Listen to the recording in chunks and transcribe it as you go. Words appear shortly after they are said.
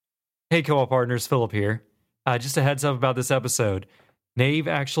Hey, co-op partners, Philip here. Just a heads up about this episode. Nave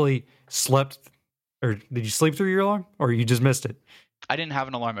actually slept, or did you sleep through your alarm, or you just missed it? I didn't have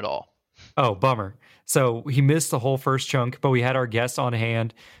an alarm at all. Oh, bummer. So he missed the whole first chunk, but we had our guest on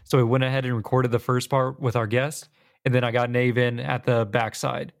hand, so we went ahead and recorded the first part with our guest, and then I got Nave in at the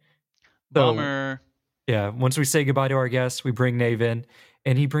backside. So, Bummer. yeah, once we say goodbye to our guest, we bring Nave in,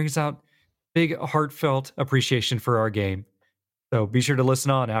 and he brings out big, heartfelt appreciation for our game. So be sure to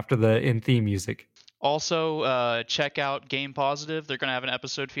listen on after the in-theme music. Also, check out Game Positive. They're going to have an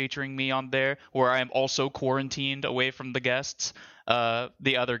episode featuring me on there where I am also quarantined away from the guests,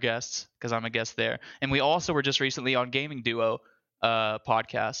 the other guests, because I'm a guest there. And we also were just recently on Gaming Duo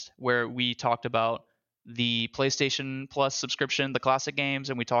podcast where we talked about the PlayStation Plus subscription, the classic games,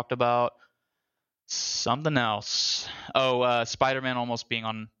 and we talked about something else. Oh, Spider-Man almost being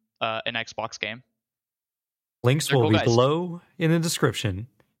on an Xbox game. Links They're will cool be guys. below in the description.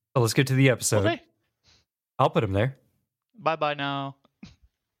 So let's get to the episode. Okay. I'll put them there. Bye-bye now.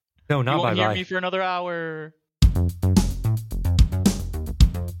 No, You not won't hear bye-bye. me for another hour.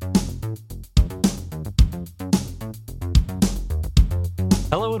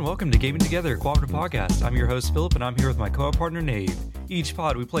 Hello and welcome to Gaming Together, a cooperative podcast. I'm your host, Philip, and I'm here with my co-op partner, Nave. Each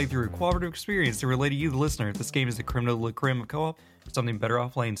pod, we play through a cooperative experience to relate to you, the listener. This game is the creme de la creme of co-op, or something better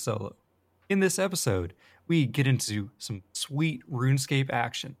off playing solo. In this episode, we get into some sweet RuneScape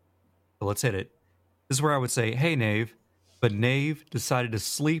action. So let's hit it. This is where I would say, hey, Nave, but Nave decided to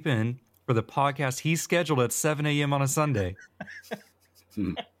sleep in for the podcast he scheduled at 7 a.m. on a Sunday.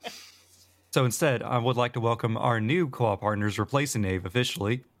 So instead, I would like to welcome our new co-op partners replacing Nave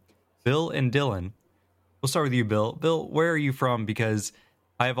officially, Bill and Dylan. We'll start with you, Bill. Bill, where are you from? Because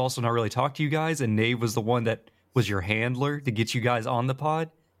I have also not really talked to you guys, and Nave was the one that was your handler to get you guys on the pod,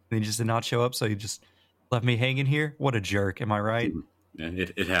 and he just did not show up, so you just left me hanging here. What a jerk, am I right? Yeah,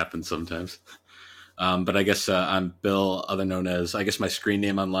 it happens sometimes. But I guess I'm Bill, other known as, I guess my screen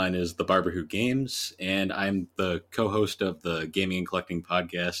name online is The Barber Who Games, and I'm the co-host of the Gaming and Collecting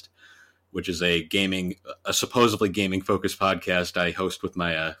Podcast, which is a supposedly gaming-focused podcast I host with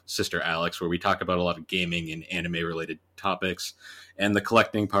my sister Alex, where we talk about a lot of gaming and anime-related topics, and the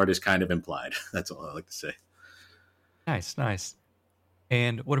collecting part is kind of implied. That's all I like to say. Nice, nice.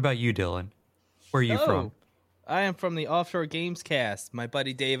 And what about you, Dylan? Where are you from? I am from the Offshore Games Cast. My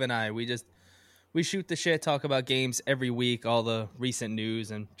buddy Dave and I, we shoot the shit, talk about games every week, all the recent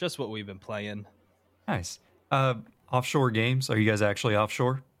news, and just what we've been playing. Nice. Offshore games? Are you guys actually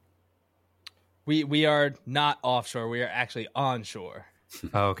offshore? We are not offshore. We are actually onshore.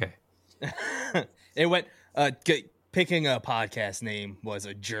 Oh, okay. It went. Picking a podcast name was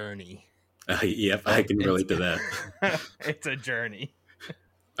a journey. Yep, I can relate to that. It's a journey.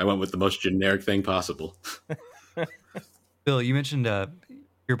 I went with the most generic thing possible. Bill, you mentioned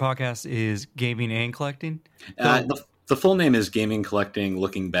your podcast is gaming and collecting. The full name is Gaming Collecting,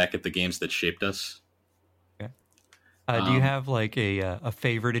 looking back at the games that shaped us. Okay. Do you have like a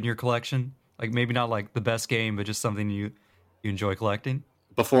favorite in your collection? Like maybe not like the best game, but just something you enjoy collecting?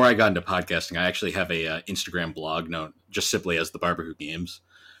 Before I got into podcasting, I actually have a Instagram blog known just simply as The Barber Who Games,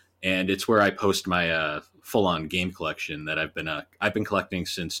 and it's where I post my full-on game collection that I've been collecting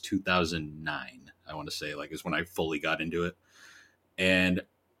since 2009. I want to say is when I fully got into it, and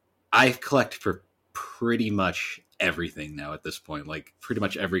I collect for pretty much everything now at this point. Like pretty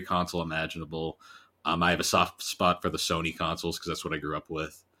much every console imaginable. I have a soft spot for the Sony consoles because that's what I grew up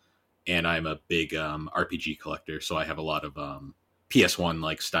with. And I'm a big RPG collector, so I have a lot of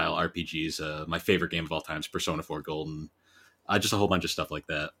PS1 style RPGs. My favorite game of all time is Persona 4 Golden. Just a whole bunch of stuff like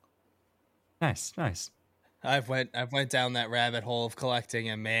that. Nice, nice. I've went down that rabbit hole of collecting,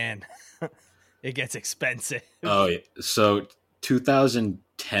 and man, it gets expensive. Oh yeah. So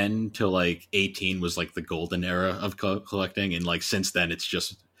 2010 to 18 was the golden era of collecting, and since then it's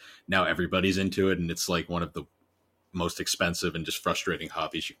just now everybody's into it, and it's one of the most expensive and just frustrating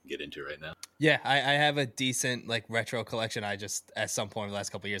hobbies you can get into right now. Yeah, I have a decent retro collection. I just at some point in the last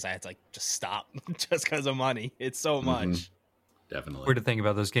couple of years I had to just stop just because of money. It's so much. Definitely. Weird to think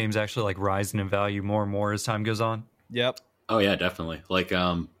about those games actually rising in value more and more as time goes on. Yep. Oh yeah, definitely.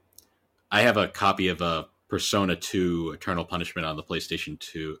 I have a copy of Persona 2 Eternal Punishment on the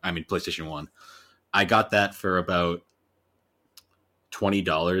PlayStation 1. I got that for about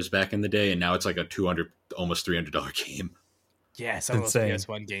 $20 back in the day, and now it's a $200, almost $300 game. Yeah, some of those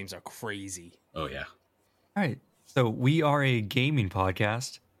PS1 games are crazy. Oh yeah. All right. So we are a gaming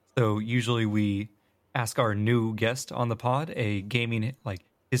podcast. So usually we ask our new guest on the pod a gaming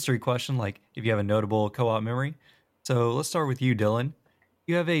history question, if you have a notable co-op memory. So let's start with you, Dylan.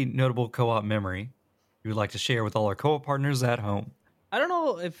 You have a notable co-op memory you would like to share with all our co-op partners at home. I don't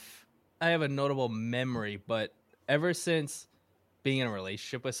know if I have a notable memory, but ever since being in a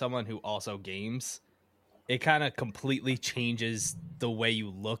relationship with someone who also games, it kind of completely changes the way you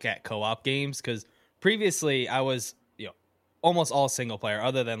look at co-op games. Because previously I was, almost all single player,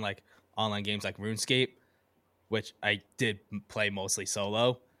 other than like online games like RuneScape, which I did play mostly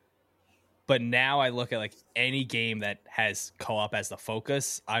solo. But now I look at like any game that has co-op as the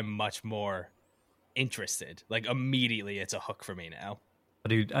focus, I'm much more interested. Like immediately it's a hook for me now.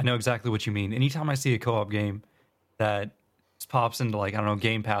 Dude, I know exactly what you mean. Anytime I see a co-op game that just pops into like, I don't know,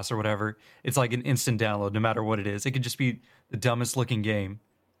 Game Pass or whatever, it's like an instant download no matter what it is. It could just be the dumbest looking game.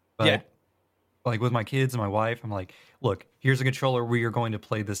 But Yeah. like with my kids and my wife, I'm like, look, here's a controller. We are going to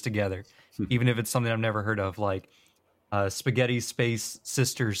play this together. Even if it's something I've never heard of, like Spaghetti Space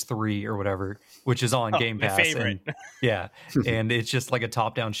Sisters 3 or whatever, which is on Game my Pass. favorite. And, yeah. And it's just like a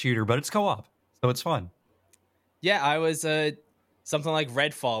top-down shooter, but it's co-op. So it's fun. Yeah, I was something like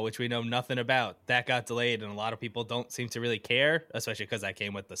Redfall, which we know nothing about. That got delayed, and a lot of people don't seem to really care, especially because that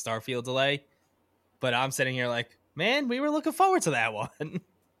came with the Starfield delay. But I'm sitting here like, man, we were looking forward to that one.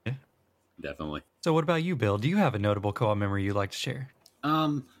 Definitely. So what about you, Bill? Do you have a notable co-op memory you'd like to share?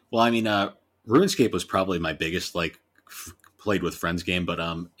 Well, I mean, RuneScape was probably my biggest like played with friends game, but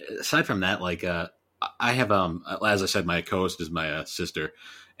aside from that, like I have as I said, my co-host is my sister,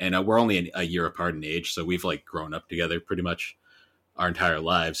 and we're only a year apart in age, so we've like grown up together pretty much our entire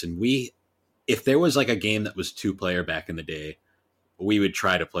lives. And if there was like a game that was 2-player back in the day, we would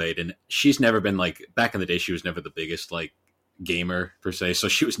try to play it. And she's never been like, back in the day, she was never the biggest like gamer per se, so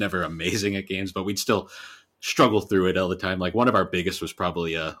she was never amazing at games, but we'd still struggle through it all the time. Like one of our biggest was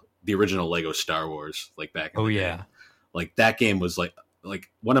probably the original Lego Star Wars, like back in the day. Like that game was like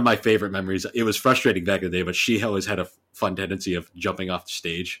one of my favorite memories. It was frustrating back in the day, but she always had a fun tendency of jumping off the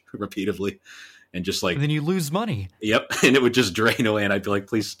stage repeatedly and just like, And then you lose money. yep, and it would just drain away, and I'd be like,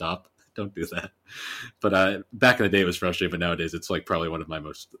 please stop, don't do that. But back in the day it was frustrating, but nowadays it's like probably one of my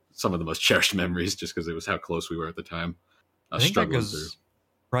some of the most cherished memories, just because it was how close we were at the time. I think that goes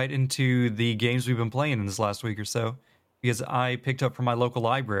right into the games we've been playing in this last week or so, because I picked up from my local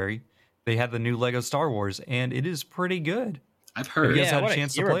library. They had the new Lego Star Wars, and it is pretty good. I've heard. You guys Yeah, had I a want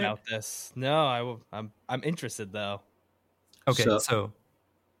chance to to hear play it? about this. No, I'm interested though. Okay, so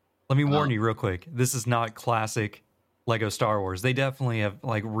let me warn you real quick. This is not classic Lego Star Wars. They definitely have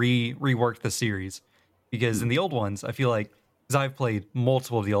like reworked the series, because in the old ones, I feel like, because I've played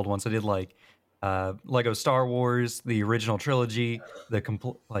multiple of the old ones. I did like Lego Star Wars, the original trilogy, the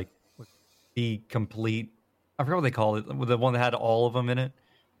complete. I forgot what they call it. The one that had all of them in it,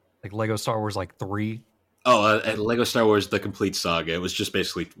 like Lego Star Wars, like 3. Oh, Lego Star Wars: The Complete Saga. It was just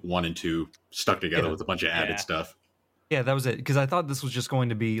basically 1 and 2 stuck together with a bunch of added stuff. Yeah, that was it. Because I thought this was just going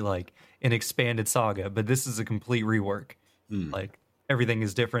to be like an expanded saga, but this is a complete rework. Like everything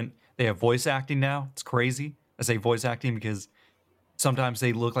is different. They have voice acting now. It's crazy. I say voice acting because sometimes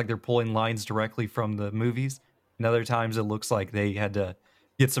they look like they're pulling lines directly from the movies, and other times it looks like they had to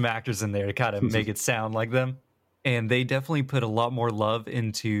get some actors in there to kind of make it sound like them. And they definitely put a lot more love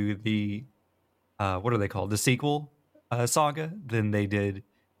into the what are they called? The sequel saga than they did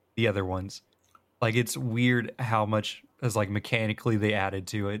the other ones. Like it's weird how much as like mechanically they added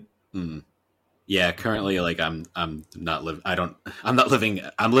to it. Yeah, currently like I'm not living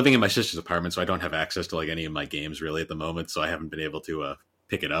in my sister's apartment, so I don't have access to like any of my games really at the moment, so I haven't been able to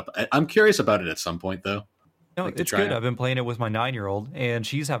pick it up. I'm curious about it at some point though. No, Like to it's try good. it. I've been playing it with my 9-year-old, and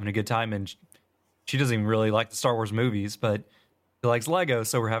she's having a good time. And she doesn't even really like the Star Wars movies, but she likes Lego,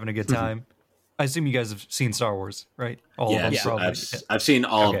 so we're having a good time. I assume you guys have seen Star Wars, right? All Yeah, of them, probably. I've seen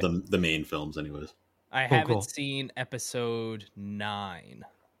all Okay. of the main films anyways. I Cool, haven't cool. seen episode 9.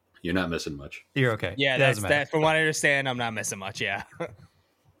 You're not missing much. You're okay. Yeah, Doesn't that's matter. that. From what I understand, I'm not missing much. Yeah.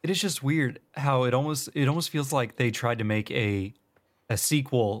 It is just weird how it almost feels like they tried to make a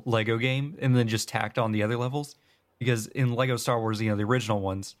sequel Lego game and then just tacked on the other levels. Because in Lego Star Wars, the original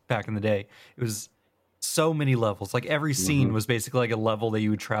ones back in the day, it was so many levels. Like every scene was basically like a level that you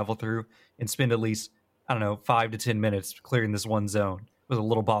would travel through and spend at least, I don't know, 5 to 10 minutes clearing this one zone with a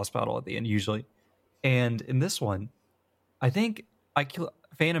little boss battle at the end usually. And in this one, I think I killed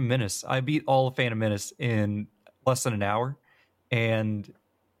Phantom Menace. I beat all of Phantom Menace in less than an hour, and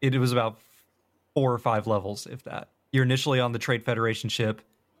it was about 4 or 5 levels, if that. You're initially on the Trade Federation ship.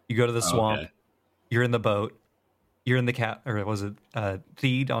 You go to the swamp. Okay. You're in the boat. You're in the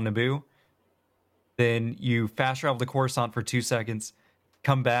Theed on Naboo. Then you fast travel to Coruscant for 2 seconds,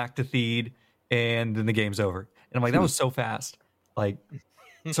 come back to Theed, and then the game's over. And I'm like, that was so fast. Like,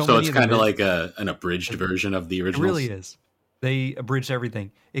 So many it's of the kind of bits- like an abridged version of the It original. really is. They abridged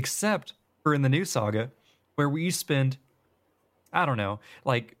everything except for in the new saga, where we spend I don't know,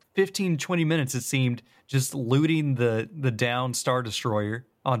 like 15, 20 minutes it seemed, just looting the down Star Destroyer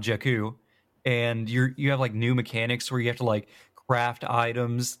on Jakku, and you have like new mechanics where you have to like craft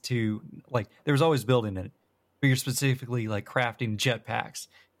items to like there's always building in it, but you're specifically like crafting jetpacks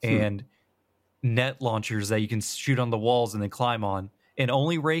and net launchers that you can shoot on the walls and then climb on, and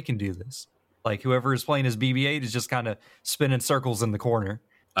only Ray can do this. Like whoever is playing as BB-8 is just kind of spinning circles in the corner.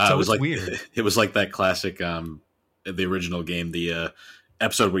 So it was it's like weird. It was like that classic, the original game, the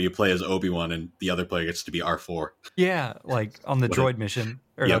episode where you play as Obi-Wan and the other player gets to be R4. Yeah, like on the What droid mission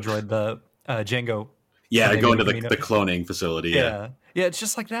or Yep. no droid, the Django. Yeah, And then going to you know- the cloning facility. Yeah, it's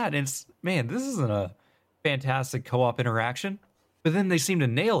just like that. And it's man, this isn't a fantastic co-op interaction, but then they seem to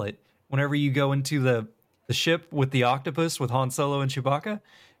nail it whenever you go into the ship with the octopus with Han Solo and Chewbacca,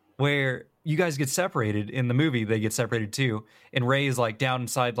 where you guys get separated in the movie. They get separated too, and Ray is like down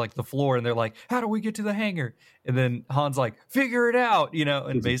inside like the floor, and they're like, "How do we get to the hangar?" And then Han's like, "Figure it out," you know.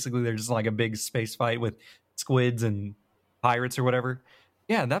 And basically, they're just like a big space fight with squids and pirates or whatever.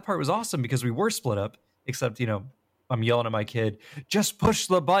 Yeah, that part was awesome because we were split up. Except, you know, I'm yelling at my kid, "Just push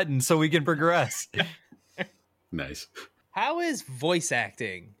the button so we can progress." Nice. How is voice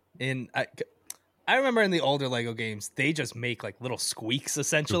acting in? I remember in the older Lego games, they just make like little squeaks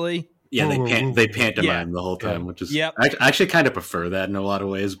essentially. Yeah, they pantomime Yeah. the whole time, Yeah. which is Yep. I actually kind of prefer that in a lot of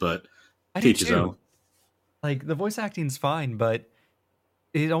ways, but I do teach his too. own. Like the voice acting's fine, but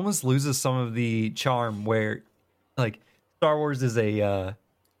it almost loses some of the charm where like Star Wars is a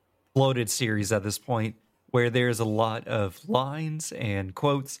bloated series at this point where there's a lot of lines and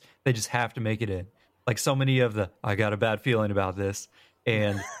quotes they just have to make it in. Like so many of the "I got a bad feeling about this"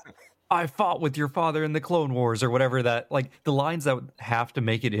 and "I fought with your father in the Clone Wars" or whatever, that like the lines that have to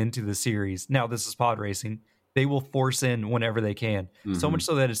make it into the series. Now this is pod racing. They will force in whenever they can. So much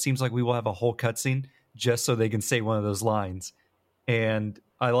so that it seems like we will have a whole cutscene just so they can say one of those lines. And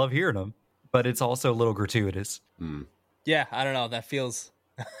I love hearing them, but it's also a little gratuitous. Yeah, I don't know. That feels.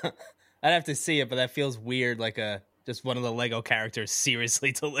 I'd have to see it, but that feels weird. Like just one of the Lego characters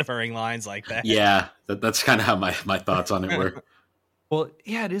seriously delivering lines like that. Yeah, that's kind of how my thoughts on it were. Well,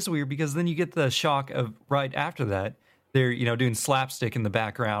 yeah, it is weird because then you get the shock of right after that, they're, you know, doing slapstick in the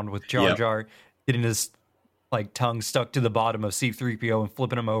background with Jar Yep. Jar getting his like tongue stuck to the bottom of C-3PO and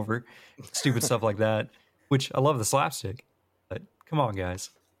flipping him over. Stupid stuff like that, which I love the slapstick. But come on, guys.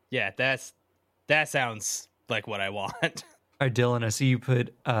 Yeah, that sounds like what I want. All right, Dylan, I see you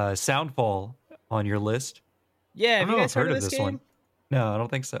put Soundfall on your list. Yeah, I have don't you know guys if I've heard of this game? one. No, I don't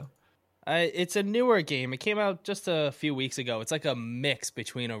think so. It's a newer game. It came out just a few weeks ago. It's like a mix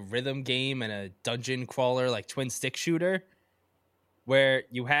between a rhythm game and a dungeon crawler, like twin stick shooter, where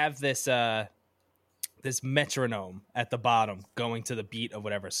you have this this metronome at the bottom going to the beat of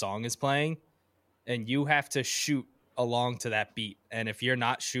whatever song is playing, and you have to shoot along to that beat. And if you're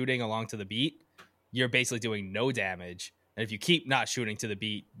not shooting along to the beat, you're basically doing no damage. And if you keep not shooting to the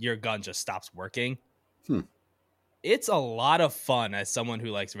beat, your gun just stops working. It's a lot of fun as someone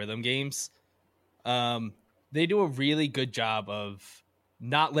who likes rhythm games. They do a really good job of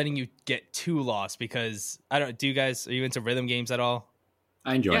not letting you get too lost because are you into rhythm games at all?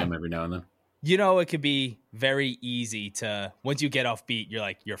 I enjoy Yeah. them every now and then. You know, it could be very easy to, once you get off beat,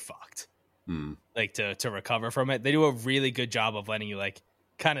 you're fucked. Like to recover from it. They do a really good job of letting you like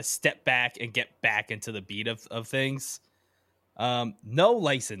kind of step back and get back into the beat of things. No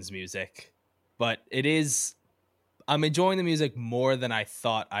licensed music, but I'm enjoying the music more than I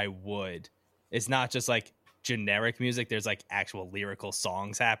thought I would. It's not just like generic music. There's like actual lyrical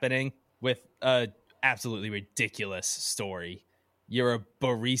songs happening with a absolutely ridiculous story. You're a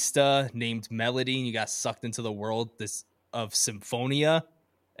barista named Melody, and you got sucked into the world of Symphonia,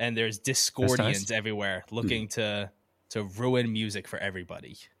 and there's Discordians nice. everywhere looking to ruin music for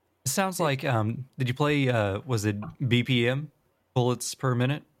everybody. It sounds like, did you play, was it BPM, bullets per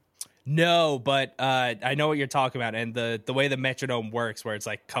minute? No, but I know what you're talking about, and the way the metronome works, where it's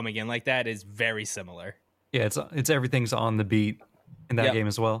like coming in like that, is very similar. Yeah, it's everything's on the beat in that Yep. game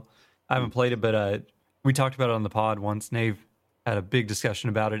as well. I haven't played it, but we talked about it on the pod once. Nave had a big discussion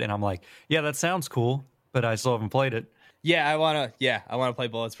about it, and I'm like, yeah, that sounds cool, but I still haven't played it. Yeah, I wanna play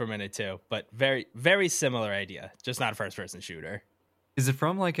Bullets per Minute too, but very very similar idea, just not a first person shooter. Is it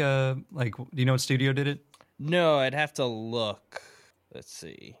from like do you know what studio did it? No, I'd have to look. Let's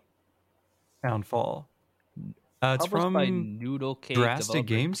see. Downfall. It's Published from by Noodle Cake Drastic developer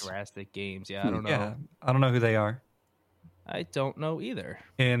Games? Drastic Games. Yeah, I don't know. Yeah, I don't know who they are, I don't know either.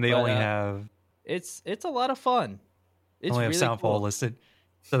 and they But, only have It's a lot of fun. It's only have really Soundfall cool. listed,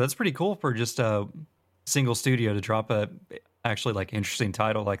 so that's pretty cool for just a single studio to drop a actually like interesting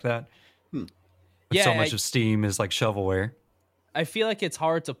title like that. Yeah, So much of Steam is like shovelware. I feel like it's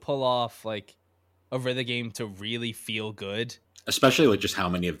hard to pull off like a rhythm game to really feel good. Especially with just how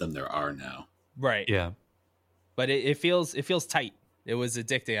many of them there are now. Right. Yeah. But it feels tight. It was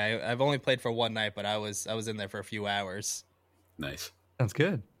addicting. I've only played for one night, but I was in there for a few hours. Nice. Sounds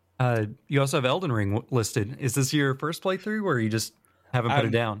good. You also have Elden Ring listed. Is this your first playthrough, or you just haven't put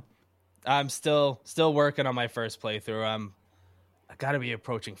it down? I'm still working on my first playthrough. I got to be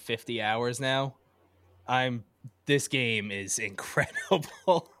approaching 50 hours now. This game is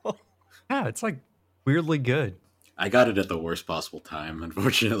incredible. Yeah, it's like weirdly good. I got it at the worst possible time,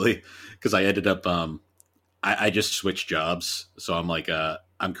 unfortunately, because I ended up I just switched jobs, so I'm like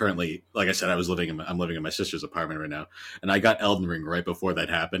I'm currently, like I said, I'm living in my sister's apartment right now, and I got Elden Ring right before that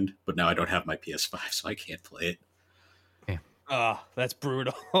happened, but now I don't have my PS5, so I can't play it. That's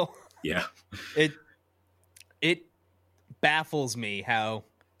brutal. Yeah. It baffles me how.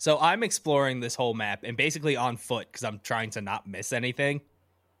 So I'm exploring this whole map and basically on foot because I'm trying to not miss anything.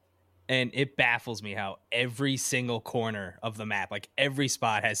 And it baffles me how every single corner of the map, like every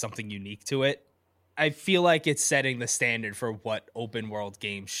spot has something unique to it. I feel like it's setting the standard for what open world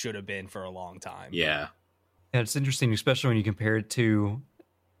games should have been for a long time. Yeah. And it's interesting, especially when you compare it to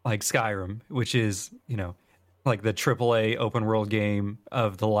like Skyrim, which is, like the AAA open world game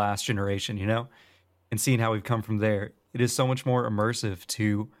of the last generation, and seeing how we've come from there. It is so much more immersive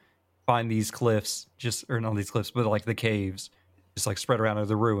to find these cliffs, or not these cliffs, but like the caves, just like spread around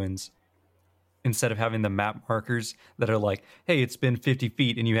the ruins, instead of having the map markers that are like, hey, it's been 50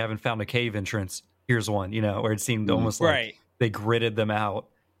 feet and you haven't found a cave entrance. Here's one, where it seemed almost like they gridded them out.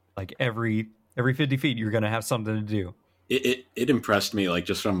 Like every 50 feet, you're going to have something to do. It impressed me, like,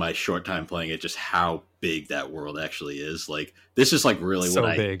 just from my short time playing it, just how big that world actually is. Like, this is like really So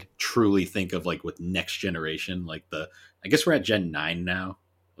what big. I truly think of, like, with next generation. Like I guess we're at Gen 9 now,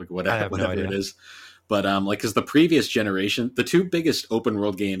 like whatever it is. But like, because the previous generation, the two biggest open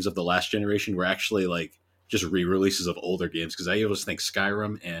world games of the last generation were actually like just re-releases of older games. Because I always think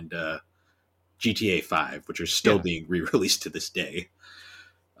Skyrim and GTA 5, which are still being re-released to this day.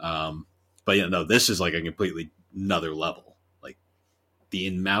 But no, this is like a completely another level. Like the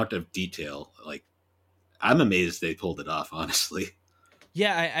amount of detail, like I'm amazed they pulled it off, honestly.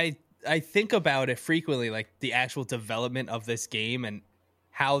 Yeah, I think about it frequently, like the actual development of this game and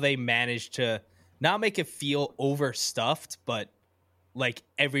how they managed to not make it feel overstuffed, but like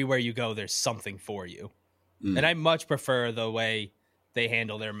everywhere you go, there's something for you. And I much prefer the way they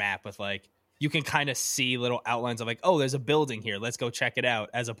handle their map with like, you can kind of see little outlines of like, oh, there's a building here. Let's go check it out.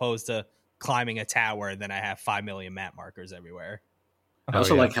 As opposed to climbing a tower. And then I have 5 million map markers everywhere. I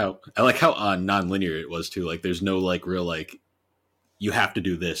also like how non-linear it was too. Like there's no like real, like you have to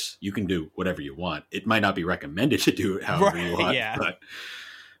do this. You can do whatever you want. It might not be recommended to do it however you want, but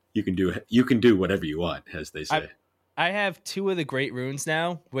you can do whatever you want, as they say. I have 2 of the great runes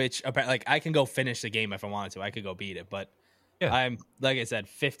now, which like I can go finish the game if I wanted to. I could go beat it, but I'm, like I said,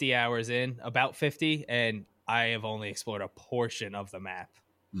 50 hours in, about 50, and I have only explored a portion of the map.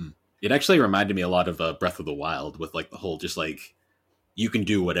 It actually reminded me a lot of Breath of the Wild with like the whole just like you can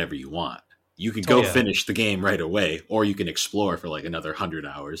do whatever you want. You can go finish the game right away, or you can explore for like another 100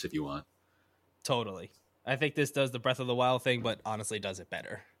 hours if you want. Totally. I think this does the Breath of the Wild thing, but honestly does it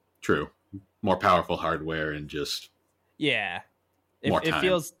better. True. More powerful hardware and just more time. It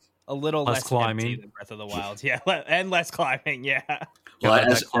feels a little less climbing empty than Breath of the Wild. Yeah, and less climbing, Well,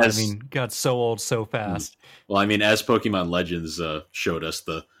 as climbing got so old so fast. Well, I mean, as Pokemon Legends showed us,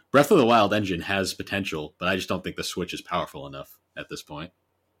 the Breath of the Wild engine has potential, but I just don't think the Switch is powerful enough at this point.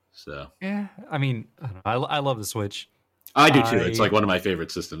 So yeah, I mean, I love the Switch. I do too. It's like one of my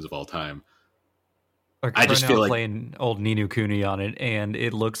favorite systems of all time. I just feel like playing old Ni no Kuni on it, and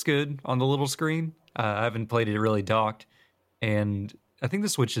it looks good on the little screen. I haven't played it really docked, and I think the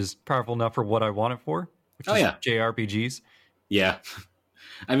Switch is powerful enough for what I want it for, which is JRPGs. Yeah.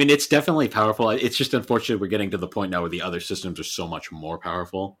 I mean, it's definitely powerful. It's just unfortunate we're getting to the point now where the other systems are so much more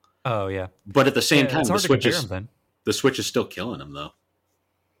powerful. Oh, yeah. But at the same time, the Switch is still killing them, though.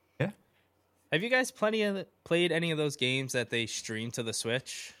 Yeah. Have you guys played any of those games that they stream to the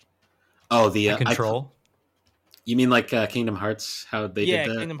Switch? Oh, the Control? You mean like Kingdom Hearts? How they did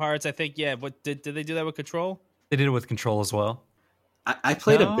that? Yeah, Kingdom Hearts, I think, What did they do that with Control? They did it with Control as well. I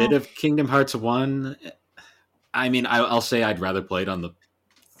played a bit of Kingdom Hearts 1. I mean, I'll say I'd rather play it on the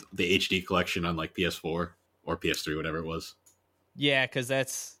HD collection on like PS4 or PS3, whatever it was. Yeah, because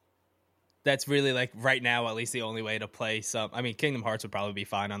that's really like right now at least the only way to play some. I mean, Kingdom Hearts would probably be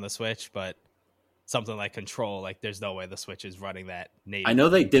fine on the Switch, but something like Control, like there's no way the Switch is running that native. I know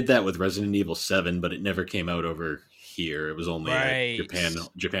they did that with Resident Evil 7, but it never came out over here. It was only a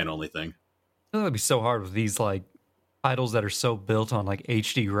Japan only thing. That'd be so hard with these like titles that are so built on like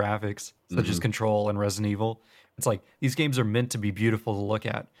HD graphics, such as Control and Resident Evil. It's like these games are meant to be beautiful to look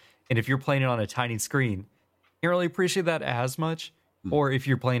at. And if you're playing it on a tiny screen, you can't really appreciate that as much. Or if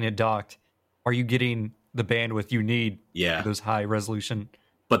you're playing it docked, are you getting the bandwidth you need for those high resolution?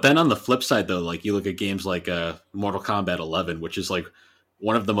 But then on the flip side, though, like you look at games like Mortal Kombat 11, which is like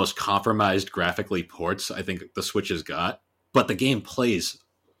one of the most compromised graphically ports I think the Switch has got. But the game plays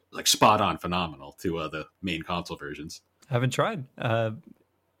like spot on phenomenal to the main console versions. I haven't tried.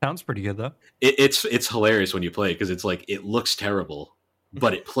 Sounds pretty good though. It's hilarious when you play it because it's like it looks terrible,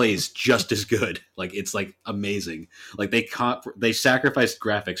 but it plays just as good. Like it's like amazing. Like they sacrificed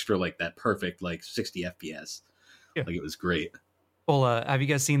graphics for like that perfect like 60 FPS. Yeah. Like it was great. Well, have you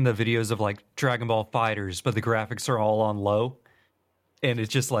guys seen the videos of like Dragon Ball Fighters, but the graphics are all on low, and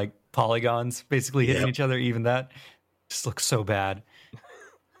it's just like polygons basically hitting each other? Even that just looks so bad.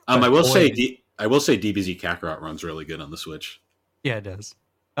 I will say DBZ Kakarot runs really good on the Switch. Yeah, it does.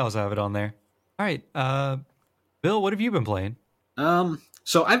 I also have it on there. All right, Bill, what have you been playing?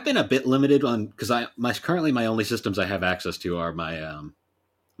 So I've been a bit limited on because currently my only systems I have access to are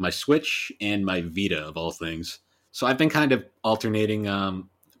my Switch and my Vita of all things. So I've been kind of alternating.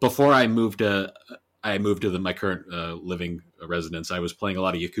 Before I moved to my current living residence, I was playing a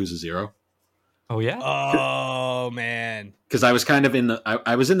lot of Yakuza 0. Oh yeah. Oh man. Because I was kind of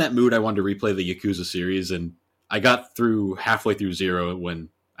I was in that mood. I wanted to replay the Yakuza series, and I got halfway through 0 when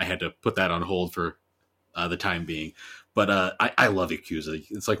I had to put that on hold for the time being. But I love Yakuza.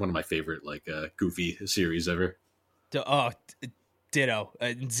 It's like one of my favorite like goofy series ever. Ditto.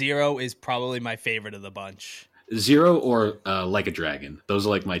 0 is probably my favorite of the bunch. 0 or Like a Dragon. Those are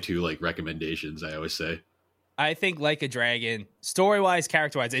like my two like recommendations. I always say. I think Like a Dragon, story wise,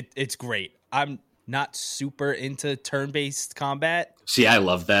 character wise, it's great. I'm not super into turn-based combat. See, I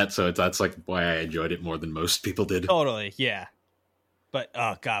love that, so that's like why I enjoyed it more than most people did. Totally, yeah. But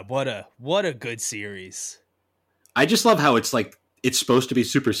oh god, what a good series. I just love how it's like it's supposed to be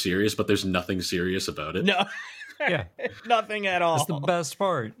super serious, but there's nothing serious about it. No, yeah, nothing at all. That's the best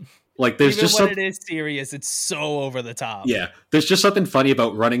part. Like there's even just when it is serious, it's so over the top. Yeah, there's just something funny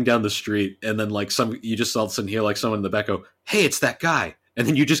about running down the street and then like you just all of a sudden hear like someone in the back go, "Hey, it's that guy," and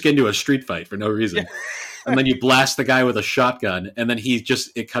then you just get into a street fight for no reason. And then you blast the guy with a shotgun, and then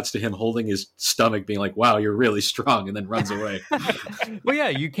it cuts to him holding his stomach, being like, "Wow, you're really strong," and then runs away. Well, yeah,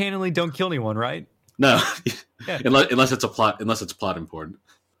 you cannonly don't kill anyone, right? No, unless it's plot important.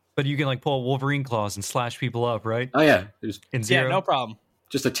 But you can like pull Wolverine claws and slash people up, right? Oh yeah, in 0. Yeah, no problem.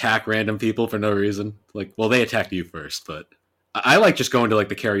 Just attack random people for no reason. Like, well, they attacked you first, but I like just going to like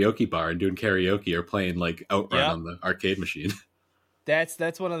the karaoke bar and doing karaoke or playing like Outrun on the arcade machine.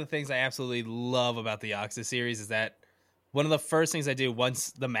 That's one of the things I absolutely love about the Yakuza series is that one of the first things I do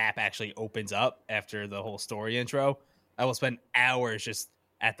once the map actually opens up after the whole story intro, I will spend hours just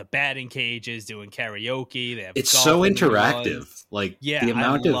at the batting cages doing karaoke. It's so interactive. Like yeah, the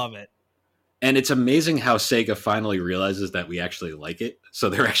amount I love it. And it's amazing how Sega finally realizes that we actually like it. So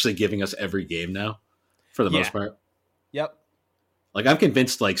they're actually giving us every game now, for the most part. Yep. Like I'm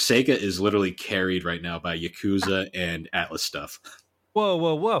convinced like Sega is literally carried right now by Yakuza and Atlas stuff.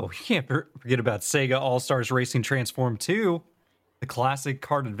 Whoa. You can't forget about Sega All-Stars Racing Transform 2, the classic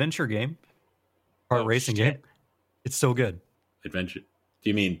kart adventure game. Kart racing game. It's so good. Adventure. Do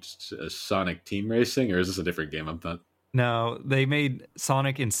you mean Sonic Team Racing, or is this a different game? I'm not... No, they made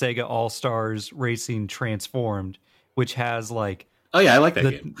Sonic and Sega All-Stars Racing Transformed, which has like... Oh yeah, I like that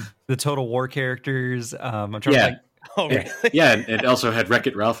game. The Total War characters. I'm trying to think... Oh, really? Yeah, and it also had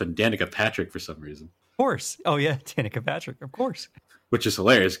Wreck-It Ralph and Danica Patrick for some reason. Of course. Oh yeah, Danica Patrick, of course. Which is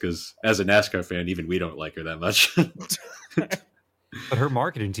hilarious, because as a NASCAR fan, even we don't like her that much. But her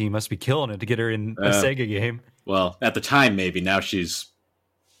marketing team must be killing it to get her in a Sega game. Well, at the time, maybe. Now she's...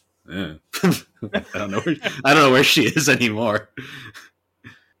 I don't know where she is anymore.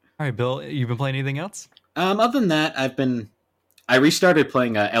 All right, Bill, you've been playing anything else? Other than that, I restarted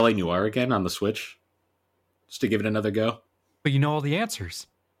playing LA Noire again on the Switch, just to give it another go. But you know all the answers.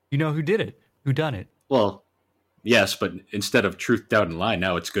 You know who did it, who done it. Well, yes, but instead of truth, doubt, and lie,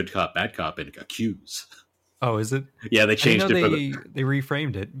 now it's good cop, bad cop, and accuse. Oh, is it? Yeah, they changed it. They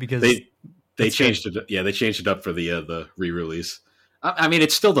reframed it because they changed it. Yeah, they changed it up for the re-release. I mean,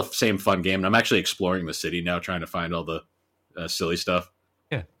 it's still the same fun game, and I'm actually exploring the city now, trying to find all the silly stuff.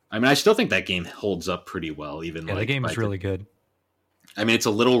 Yeah. I mean, I still think that game holds up pretty well, even the game is really good. I mean, it's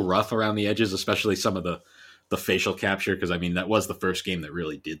a little rough around the edges, especially some of the facial capture, because, I mean, that was the first game that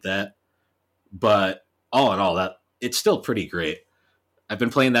really did that. But all in all, it's still pretty great. I've been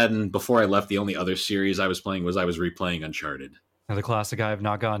playing that, and before I left, the only other series I was playing was replaying Uncharted. Another classic I have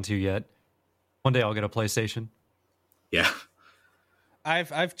not gotten to yet. One day I'll get a PlayStation. Yeah.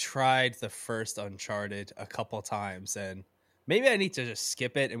 I've tried the first Uncharted a couple times, and maybe I need to just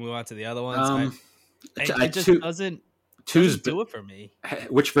skip it and move on to the other ones. It just doesn't do it for me.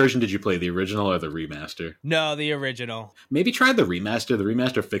 Which version did you play, the original or the remaster? No, the original. Maybe try the remaster. The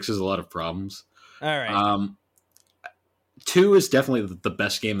remaster fixes a lot of problems. All right. 2 is definitely the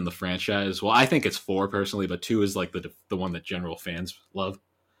best game in the franchise. Well, I think it's 4 personally, but 2 is like the one that general fans love.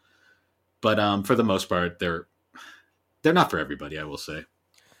 But for the most part, they're not for everybody, I will say.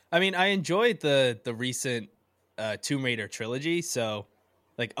 I mean, I enjoyed the recent Tomb Raider trilogy, so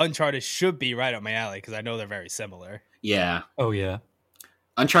like Uncharted should be right up my alley because I know they're very similar. Yeah. Oh yeah.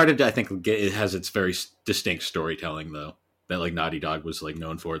 Uncharted, I think it has its very distinct storytelling though, that like Naughty Dog was like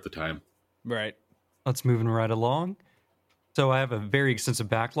known for at the time. Right. Let's move right along. So I have a very extensive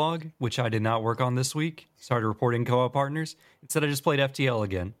backlog, which I did not work on this week. Started reporting co-op partners. Instead, I just played FTL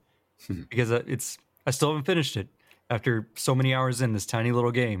again because I still haven't finished it after so many hours in this tiny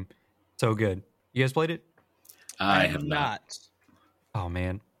little game. So good. You guys played it? I have not. Oh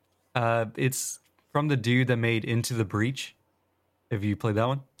man, it's from the dude that made Into the Breach. Have you played that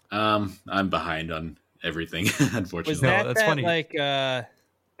one? I'm behind on everything, unfortunately. Was that, that's funny. Like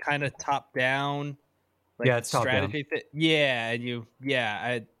kind of top down? Like yeah, it's top down. Yeah,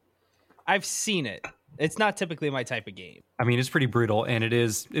 and I've seen it. It's not typically my type of game. I mean, it's pretty brutal, and it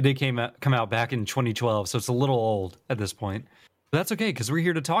did come out back in 2012, so it's a little old at this point. But that's okay, because we're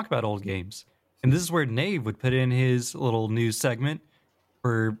here to talk about old games. And this is where Nave would put in his little news segment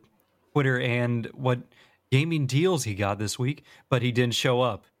for Twitter and what gaming deals he got this week, but he didn't show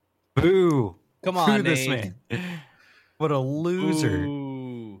up. Boo! Come on, this Nave. man. What a loser.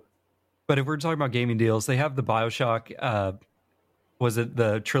 Ooh. But if we're talking about gaming deals, they have the BioShock, was it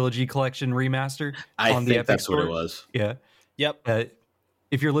the Trilogy Collection remaster? I on the think Epic that's Store? what it was. Yeah. Yep.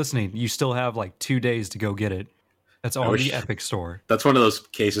 If you're listening, you still have like 2 days to go get it. That's on the Epic Store. That's one of those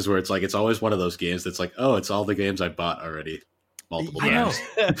cases where it's always one of those games that's like, oh, it's all the games I bought already multiple times.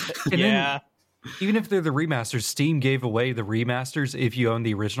 And yeah. then, even if they're the remasters, Steam gave away the remasters if you own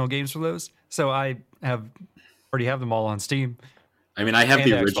the original games for those. So I already have them all on Steam. I mean, I have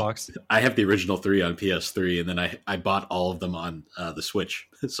and the original. Xbox. I have the original 3 on PS3, and then I bought all of them on the Switch,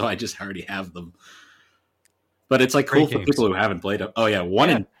 so I just already have them. But it's like Great cool for games. people who haven't played them. Oh yeah, one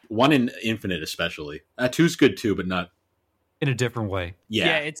in Infinite especially. 2's good too, but not In a different way.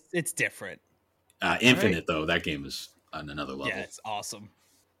 Yeah, it's different. Infinite though, that game is on another level. Yeah, it's awesome.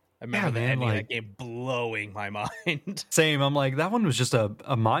 I remember the ending of that game blowing my mind. Same. I'm like, that one was just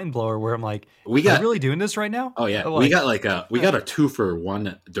a mind blower where I'm like, are we got really doing this right now? Oh yeah, Like, we got a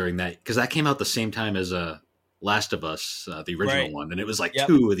 2-for-1 during that because that came out the same time as Last of Us, the original one, and it was like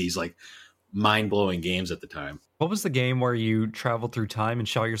 2 of these like mind blowing games at the time. What was the game where you traveled through time and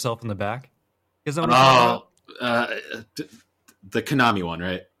shot yourself in the back? Is that the Konami one,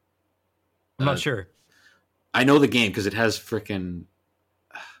 right? I'm not sure. I know the game because it has freaking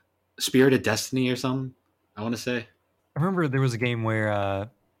Spirit of Destiny or something, I want to say. I remember there was a game where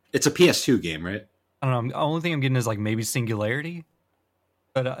it's a PS2 game, right? I don't know. The only thing I'm getting is like maybe Singularity,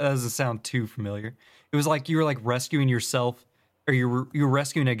 but that doesn't sound too familiar. It was like you were like rescuing yourself, or you were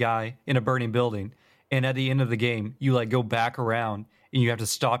rescuing a guy in a burning building, and at the end of the game, you like go back around and you have to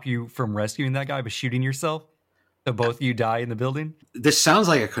stop you from rescuing that guy by shooting yourself. So both of you die in the building. This sounds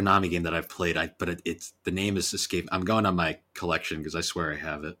like a Konami game that I've played, but it's the name is escaped. I'm going on my collection because I swear I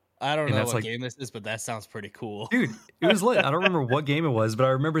have it. I don't know what game this is, but that sounds pretty cool. Dude, it was lit. I don't remember what game it was, but I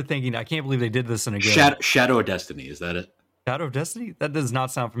remember thinking, I can't believe they did this in a game. Shadow of Destiny, is that it? Shadow of Destiny? That does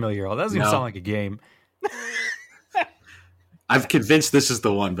not sound familiar at all. That doesn't even sound like a game. I'm convinced this is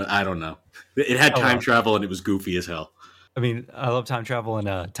the one, but I don't know. It had time travel and it was goofy as hell. I mean, I love time travel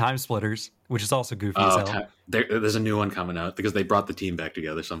and Time Splitters, which is also goofy as hell. There's a new one coming out because they brought the team back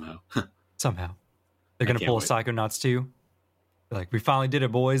together somehow. Somehow. They're going to pull a Psychonauts too. Like, we finally did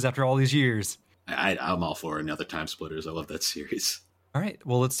it, boys, after all these years. I'm all for another Time Splitters. I love that series. All right.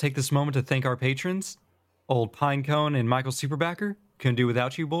 Well, let's take this moment to thank our patrons. Old Pinecone and Michael Superbacker. Couldn't do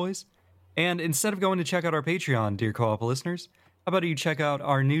without you, boys. And instead of going to check out our Patreon, dear co-op listeners, how about you check out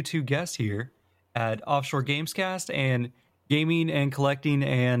our new 2 guests here at Offshore Gamescast and Gaming and Collecting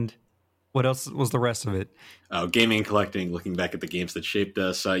and what else was the rest of it? Gaming and Collecting, looking back at the games that shaped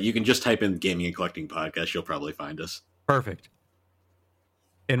us. You can just type in Gaming and Collecting Podcast. You'll probably find us. Perfect.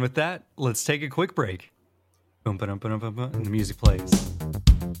 And with that, let's take a quick break. Boom, boom, boom, boom, boom, and the music plays.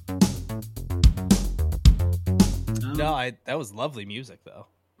 No, that was lovely music, though.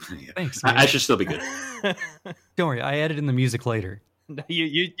 Yeah. Thanks, man. I should still be good. Don't worry, I added in the music later.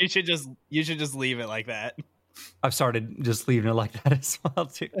 You should just leave it like that. I've started just leaving it like that as well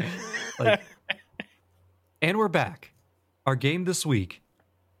too. And we're back. Our game this week,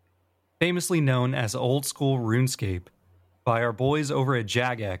 famously known as Old School RuneScape, by our boys over at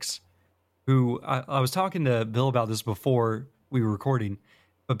Jagex, who I was talking to Bill about this before we were recording,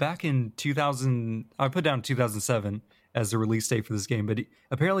 but back in 2000, I put down 2007 as the release date for this game, but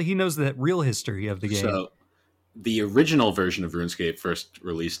apparently he knows the real history of the game. So the original version of RuneScape first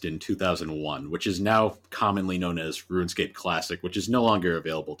released in 2001, which is now commonly known as RuneScape Classic, which is no longer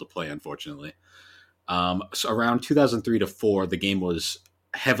available to play, unfortunately. So around 2003 to 4, the game was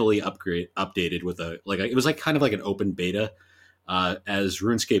heavily updated with it was like kind of like an open beta as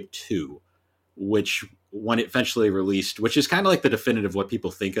RuneScape 2, which when it eventually released, which is kind of like the definitive what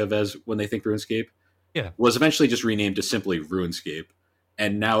people think of as when they think RuneScape, was eventually just renamed to simply RuneScape,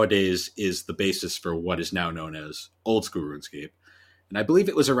 and nowadays is the basis for what is now known as Old School RuneScape. And I believe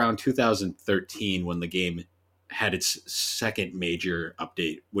it was around 2013 when the game had its second major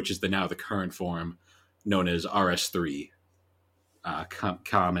update, which is now the current form known as RS3,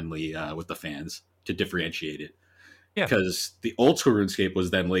 commonly with the fans to differentiate it. Yeah. Because the Old School RuneScape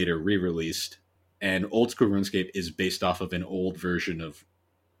was then later re-released, and Old School RuneScape is based off of an old version of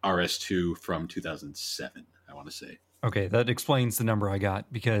RS2 from 2007, I want to say. Okay, that explains the number I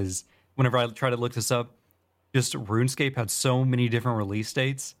got, because whenever I try to look this up, just RuneScape had so many different release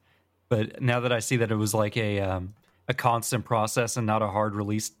dates. But now that I see that it was like a constant process and not a hard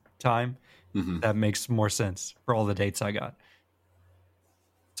release time, that makes more sense for all the dates I got.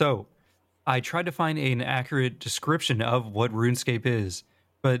 So I tried to find an accurate description of what RuneScape is,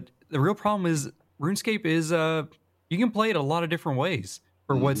 but the real problem is RuneScape is you can play it a lot of different ways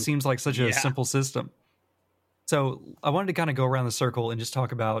for what seems like such a simple system. So I wanted to kind of go around the circle and just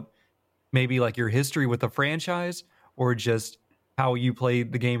talk about maybe like your history with the franchise, or just how you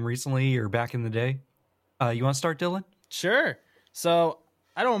played the game recently or back in the day. You want to start, Dylan? Sure. So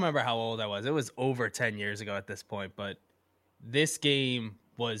I don't remember how old I was. It was over 10 years ago at this point, but this game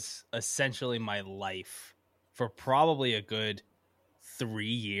was essentially my life for probably a good 3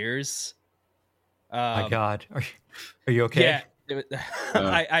 years. My God, are you okay? Yeah.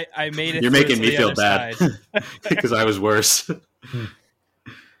 I made it. You're making me feel bad side. because I was worse.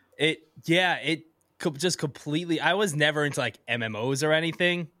 It just completely. I was never into like MMOs or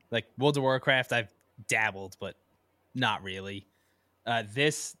anything. Like World of Warcraft, I've dabbled, but not really.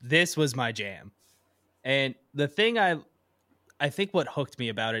 This was my jam, and the thing I think what hooked me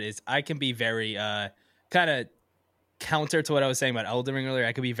about it is I can be very kind of counter to what I was saying about Elden Ring earlier.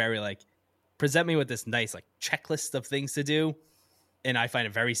 I could be very like, present me with this nice like checklist of things to do, and I find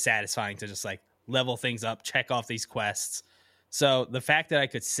it very satisfying to just like level things up, check off these quests. So the fact that I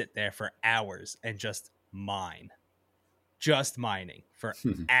could sit there for hours and just mining for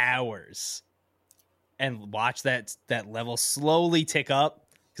hours and watch that lovel slowly tick up,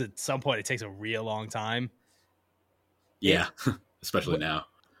 because at some point it takes a real long time. Yeah, especially now.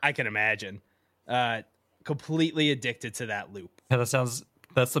 I can imagine. Completely addicted to that loop. Yeah,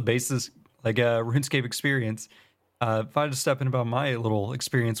 that's the basis, like a RuneScape experience. If I just step in about my little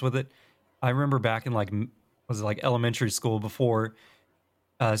experience with it, I remember back in elementary school, before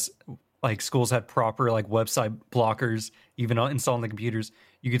like schools had proper like website blockers, even installed on the computers,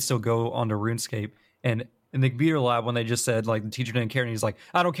 you could still go onto RuneScape. And in the computer lab, when they just said like the teacher didn't care, and he's like,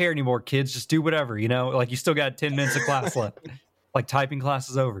 I don't care anymore, kids, just do whatever, like you still got 10 minutes of class left, like typing class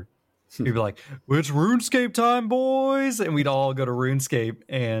is over. He'd be like, well, it's RuneScape time, boys, and we'd all go to RuneScape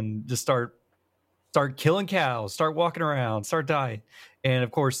and just start killing cows, start walking around, start dying. And of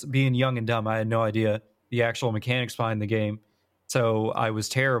course, being young and dumb, I had no idea the actual mechanics behind the game, so I was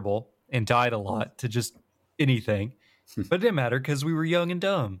terrible and died a lot to just anything. But it didn't matter because we were young and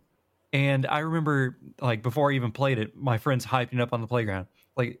dumb. And I remember, like, before I even played it, my friends hyping up on the playground,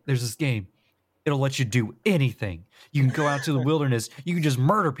 like, there's this game, it'll let you do anything. You can go out to the wilderness, you can just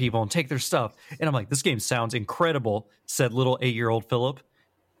murder people and take their stuff. And I'm like, this game sounds incredible, said little 8-year-old Philip.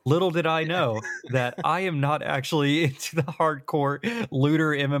 Little did I know that I am not actually into the hardcore looter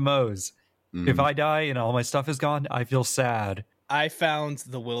MMOs. If I die and all my stuff is gone, I feel sad. I found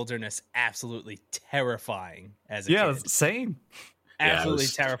the wilderness absolutely terrifying as a kid. Yeah, same. Absolutely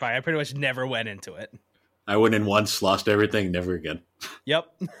terrifying. I pretty much never went into it. I went in once, lost everything, never again. Yep.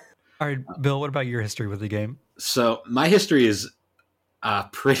 All right, Bill, what about your history with the game? So my history is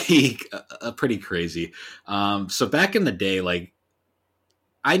pretty crazy. So back in the day, like,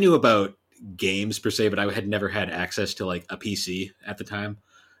 I knew about games per se, but I had never had access to like a PC at the time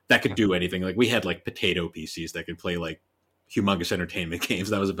that could do anything. Like we had like potato PCs that could play like humongous entertainment games.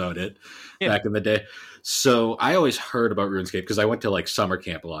 That was about it back in the day. So I always heard about RuneScape because I went to like summer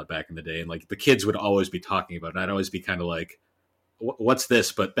camp a lot back in the day, and like the kids would always be talking about it. And I'd always be kind of like, what's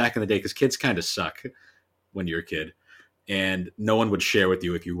this? But back in the day, because kids kind of suck when you're a kid. and no one would share with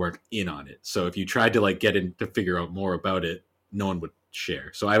you if you weren't in on it. So if you tried to like get in to figure out more about it, no one would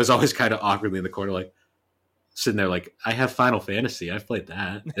share. So I was always kind of awkwardly in the corner, like sitting there like, I have Final Fantasy. I've played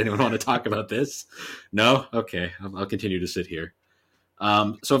that. Anyone want to talk about this? No? Okay. I'll continue to sit here.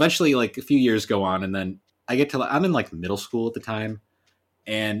 So eventually like a few years go on, and then I get to, I'm in like middle school at the time,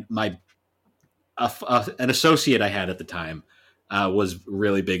 and my, an associate I had at the time was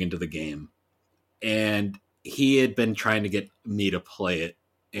really big into the game, and he had been trying to get me to play it,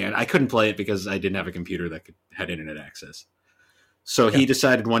 and I couldn't play it because I didn't have a computer that had internet access. So he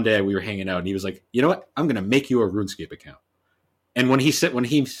decided one day we were hanging out, and he was like, "You know what? I'm going to make you a RuneScape account." And when he said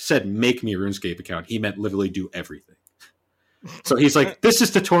make me a RuneScape account, he meant literally do everything. So he's like, "This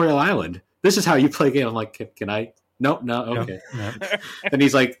is Tutorial Island. This is how you play game." I'm like, "Can I?" No, okay. No. And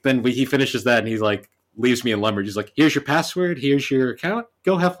he's like, he finishes that, and he's like, leaves me in Lumber. He's like, "Here's your password. Here's your account.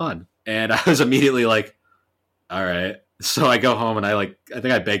 Go have fun." And I was immediately like, all right. So I go home, and I think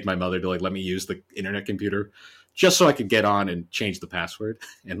I begged my mother to like let me use the internet computer just so I could get on and change the password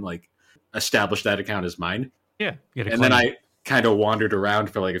and like establish that account as mine. Yeah. And then I kind of wandered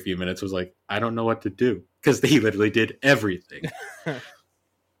around for like a few minutes, was like, I don't know what to do, because they literally did everything.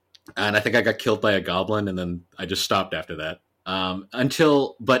 And I think I got killed by a goblin, and then I just stopped after that.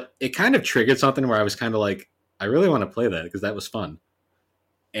 But it kind of triggered something where I was kind of like, I really want to play that because that was fun.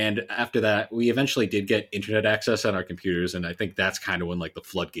 And after that, we eventually did get internet access on our computers, and I think that's kind of when like the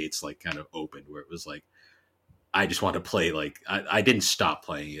floodgates like kind of opened, where it was like, I just want to play. Like I didn't stop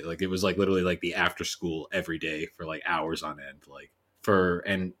playing it. Like it was like literally like the after school every day for like hours on end.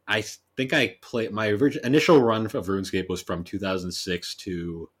 And I think I played my initial run of RuneScape was from 2006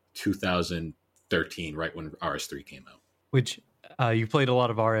 to 2013, right when RS3 came out. Which you played a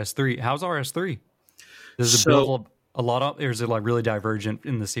lot of RS3. How's RS3? Does it build a lot up, or is it like really divergent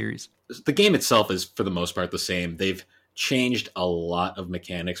in the series? The game itself is for the most part the same. They've changed a lot of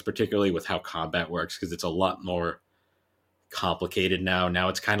mechanics, particularly with how combat works, because it's a lot more complicated now. Now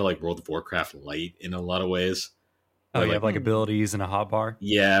it's kind of like World of Warcraft light in a lot of ways. Oh, you have like abilities and a hotbar?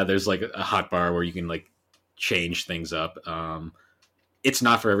 Yeah, there's like a hotbar where you can like change things up. It's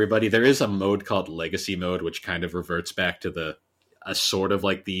not for everybody. There is a mode called Legacy Mode, which kind of reverts back to a sort of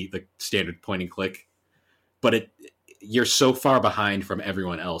like the standard point and click. But you're so far behind from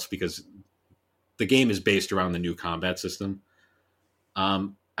everyone else because the game is based around the new combat system.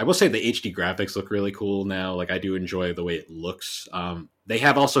 I will say the HD graphics look really cool now. Like I do enjoy the way it looks. They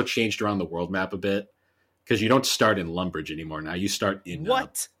have also changed around the world map a bit, because you don't start in Lumbridge anymore. Now you start in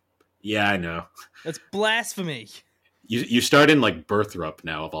what? Yeah, I know. That's blasphemy. You start in like Birthrup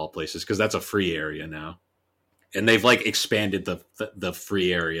now, of all places, because that's a free area now, and they've like expanded the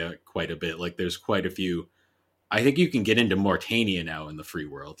free area quite a bit. Like there's quite a few. I think you can get into Mortania now in the free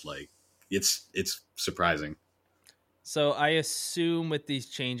world. Like it's surprising. So I assume with these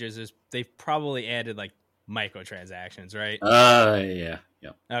changes, they've probably added like microtransactions, right? Yeah.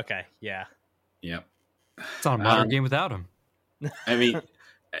 Okay, yeah. It's not a modern game without them. I mean,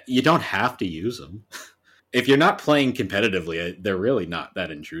 you don't have to use them. If you're not playing competitively, they're really not that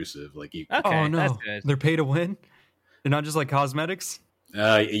intrusive. Like you. Okay, oh no, that's good. They're pay to win. They're not just like cosmetics.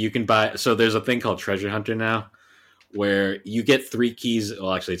 You can buy. So there's a thing called Treasure Hunter now, where you get 3 keys.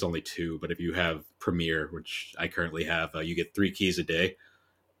 Well, actually, it's only 2, but if you have Premier, which I currently have, you get 3 keys a day.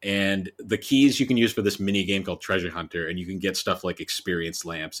 And the keys you can use for this mini game called Treasure Hunter, and you can get stuff like experience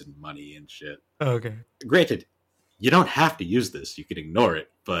lamps and money and shit. Okay. Granted, you don't have to use this. You can ignore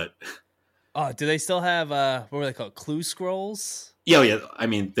it, but... Oh, do they still have, what were they called, clue scrolls? Yeah. I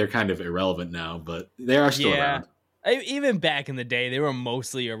mean, they're kind of irrelevant now, but they are still around. Even back in the day, they were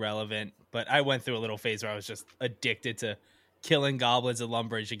mostly irrelevant, but I went through a little phase where I was just addicted to killing goblins at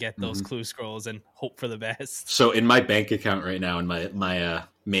Lumbridge to get those clue scrolls and hope for the best. So in my bank account right now, in my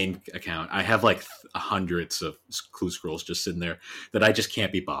main account, I have like hundreds of clue scrolls just sitting there that I just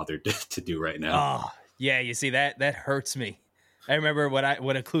can't be bothered to do right now. Oh, yeah, you see, that hurts me. I remember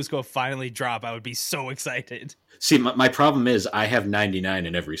when a clue scroll finally dropped, I would be so excited. See, my problem is I have 99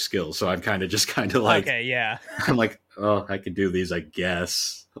 in every skill, so I'm kind of like... Okay, yeah. I'm like, oh, I could do these, I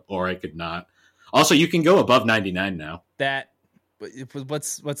guess, or I could not. Also, you can go above 99 now.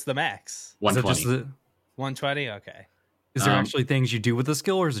 What's the max? 120. 120? Okay. Is there actually things you do with the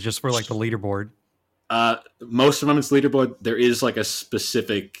skill, or is it just for like the leaderboard? Most of them it's leaderboard. There is like a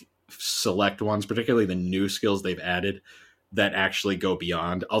specific select ones, particularly the new skills they've added, that actually go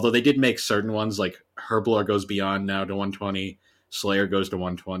beyond. Although they did make certain ones, like Herblore goes beyond now to 120, Slayer goes to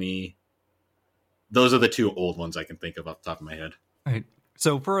 120. Those are the 2 old ones I can think of off the top of my head. All right.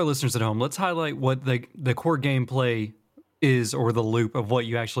 So for our listeners at home, let's highlight what the core gameplay is, or the loop of what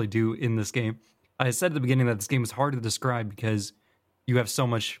you actually do in this game. I said at the beginning that this game is hard to describe because you have so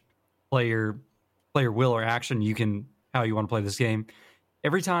much player will or action how you want to play this game.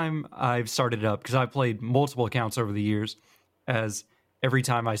 Every time I've started it up, because I've played multiple accounts over the years, as every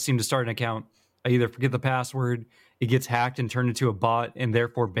time I seem to start an account, I either forget the password, it gets hacked and turned into a bot and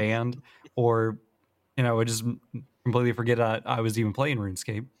therefore banned, or I just completely forget I was even playing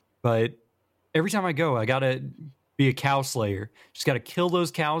RuneScape. But every time I go, I gotta be a cow slayer. Just gotta kill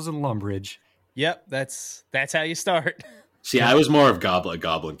those cows in Lumbridge. Yep, that's how you start. See, I was more of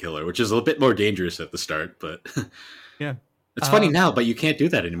goblin killer, which is a little bit more dangerous at the start, but yeah. It's funny now, but you can't do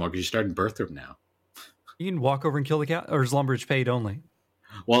that anymore because you start in Birthroom now. You can walk over and kill the cow, or is Lumbridge paid only?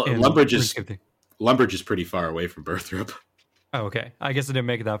 Well, Lumbridge is pretty far away from Birthroom. Oh, okay. I guess I didn't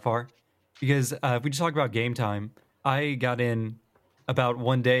make it that far. Because if we just talk about game time, I got in about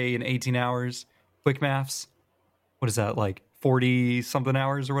 1 day and 18 hours. Quick maths. What is that, like 40-something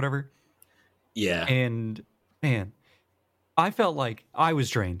hours or whatever? Yeah. And, man, I felt like I was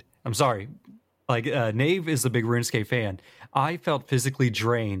drained. I'm sorry. Like, Nave is a big RuneScape fan. I felt physically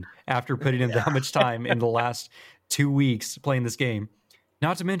drained after putting in that much time in the last 2 weeks playing this game.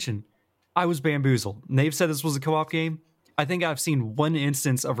 Not to mention, I was bamboozled. Nave said this was a co-op game. I think I've seen one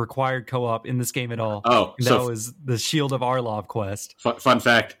instance of required co-op in this game at all. Oh, and that was the Shield of Arlov quest. Fun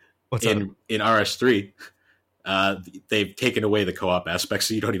fact. What's in RS3, they've taken away the co-op aspect,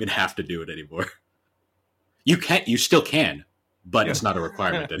 so you don't even have to do it anymore. You still can, but it's not a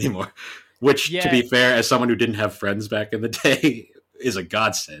requirement anymore. Which, to be fair, as someone who didn't have friends back in the day, is a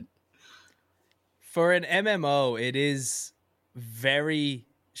godsend. For an MMO, it is very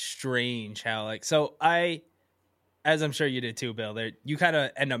strange how, so as I'm sure you did too, Bill, you kind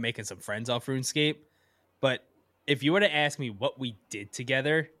of end up making some friends off RuneScape. But if you were to ask me what we did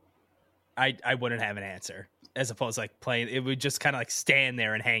together, I wouldn't have an answer. As opposed to playing, it would just kind of stand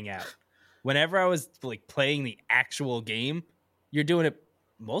there and hang out. Whenever I was playing the actual game, you're doing it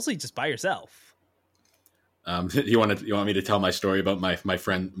mostly just by yourself. You want me to tell my story about my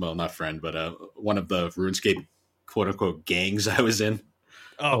friend? Well, not friend, but one of the RuneScape quote unquote gangs I was in.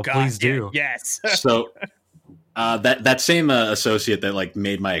 Oh God, please do. Yes. So that same associate that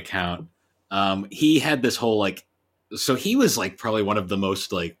made my account, he had this whole so he was probably one of the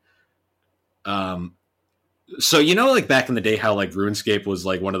most so back in the day how RuneScape was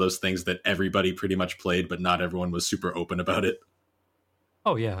one of those things that everybody pretty much played, but not everyone was super open about it.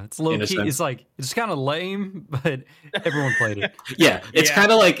 Oh yeah, it's low key. It's it's kind of lame, but everyone played it. Yeah, it's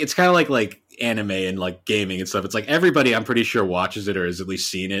kind of like anime and gaming and stuff. It's everybody, I'm pretty sure, watches it or has at least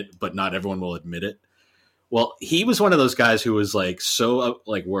seen it, but not everyone will admit it. Well, he was one of those guys who was so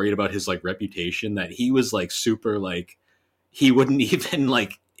worried about his reputation that he was super he wouldn't even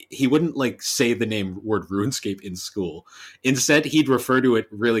he wouldn't say the word RuneScape in school. Instead, he'd refer to it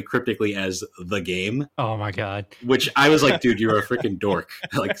really cryptically as the game. Oh my God. Which I was like, dude, you're a freaking dork.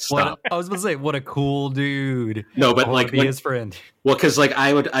 Stop. I was gonna say, what a cool dude. No, but be his friend. Well, because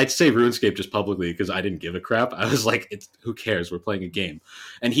I'd say RuneScape just publicly because I didn't give a crap. I was like, who cares? We're playing a game.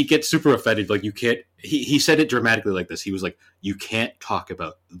 And he'd get super offended. You can't. He said it dramatically like this. He was like, you can't talk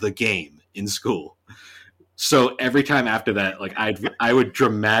about the game in school. So every time after that, I would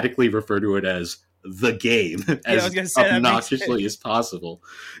dramatically refer to it as the game as obnoxiously as possible.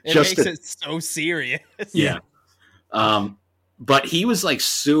 It makes it so serious. Yeah. But he was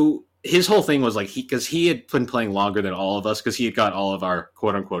his whole thing was because he had been playing longer than all of us because he had got all of our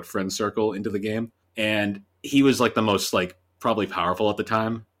quote unquote friend circle into the game. And he was the most probably powerful at the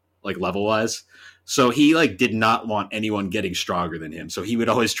time, level wise. So he did not want anyone getting stronger than him. So he would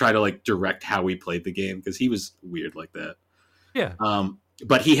always try to direct how we played the game because he was weird like that. Yeah.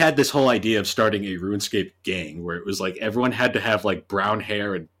 But he had this whole idea of starting a RuneScape gang where it was everyone had to have brown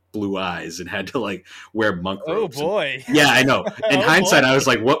hair and blue eyes and had to wear monk robes. Oh boy. Yeah, I know. In hindsight, I was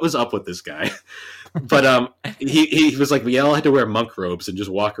like, what was up with this guy? But he was we all had to wear monk robes and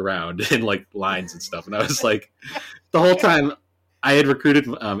just walk around in lines and stuff. And I was the whole time I had recruited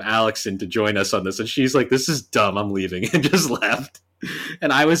Alex in to join us on this, and she's like, "This is dumb. I'm leaving," and just left.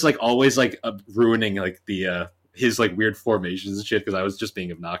 And I was always ruining the his weird formations and shit because I was just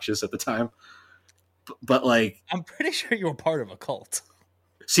being obnoxious at the time. But I'm pretty sure you were part of a cult.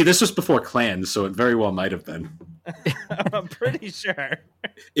 See, this was before clans, so it very well might have been. I'm pretty sure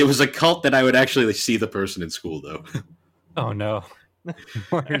it was a cult that I would actually see the person in school, though. Oh no,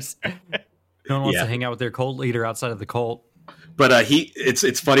 worse. No one wants to hang out with their cult leader outside of the cult. But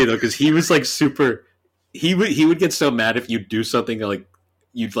it's funny though because he was super. He would get so mad if you do something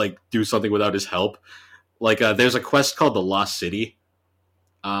you'd do something without his help. There's a quest called the Lost City,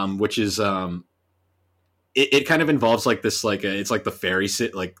 which is it kind of involves like this, like it's like the fairy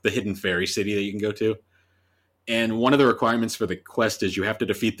city, like the hidden fairy city that you can go to. And one of the requirements for the quest is you have to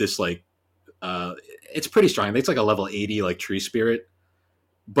defeat this like it's pretty strong. I think it's like a level 80 like tree spirit.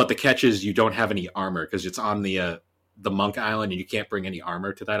 But the catch is you don't have any armor because it's on the monk island and you can't bring any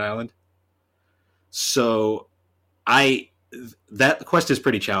armor to that island. So that quest is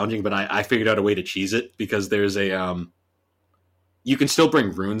pretty challenging, but I figured out a way to cheese it because there's a you can still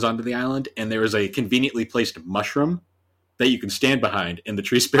bring runes onto the island, and there is a conveniently placed mushroom that you can stand behind, and the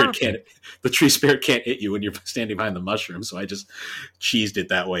tree spirit can't hit you when you're standing behind the mushroom. So I just cheesed it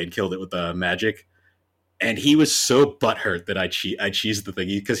that way and killed it with the magic. And he was so butthurt that I cheesed the thing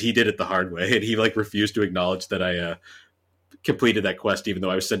because he did it the hard way, and he like refused to acknowledge that I completed that quest, even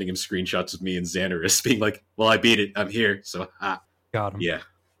though I was sending him screenshots of me and Xanaris being like, "Well, I beat it. I'm here." So Got him. Yeah.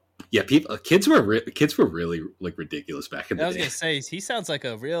 Kids were really like ridiculous back in the day. I was gonna say he sounds like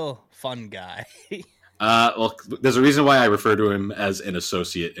a real fun guy. Well, there's a reason why I refer to him as an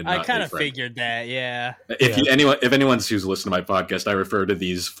associate, and I not kind a of friend. figured that. Yeah. If anyone who's listened to my podcast, I refer to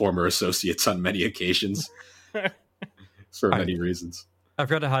these former associates on many occasions for many reasons. I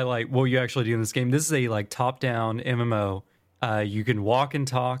forgot to highlight what you actually do in this game. This is a like top-down MMO. You can walk and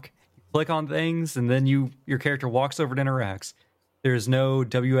talk, click on things, and then your character walks over and interacts. There's no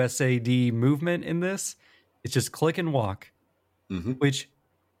WSAD movement in this. It's just click and walk, which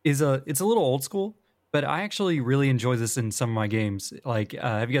is it's a little old school, but I actually really enjoy this in some of my games. Like,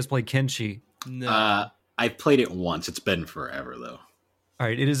 have you guys played Kenshi? No. I played it once. It's been forever though. All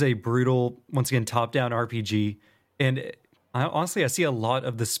right, it is a brutal, once again, top-down RPG, and honestly, I see a lot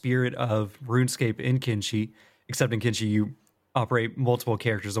of the spirit of RuneScape in Kenshi, except in Kenshi you operate multiple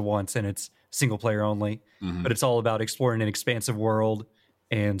characters at once, and it's single player only. But it's all about exploring an expansive world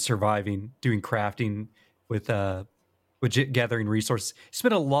and surviving, doing crafting with gathering resources. You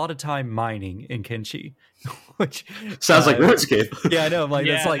spend a lot of time mining in Kenshi, which Sounds like RuneScape. yeah, I know. Like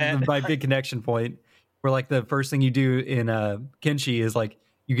that's Yeah. like my big connection point. Where like the first thing you do in Kenshi is like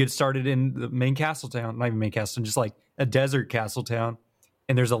you get started in the main castle town, not even main castle, just like a desert castle town,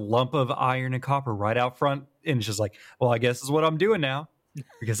 and there's a lump of iron and copper right out front, and it's just like, well, I guess this is what I'm doing now,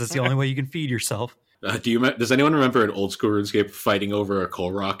 because that's the only way you can feed yourself. Does anyone remember an old school RuneScape fighting over a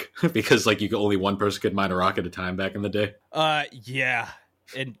coal rock because like only one person could mine a rock at a time back in the day? Yeah.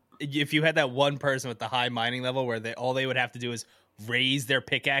 And if you had that one person with the high mining level where all they would have to do is raise their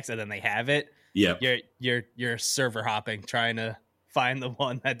pickaxe and then they have it, Yeah, you're server hopping trying to find the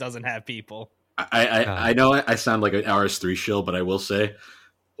one that doesn't have people. I know I sound like an RS3 shill, but I will say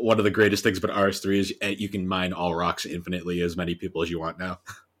one of the greatest things about RS3 is you can mine all rocks infinitely, as many people as you want now.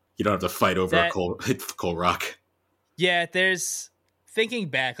 You don't have to fight over a coal rock. Yeah, thinking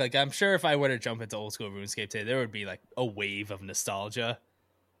back, like I'm sure if I were to jump into old school RuneScape today, there would be like a wave of nostalgia.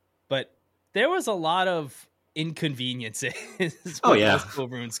 But there was a lot of inconveniences Oh, with yeah. old school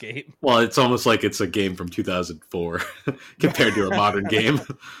RuneScape. Well, it's almost like it's a game from 2004 compared to a modern game.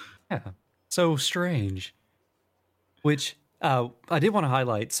 Yeah, so strange. Which I did want to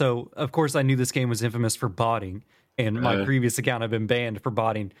highlight. So, of course, I knew this game was infamous for botting, and my previous account had been banned for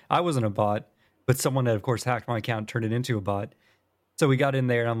botting. I wasn't a bot, but someone had, of course, hacked my account and turned it into a bot. So we got in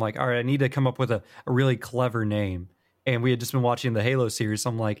there, and I'm like, all right, I need to come up with a really clever name. And we had just been watching the Halo series, so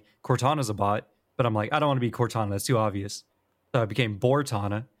I'm like, Cortana's a bot, but I'm like, I don't want to be Cortana. That's too obvious. So I became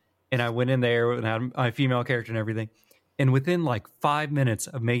Bortana, and I went in there and had my female character and everything. And within like 5 minutes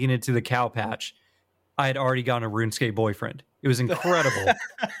of making it to the cow patch, I had already gotten a RuneScape boyfriend. It was incredible.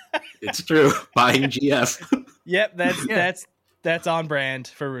 It's true. Buying GF. Yep, that's on brand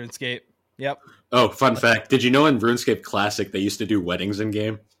for RuneScape. Yep. Oh, fun fact. Did you know in RuneScape Classic, they used to do weddings in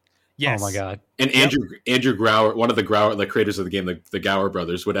game? Yes. Oh my God. And Andrew Grauer, one of the creators of the game, the Gower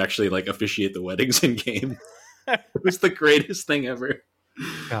brothers, would actually like officiate the weddings in game. It was the greatest thing ever.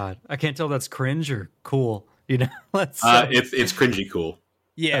 God, I can't tell if that's cringe or cool. You know, It's cringy cool.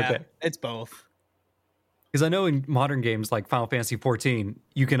 Yeah, Okay. it's both. Because I know in modern games like Final Fantasy 14,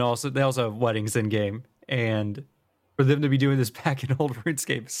 they also have weddings in game, and for them to be doing this back in old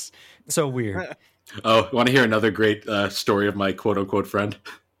RuneScape is so weird. Oh, want to hear another great story of my quote unquote friend?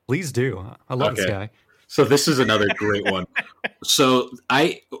 Please do. I love this Okay. guy. So this is another great one. So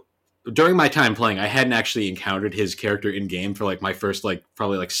during my time playing, I hadn't actually encountered his character in game for like my first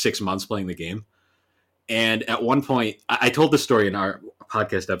probably 6 months playing the game. And at one point, I told this story in our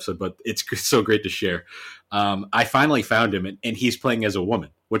podcast episode, but it's so great to share. I finally found him, and he's playing as a woman,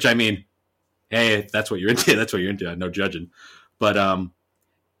 which I mean, hey, if that's what you're into. That's what you're into. No judging. But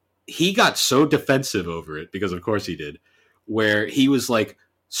he got so defensive over it, because of course he did, where he was like,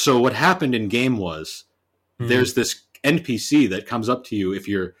 so what happened in game was there's this NPC that comes up to you if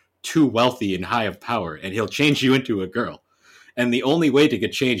you're too wealthy and high of power, and he'll change you into a girl. And the only way to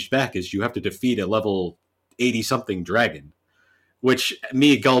get changed back is you have to defeat a level 80-something dragon, which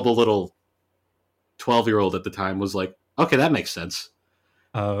me, gullible little 12-year-old at the time, was like, okay, that makes sense.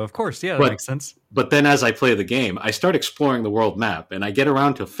 Of course, yeah, that makes sense. But then as I play the game, I start exploring the world map, and I get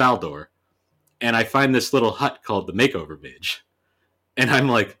around to Faldor, and I find this little hut called the Makeover Village. And I'm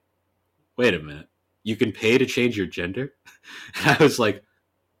like, wait a minute, you can pay to change your gender? And I was like,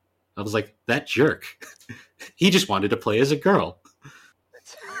 that jerk. He just wanted to play as a girl.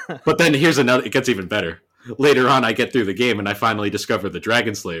 But then here's another, it gets even better. Later on, I get through the game, and I finally discover the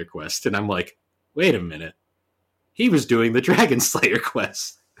Dragon Slayer quest, and I'm like, wait a minute. He was doing the Dragon Slayer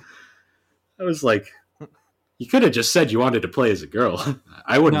quest. I was like, you could have just said you wanted to play as a girl.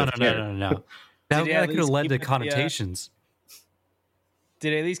 I wouldn't have cared. No. That could have led to connotations.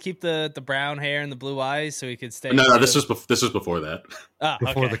 Did he at least keep the brown hair and the blue eyes so he could stay? No, this was before that.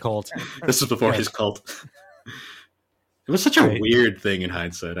 Before the cult. This was before his cult. It was such a weird thing in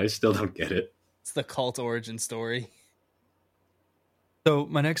hindsight. I still don't get it. It's the cult origin story. So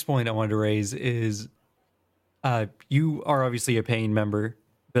my next point I wanted to raise is you are obviously a paying member,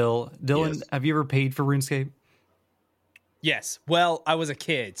 Bill. Dylan, Yes. have you ever paid for RuneScape? Yes. Well, I was a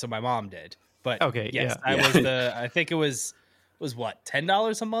kid, so my mom did. But Okay, yes, yeah. I was I think it was what,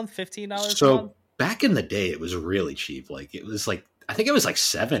 $10 a month, $15 a month? So back in the day, it was really cheap. Like it was like, I think it was like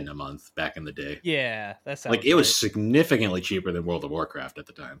 $7 a month back in the day. Yeah, that's Like it was significantly cheaper than World of Warcraft at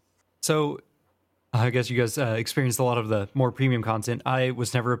the time. So I guess you guys experienced a lot of the more premium content. I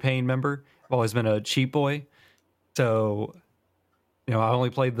was never a paying member. I've always been a cheap boy. So, I only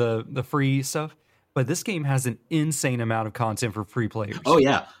played the free stuff. But this game has an insane amount of content for free players. Oh,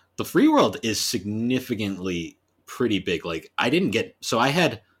 yeah. The free world is significantly pretty big. Like I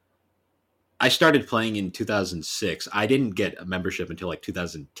started playing in 2006. I didn't get a membership until like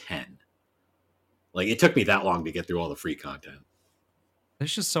 2010. Like it took me that long to get through all the free content.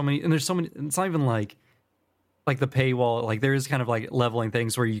 There's just so many, and there's so many. It's not even like the paywall. Like there is kind of like leveling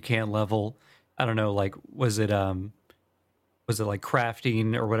things where you can't level. I don't know. Like was it like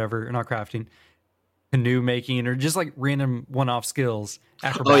crafting or whatever? Or not crafting, canoe making, or just like random one-off skills.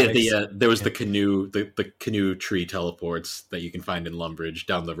 Acrobatics. Oh yeah, there was the canoe, the canoe tree teleports that you can find in Lumbridge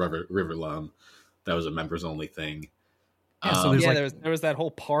down the River Lum. That was a members only thing. Yeah, so there's there was that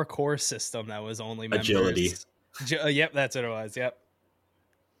whole parkour system that was only members. Agility. Yep, that's what it was. Yep.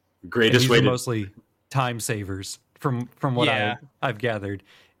 Greatest way to mostly time savers from what I've gathered.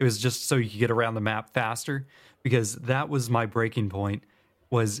 It was just so you could get around the map faster, because that was my breaking point.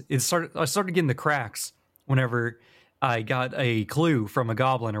 I started getting the cracks whenever I got a clue from a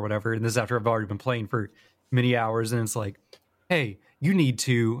goblin or whatever, and this is after I've already been playing for many hours, and it's like, hey, you need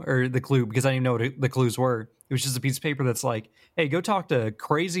to, or the clue, because I didn't know what the clues were. It was just a piece of paper that's like, hey, go talk to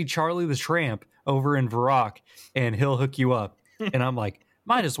Crazy Charlie the Tramp over in Varrock, and he'll hook you up. And I'm like,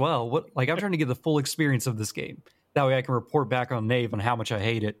 might as well. I'm trying to get the full experience of this game. That way I can report back on Nave on how much I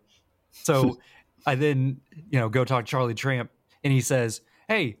hate it. So I then, go talk to Charlie Tramp, and he says,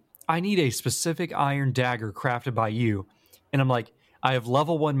 hey, I need a specific iron dagger crafted by you. And I'm like, I have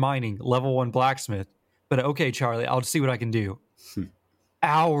level 1 mining, level 1 blacksmith, but okay, Charlie, I'll see what I can do.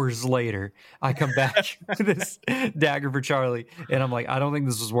 Hours later, I come back with this dagger for Charlie, and I'm like, I don't think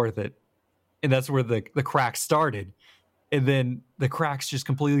this was worth it. And that's where the cracks started. And then the cracks just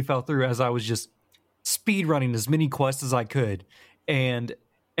completely fell through as I was just speed running as many quests as I could. And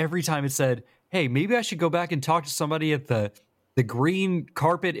every time it said, hey, maybe I should go back and talk to somebody at the Green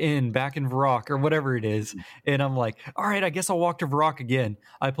Carpet Inn back in Varrock or whatever it is. And I'm like, all right, I guess I'll walk to Varrock again.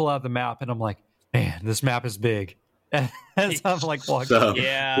 I pull out the map and I'm like, man, this map is big. As I'm like walking. So,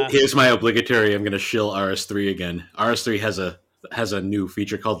 here's my obligatory. I'm going to shill RS3 again. RS3 has a new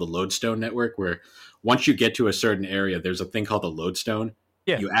feature called the Lodestone Network, where once you get to a certain area, there's a thing called the Lodestone.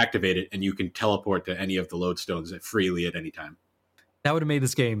 Yeah. You activate it, and you can teleport to any of the Lodestones freely at any time. That would have made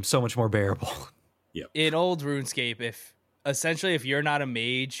this game so much more bearable. Yep. In old RuneScape, if you're not a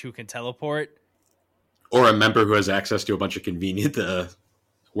mage who can teleport, or a member who has access to a bunch of convenient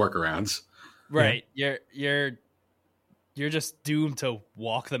workarounds, right? Yeah. You're just doomed to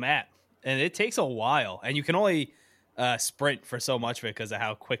walk the map, and it takes a while, and you can only sprint for so much because of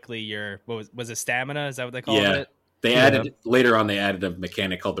how quickly was it stamina? Is that what they call it? They added later on. They added a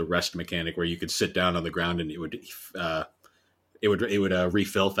mechanic called the rest mechanic, where you could sit down on the ground and it would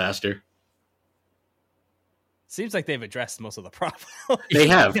refill faster. Seems like they've addressed most of the problem. They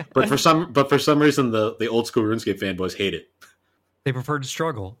have, but for some reason the old school RuneScape fanboys hate it. They prefer to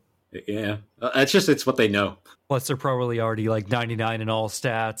struggle. Yeah, it's what they know. Plus, they're probably already like 99 in all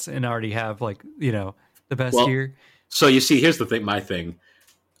stats and already have the best gear. So you see, here's the thing.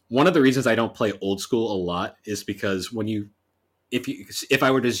 one of the reasons I don't play old school a lot is because if I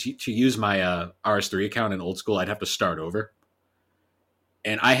were to use my RS3 account in old school, I'd have to start over.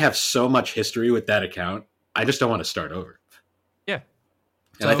 And I have so much history with that account, I just don't want to start over. Yeah.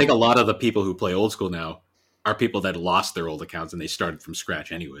 And I think a lot of the people who play old school now are people that lost their old accounts and they started from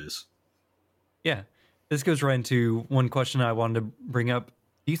scratch anyways. Yeah. This goes right into one question I wanted to bring up.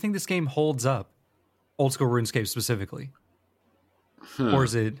 Do you think this game holds up? Old school RuneScape specifically? Or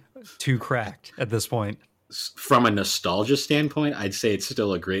is it too cracked at this point? From a nostalgia standpoint, I'd say it's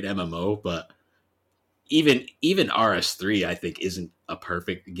still a great MMO, but even RS3 I think isn't a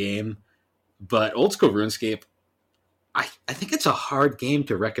perfect game. But old school RuneScape, I think it's a hard game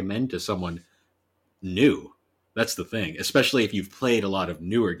to recommend to someone new. That's the thing, especially if you've played a lot of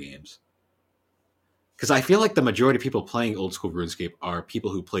newer games. Because I feel like the majority of people playing old school RuneScape are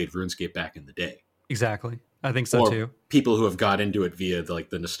people who played RuneScape back in the day. Exactly. I think so or too. People who have got into it via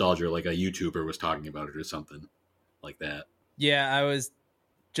the nostalgia, like a YouTuber was talking about it or something like that. Yeah, I was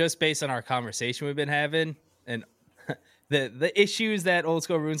just based on our conversation we've been having and the issues that old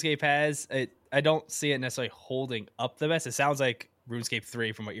school RuneScape has. I don't see it necessarily holding up the best. It sounds like RuneScape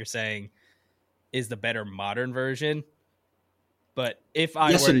 3, from what you're saying, is the better modern version. But if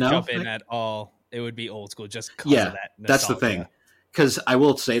I were to jump in at all, it would be old school just because of that nostalgia. That's the thing. Because I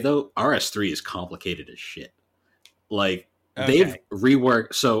will say, though, RS3 is complicated as shit. Like, they've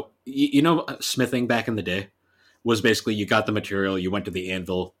reworked... So, you know, smithing back in the day was basically you got the material, you went to the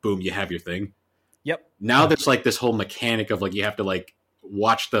anvil, boom, you have your thing. Yep. Now there's, like, this whole mechanic of, like, you have to, like,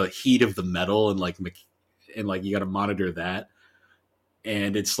 watch the heat of the metal and, like, you got to monitor that.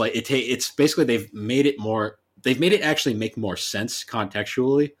 And it's, like, it's basically they've made it actually make more sense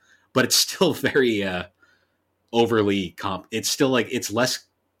contextually, but it's still very... overly it's still like it's less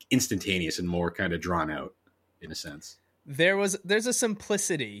instantaneous and more kind of drawn out in a sense. There's a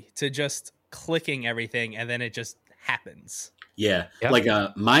simplicity to just clicking everything and then it just happens. Yeah. Yep.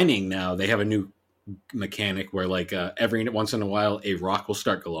 Like mining now, they have a new mechanic where like every once in a while a rock will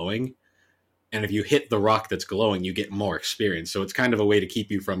start glowing, and if you hit the rock that's glowing you get more experience, so it's kind of a way to keep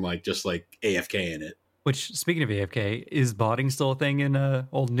you from like just like AFK in it. Which, speaking of AFK, is botting still a thing in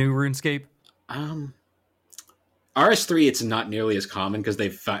old new RuneScape? RS3, it's not nearly as common because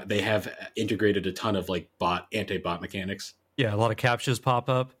they have integrated a ton of like anti-bot mechanics. Yeah, a lot of captchas pop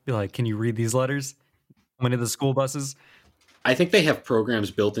up. Be like, can you read these letters? Coming to the school buses. I think they have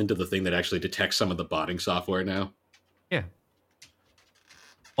programs built into the thing that actually detects some of the botting software now. Yeah.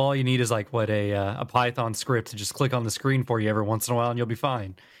 All you need is like a Python script to just click on the screen for you every once in a while, and you'll be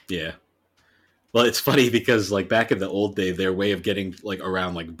fine. Yeah. Well, it's funny because like back in the old day, their way of getting like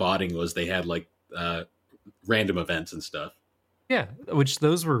around like botting was they had like random events and stuff. Yeah, which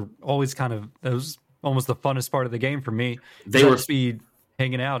those were always almost the funnest part of the game for me. They were speed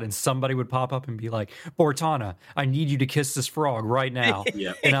hanging out and somebody would pop up and be like, Bortana, I need you to kiss this frog right now.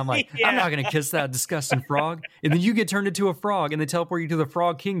 Yeah. And I'm like, I'm not going to kiss that disgusting frog. And then you get turned into a frog and they teleport you to the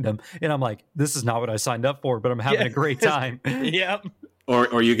frog kingdom. And I'm like, this is not what I signed up for, but I'm having a great time. Yep.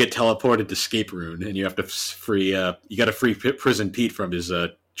 Or you get teleported to Scape Rune and you have to you got to free Prison Pete from his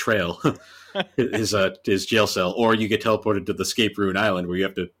trail. his jail cell, or you get teleported to the Scape Rune Island where you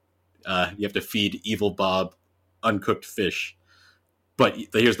have to feed Evil Bob uncooked fish. But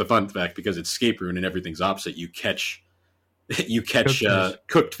here's the fun fact: because it's Scape Rune and everything's opposite, you catch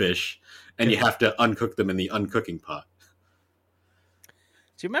cooked fish, and you have to uncook them in the uncooking pot.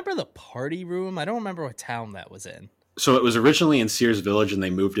 Do you remember the party room? I don't remember what town that was in. So it was originally in Sears Village, and they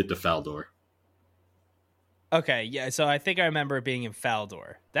moved it to Faldor. Okay, yeah. So I think I remember it being in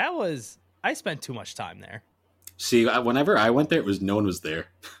Faldor. I spent too much time there. See, whenever I went there, no one was there.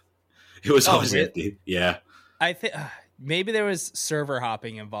 It was always empty. Yeah. I think maybe there was server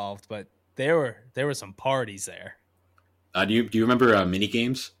hopping involved, but there were some parties there. Do you remember mini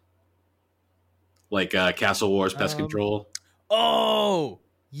games like Castle Wars, Pest Control? Oh,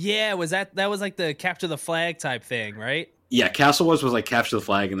 yeah. Was that was like the capture the flag type thing, right? Yeah, Castle Wars was like capture the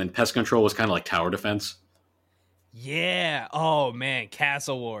flag, and then Pest Control was kind of like tower defense. Yeah. Oh man,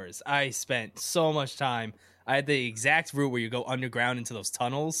 Castle Wars. I spent so much time. I had the exact route where you go underground into those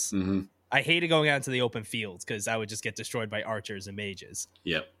tunnels. Mm-hmm. I hated going out into the open fields because I would just get destroyed by archers and mages.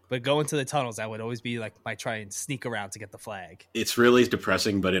 Yep. But going to the tunnels, that would always be like my try and sneak around to get the flag. It's really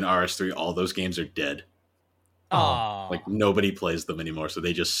depressing, but in RS3, all those games are dead. Oh. Like nobody plays them anymore, so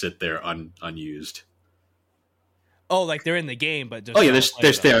they just sit there unused. Oh, like they're in the game, but just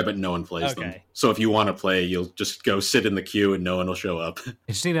they're there, but no one plays them. So if you want to play, you'll just go sit in the queue and no one will show up. You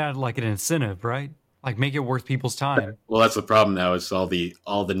just need to add like an incentive, right? Like make it worth people's time. Well, that's the problem now. It's all the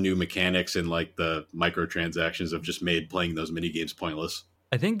new mechanics and like the microtransactions have just made playing those mini games pointless.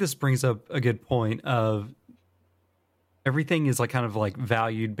 I think this brings up a good point of everything is like kind of like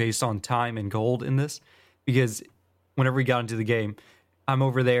valued based on time and gold in this, because whenever we got into the game, I'm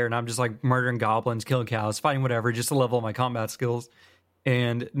over there and I'm just like murdering goblins, killing cows, fighting whatever, just to level up my combat skills.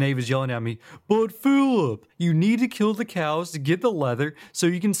 And Nave is yelling at me, but Philip, you need to kill the cows to get the leather so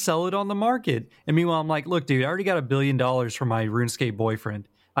you can sell it on the market. And meanwhile, I'm like, look, dude, I already got $1 billion from my RuneScape boyfriend.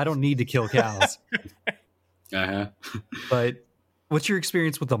 I don't need to kill cows. Uh-huh. But what's your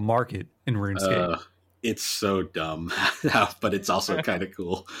experience with the market in RuneScape? It's so dumb, but it's also kind of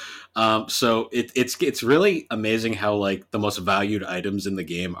cool. So it's really amazing how like the most valued items in the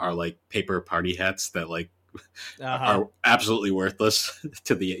game are like paper party hats that like are absolutely worthless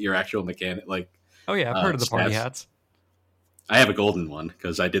to your actual mechanic. Like, Oh yeah, I've heard of the party hats. I have a golden one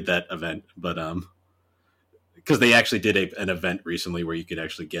because I did that event, but because they actually did an event recently where you could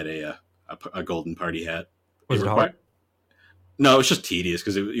actually get a golden party hat. Was it hard? No, it was just tedious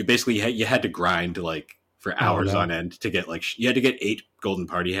because you basically you had to grind like for hours on end to get like you had to get 8 golden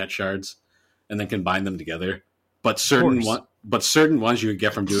party hat shards and then combine them together. But certain ones you could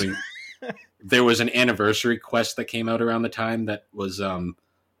get from doing. There was an anniversary quest that came out around the time that was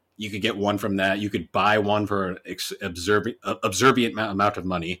you could get one from that. You could buy one for an observant amount of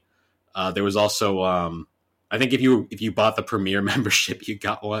money. There was also I think if you bought the premier membership, you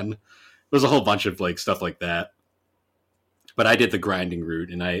got one. There's a whole bunch of like stuff like that. But I did the grinding route,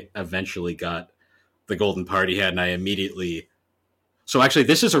 and I eventually got the golden party hat, and I immediately. So actually,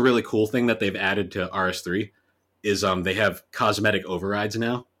 this is a really cool thing that they've added to RS3, is they have cosmetic overrides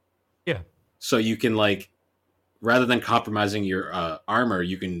now. Yeah. So you can like, rather than compromising your armor,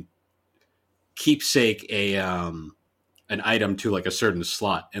 you can keepsake an item to like a certain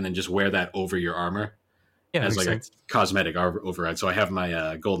slot, and then just wear that over your armor as like a cosmetic override. So I have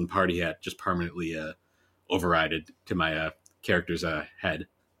my golden party hat just permanently overrided to my character's head.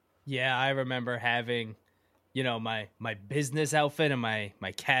 Yeah, I remember having, my business outfit and my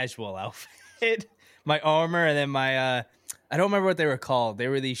casual outfit, my armor, and then my I don't remember what they were called. They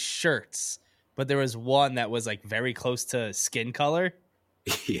were these shirts, but there was one that was like very close to skin color.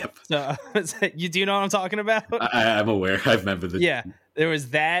 Yep. So do you know what I'm talking about? I'm aware. I remember the. Yeah, there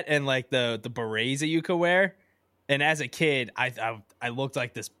was that and like the berets that you could wear. And as a kid, I looked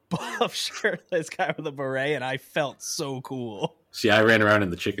like this buff shirtless guy with a beret, and I felt so cool. See, I ran around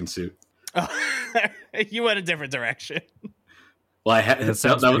in the chicken suit. Oh, you went a different direction. Well, I had that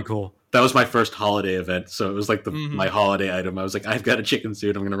sounds pretty cool. That was my first holiday event, so it was like my holiday item. I was like, I've got a chicken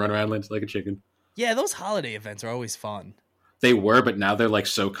suit. I'm going to run around like a chicken. Yeah, those holiday events are always fun. They were, but now they're like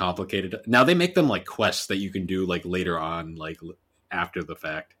so complicated. Now they make them like quests that you can do like later on, like after the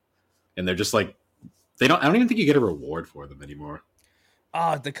fact, and they're just like I don't even think you get a reward for them anymore.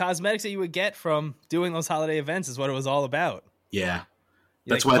 Oh, the cosmetics that you would get from doing those holiday events is what it was all about. Yeah,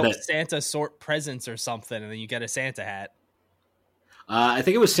 that's why that Santa sort presents or something, and then you get a Santa hat. I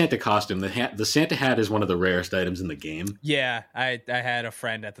think it was Santa costume. The Santa hat is one of the rarest items in the game. Yeah, I had a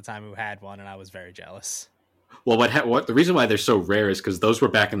friend at the time who had one, and I was very jealous. Well, what the reason why they're so rare is because those were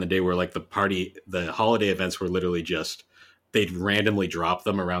back in the day where like the holiday events were literally just they'd randomly drop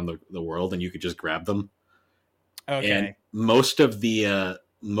them around the world and you could just grab them. Okay. And most of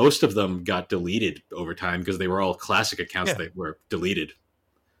them got deleted over time because they were all classic accounts that were deleted.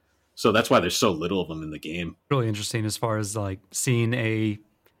 So that's why there's so little of them in the game. Really interesting as far as like seeing a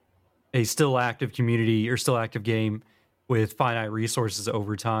still active community or still active game with finite resources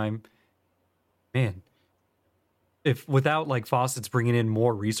over time. Man, if without like faucets bringing in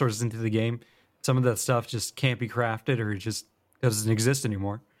more resources into the game, some of that stuff just can't be crafted or it just doesn't exist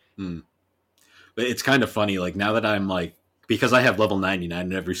anymore. But it's kind of funny, like now that I'm like, because I have level 99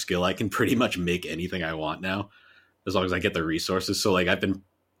 in every skill, I can pretty much make anything I want now, as long as I get the resources. So like I've been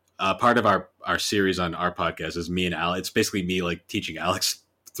part of our series on our podcast is me and Alex. It's basically me like teaching Alex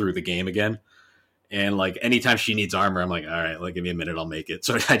through the game again. And like anytime she needs armor, I'm like, all right, like give me a minute, I'll make it.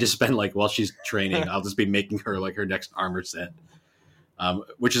 So I just spend like while she's training, I'll just be making her like her next armor set.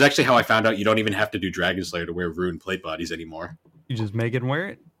 Which is actually how I found out you don't even have to do Dragon Slayer to wear rune plate bodies anymore. You just make it and wear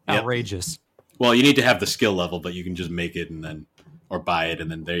it? Yep. Outrageous. Well, you need to have the skill level, but you can just make it and then or buy it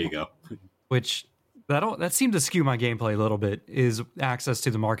and then there you go. Which that seemed to skew my gameplay a little bit is access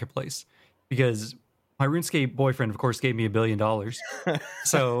to the marketplace. Because my RuneScape boyfriend, of course, gave me $1 billion.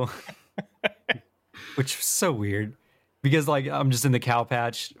 So which is so weird. Because like I'm just in the cow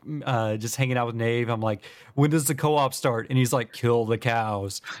patch, just hanging out with Nave. I'm like, when does the co-op start? And he's like, kill the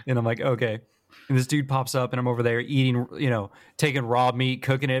cows. And I'm like, okay. And this dude pops up, and I'm over there eating, taking raw meat,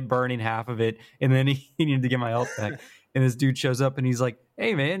 cooking it, burning half of it, and then he needed to get my health back. And this dude shows up, and he's like,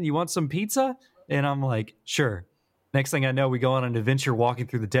 "Hey man, you want some pizza?" And I'm like, "Sure." Next thing I know, we go on an adventure walking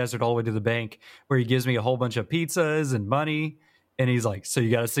through the desert all the way to the bank, where he gives me a whole bunch of pizzas and money. And he's like, "So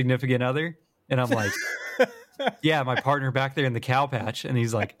you got a significant other?" And I'm like, "Yeah, my partner back there in the cow patch." And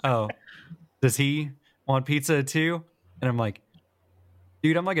he's like, "Oh, does he want pizza too?" And I'm like,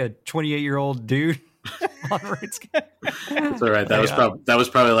 "Dude, I'm like a 28-year-old dude." On RuneScape. That's all right. That was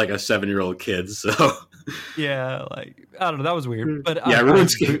probably like a 7-year-old kid. So yeah, like I don't know, that was weird. But yeah,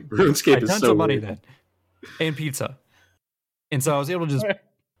 RuneScape I is tons so of money weird. then, and pizza, and so I was able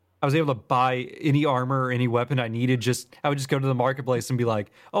to buy any armor or any weapon I needed. I would just go to the marketplace and be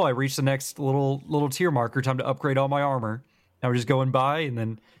like, "Oh, I reached the next little tier marker. Time to upgrade all my armor." I would just go and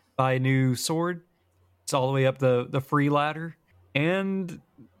then buy a new sword. It's all the way up the free ladder, and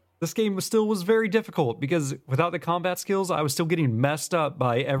this game was very difficult because without the combat skills, I was still getting messed up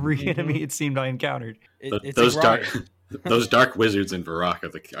by every enemy it seemed I encountered. Those dark wizards in Varrock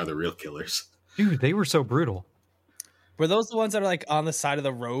are the real killers. Dude, they were so brutal. Were those the ones that are like on the side of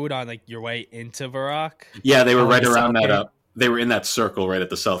the road on like your way into Varrock? Yeah, they were right the around south that. gate? They were in that circle right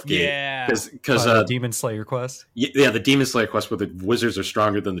at the south gate. Yeah, because The Demon Slayer quest. yeah, the Demon Slayer quest where the wizards are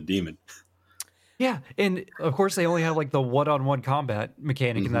stronger than the demon. Yeah, and of course they only have like the one-on-one combat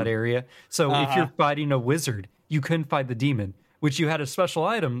mechanic in that area. So if you're fighting a wizard, you couldn't fight the demon, which you had a special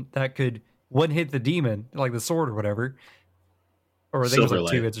item that could one-hit the demon, like the sword or whatever. Or I think it was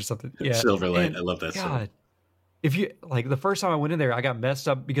like 2 hits or something. Yeah, Silverlight. And I love that. God, if you like the first time I went in there, I got messed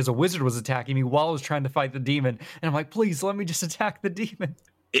up because a wizard was attacking me while I was trying to fight the demon, and I'm like, please let me just attack the demon.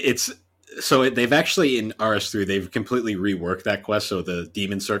 They've actually in RS3 they've completely reworked that quest, so the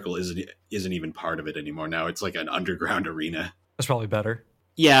demon circle isn't even part of it anymore. Now it's like an underground arena. That's probably better.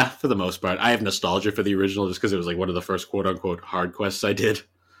 Yeah, for the most part. I have nostalgia for the original just because it was like one of the first quote unquote hard quests I did.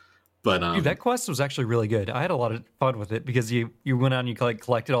 But Dude, that quest was actually really good. I had a lot of fun with it because you went out and you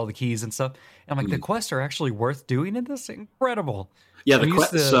collected all the keys and stuff. And I'm like, the quests are actually worth doing in this? Incredible. Yeah,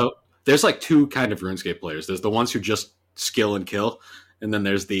 so there's like two kind of RuneScape players. There's the ones who just skill and kill, and then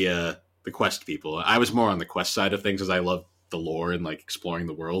there's the quest people. I was more on the quest side of things as I love the lore and like exploring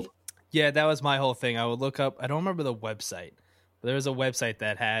the world. Yeah, that was my whole thing. I would look up, I don't remember the website, but there was a website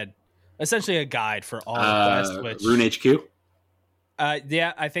that had essentially a guide for all the quests. Which, Rune HQ?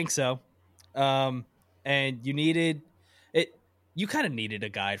 Yeah, I think so. And you needed it. You kind of needed a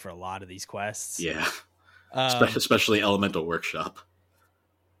guide for a lot of these quests. Yeah, especially Elemental Workshop.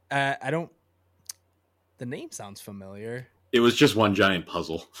 I don't. The name sounds familiar. It was just one giant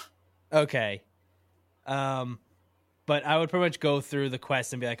puzzle. Okay. But I would pretty much go through the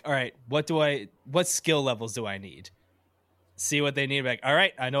quest and be like, all right, what skill levels do I need? See what they need. Be like, all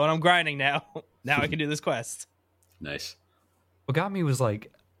right, I know what I'm grinding now. Now I can do this quest. Nice. What got me was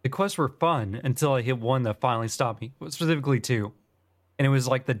like the quests were fun until I hit one that finally stopped me, specifically two, and it was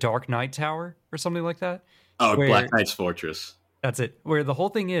like the Dark Knight Tower or something like that. Oh, Black Knight's Fortress. That's it. Where the whole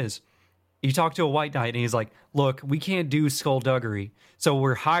thing is, you talk to a white knight and he's like, "Look, we can't do skullduggery, so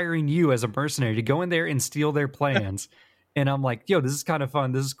we're hiring you as a mercenary to go in there and steal their plans." And I'm like, "Yo, this is kind of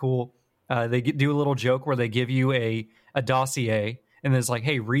fun. This is cool." They do a little joke where they give you a dossier and then it's like,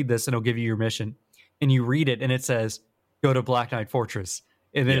 "Hey, read this and it'll give you your mission." And you read it and it says, "Go to Black Knight Fortress."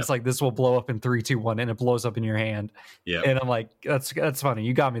 And then it's like, "This will blow up in 3, 2, 1," and it blows up in your hand. Yeah. And I'm like, that's funny.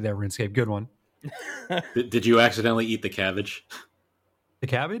 You got me there, RuneScape. Good one. Did you accidentally eat the cabbage? The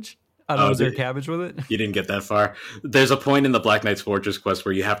cabbage? I don't know. Is there cabbage with it? You didn't get that far. There's a point in the Black Knight's Fortress quest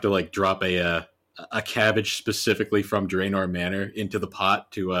where you have to like drop a cabbage specifically from Draenor Manor into the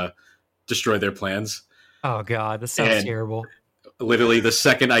pot to destroy their plans. Oh God, this sounds terrible. Literally, the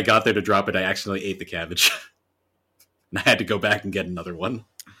second I got there to drop it, I accidentally ate the cabbage. And I had to go back and get another one.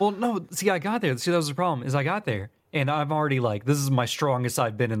 Well, no, see, I got there. See, that was the problem, is I got there, and I'm already like, this is my strongest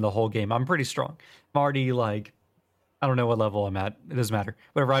I've been in the whole game. I'm pretty strong. I'm already like, I don't know what level I'm at. It doesn't matter.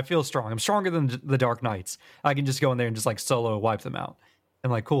 Whatever, I feel strong. I'm stronger than the Dark Knights. I can just go in there and just like solo wipe them out.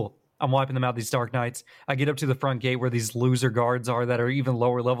 And like, cool. I'm wiping them out, these Dark Knights. I get up to the front gate where these loser guards are that are even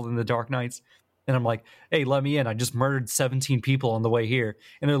lower level than the Dark Knights. And I'm like, "Hey, let me in. I just murdered 17 people on the way here."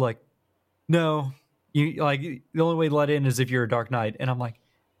 And they're like, "No, you like the only way to let in is if you're a Dark Knight." And I'm like,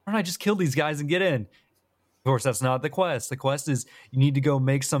 "Why don't I just kill these guys and get in?" Of course, that's not the quest. The quest is you need to go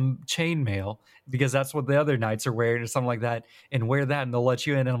make some chainmail because that's what the other knights are wearing or something like that, and wear that and they'll let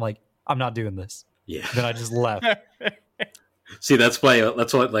you in. And I'm like, "I'm not doing this." Yeah. Then I just left. See, that's why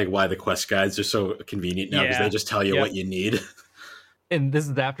the quest guides are so convenient now because they just tell you what you need. And this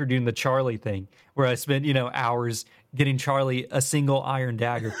is after doing the Charlie thing where I spent, hours getting Charlie a single iron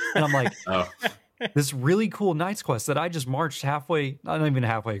dagger. And I'm like, this really cool Knight's Quest that I just marched halfway, not even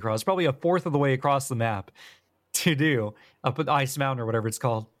halfway across, probably a fourth of the way across the map to do up at Ice Mountain or whatever it's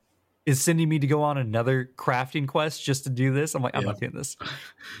called. is sending me to go on another crafting quest just to do this. I'm like, I'm Yeah. not doing this.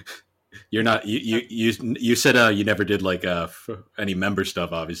 You're not you said you never did like any member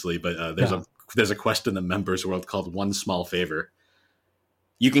stuff, obviously, but there's a quest in the members world called One Small Favor.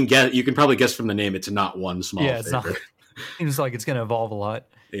 You can probably guess from the name it's not one small Yeah, it's favor. not. Seems like it's gonna evolve a lot.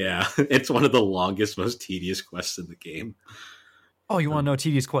 Yeah, it's one of the longest, most tedious quests in the game. Oh, you want to know a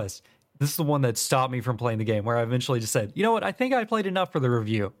tedious quest? This is the one that stopped me from playing the game, where I eventually just said, you know what? I think I played enough for the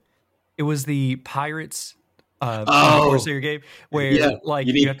review. It was the Pirates Corsair game, where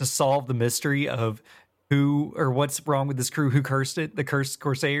you have to solve the mystery of who or what's wrong with this crew, who cursed it, the cursed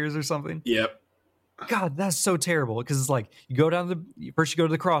Corsairs or something. Yep. God, that's so terrible, because it's like you go down first you go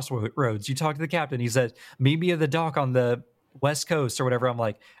to the crossroads, you talk to the captain, he says, meet me at the dock on the west coast or whatever. I'm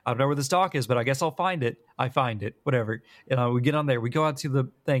like, I don't know where this dock is, but I guess I'll find it. I find it, whatever. And we get on there, we go out to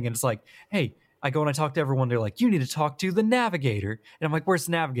the thing, and it's like, hey, I go and I talk to everyone. They're like, you need to talk to the navigator. And I'm like, where's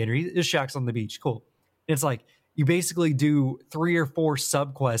the navigator? His shack's on the beach. Cool. And it's like, you basically do 3 or 4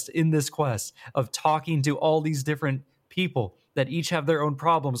 subquests in this quest of talking to all these different people that each have their own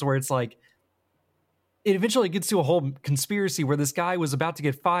problems, where it's like, it eventually gets to a whole conspiracy where this guy was about to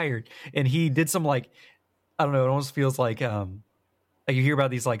get fired, and he did some, like, I don't know, it almost feels like you hear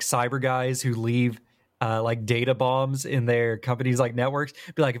about these like cyber guys who leave like data bombs in their companies, like networks.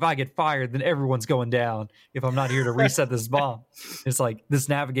 Be like, if I get fired, then everyone's going down if I'm not here to reset this bomb. It's like this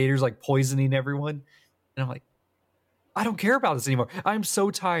navigator's like poisoning everyone. And I'm like, I don't care about this anymore. I'm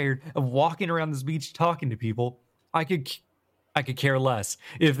so tired of walking around this beach talking to people. I could care less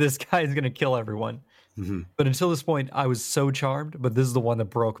if this guy is going to kill everyone. Mm-hmm. But until this point, I was so charmed. But this is the one that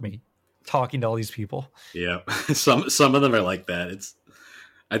broke me, talking to all these people. Yeah, some of them are like that.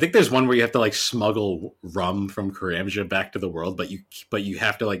 I think there's one where you have to like smuggle rum from Karamja back to the world, but you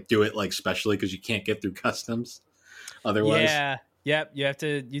have to like do it like specially because you can't get through customs otherwise. Yeah. Yep,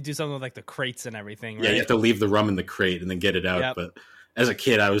 you do something with like the crates and everything, right? Yeah, you have to leave the rum in the crate and then get it out. Yep. But as a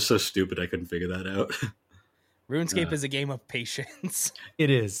kid, I was so stupid I couldn't figure that out. RuneScape is a game of patience.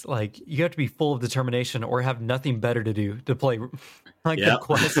 It is. Like, you have to be full of determination or have nothing better to do to play like the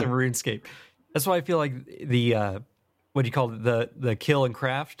quest of RuneScape. That's why I feel like the what do you call it, the kill and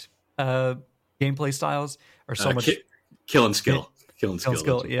craft gameplay styles are so much kill and skill.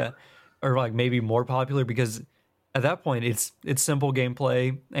 Yeah, or like maybe more popular, because at that point it's simple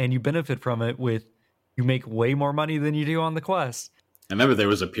gameplay and you benefit from it you make way more money than you do on the quest. I remember there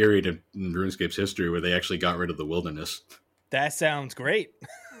was a period in RuneScape's history where they actually got rid of the wilderness. That sounds great.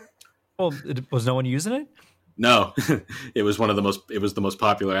 Well, was no one using it? No, it was the most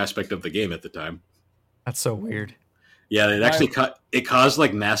popular aspect of the game at the time. That's so weird. Yeah, it actually caused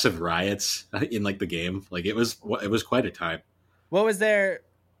like massive riots in like the game. Like it was quite a time. What was there?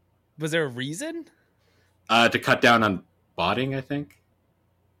 Was there a reason? To cut down on botting, I think.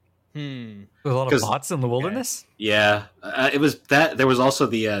 There's a lot of bots in the wilderness. Yeah, it was that. There was also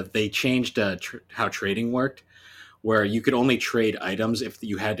they changed how trading worked, where you could only trade items if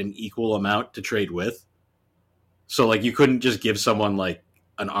you had an equal amount to trade with. So like you couldn't just give someone like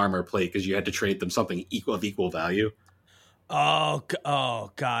an armor plate because you had to trade them something of equal value. Oh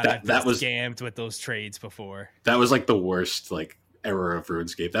God! I've been scammed with those trades before. That was like the worst like era of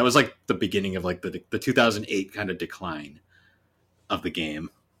RuneScape. That was like the beginning of like the 2008 kind of decline of the game.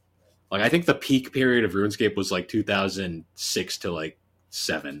 Like I think the peak period of RuneScape was like 2006 to like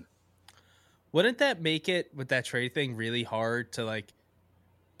 7. Wouldn't that make it with that trade thing really hard to like?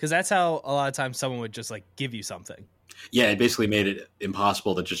 Because that's how a lot of times someone would just like give you something. Yeah, it basically made it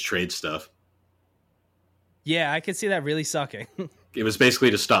impossible to just trade stuff. Yeah, I could see that really sucking. It was basically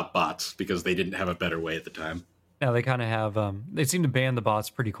to stop bots because they didn't have a better way at the time. Now they kind of have. They seem to ban the bots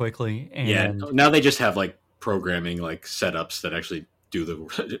pretty quickly. And yeah, now they just have like programming like setups that actually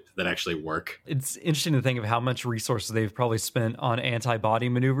that actually work. It's interesting to think of how much resources they've probably spent on anti-body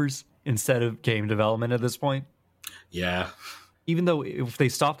maneuvers instead of game development at this point. Yeah. Even though if they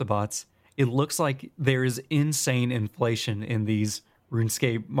stop the bots, it looks like there is insane inflation in these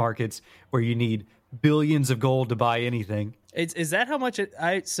RuneScape markets where you need billions of gold to buy anything. Is that how much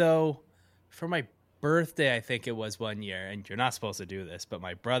so for my birthday, I think it was one year, and you're not supposed to do this, but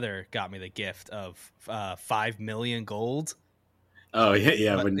my brother got me the gift of 5 million gold. Oh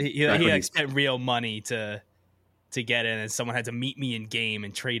yeah. He spent real money to get in, and someone had to meet me in game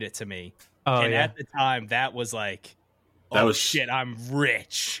and trade it to me. At the time, that was like, shit, I'm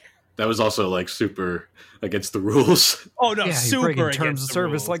rich. That was also like super against the rules. Oh no, super breaking terms of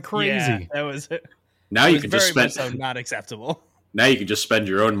service like crazy. Yeah, that was it. Now you can just spend. So not acceptable. Now you can just spend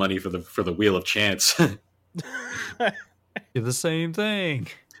your own money for the Wheel of Chance. Do the same thing.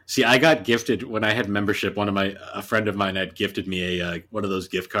 See, I got gifted when I had membership. A friend of mine had gifted me a one of those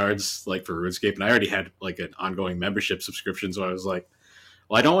gift cards like for RuneScape, and I already had like an ongoing membership subscription. So I was like,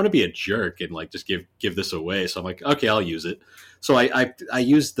 well, I don't want to be a jerk and like just give this away. So I'm like, okay, I'll use it. So I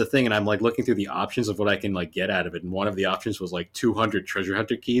used the thing, and I'm like looking through the options of what I can like get out of it, and one of the options was like 200 treasure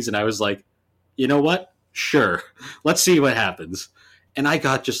hunter keys, and I was like, you know what? Sure, let's see what happens. And I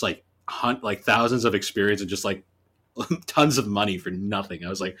got just like thousands of experience and just like tons of money for nothing. I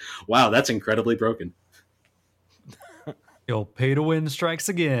was like, wow, that's incredibly broken. You'll pay to win strikes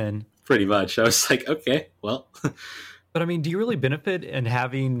again. Pretty much. I was like, okay, well. But I mean, do you really benefit in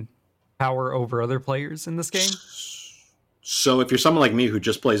having power over other players in this game? So if you're someone like me who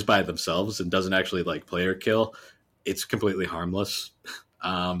just plays by themselves and doesn't actually like play or kill, it's completely harmless.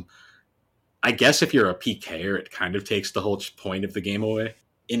 I guess if you're a PKer, it kind of takes the whole point of the game away,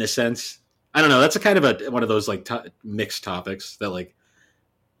 in a sense. I don't know. That's a kind of one of those like mixed topics that like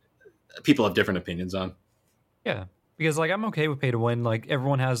people have different opinions on. Yeah, because like I'm okay with pay to win. Like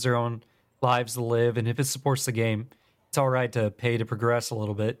everyone has their own lives to live, and if it supports the game, it's all right to pay to progress a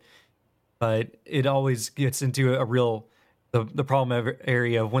little bit. But it always gets into a real the problem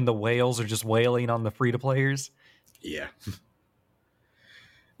area of when the whales are just wailing on the free to players. Yeah,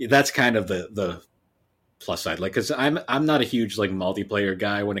 that's kind of the plus side, like, because I'm not a huge like multiplayer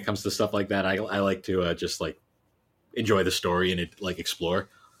guy when it comes to stuff like that. I like to just like enjoy the story and it like explore.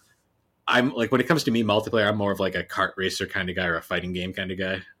 I'm like, when it comes to me multiplayer, I'm more of like a kart racer kind of guy or a fighting game kind of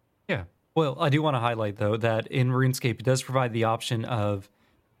guy. Yeah. Well, I do want to highlight though that in RuneScape it does provide the option of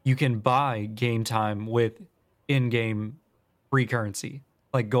you can buy game time with in-game free currency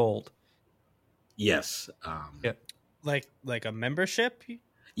like gold. Yes. Yeah. Like a membership.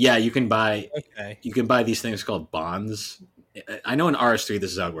 Yeah, you can buy. Okay. You can buy these things called bonds. I know in RS3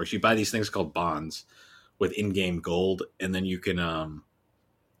 this is how it works. You buy these things called bonds with in-game gold, and then you can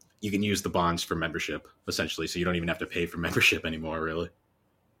use the bonds for membership essentially. So you don't even have to pay for membership anymore, really.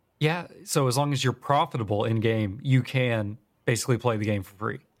 Yeah. So as long as you're profitable in game, you can basically play the game for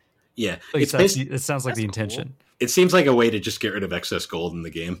free. Yeah, It sounds like the intention. Cool. It seems like a way to just get rid of excess gold in the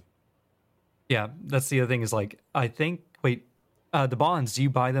game. Yeah, that's the other thing is like I think the bonds, do you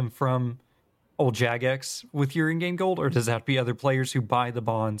buy them from old Jagex with your in-game gold, or does it have to be other players who buy the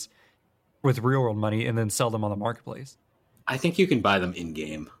bonds with real-world money and then sell them on the marketplace? I think you can buy them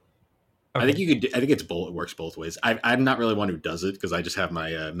in-game. Okay. I think you could. I think it works both ways. I'm not really one who does it because I just have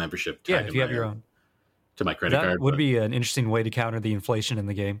my membership. Yeah, tied if to you have my, your own, to my credit that card. would be an interesting way to counter the inflation in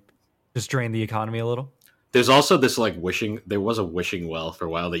the game. Just drain the economy a little. There's also this like wishing. There was a wishing well for a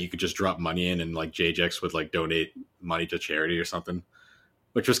while that you could just drop money in and like JJX would like donate money to charity or something,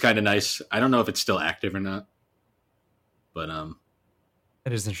 which was kind of nice. I don't know if it's still active or not, but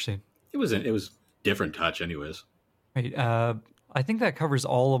That is interesting. it was different touch, anyways. Right. I think that covers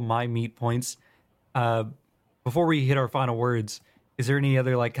all of my meat points. Before we hit our final words, is there any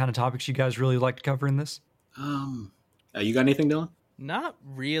other like kind of topics you guys really like to cover in this? You got anything, Dylan? Not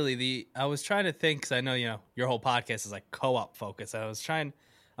really. I was trying to think because I know your whole podcast is like co-op focused. I'm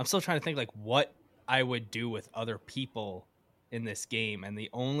still trying to think like what I would do with other people in this game, and the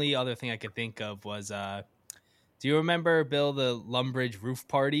only other thing I could think of was, do you remember, Bill, the Lumbridge roof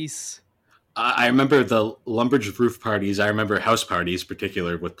parties? I remember the Lumbridge roof parties. I remember house parties,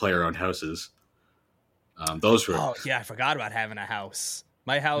 particular with player-owned houses. Those were. Oh yeah, I forgot about having a house.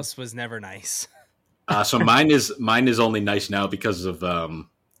 My house was never nice. So mine is only nice now because of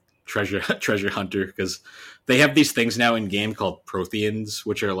Treasure Hunter, because they have these things now in game called Protheans,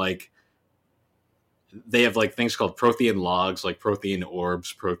 which are like they have like things called Prothean logs, like Prothean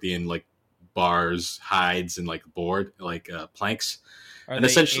orbs, Prothean like bars, hides, and like board like planks. Are and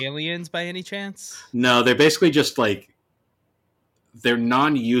they aliens by any chance? No, they're basically just like they're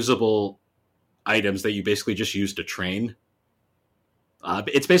non-usable items that you basically just use to train.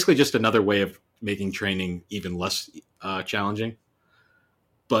 It's basically just another way of making training even less challenging.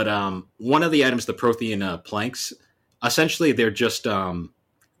 But one of the items, the Prothean planks, essentially they're just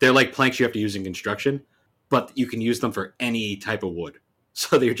they're like planks you have to use in construction, but you can use them for any type of wood.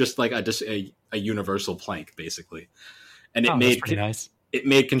 So they're just like a universal plank, basically. And it made pretty nice. It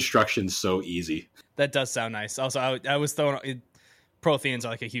made construction so easy. That does sound nice. Also, I was throwing Protheans are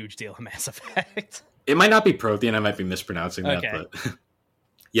like a huge deal in Mass Effect. It might not be Prothean. I might be mispronouncing that, but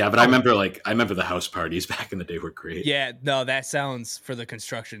yeah. But I remember the house parties back in the day were great. Yeah, no, that sounds for the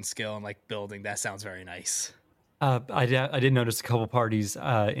construction skill and like building. That sounds very nice. I did notice a couple parties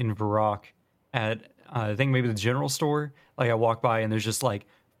in Varrock at I think maybe the general store. Like I walk by and there's just like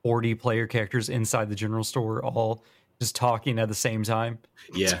 40 player characters inside the general store, all just talking at the same time.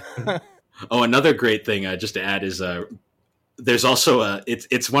 Yeah. Oh, another great thing just to add is There's also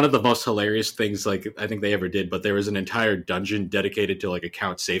it's one of the most hilarious things like I think they ever did, but there was an entire dungeon dedicated to like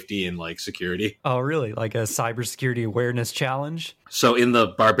account safety and like security. Oh, really? Like a cybersecurity awareness challenge? So in the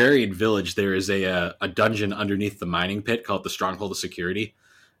Barbarian Village, there is a dungeon underneath the mining pit called the Stronghold of Security,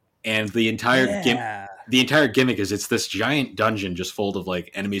 and the entire gimmick is it's this giant dungeon just full of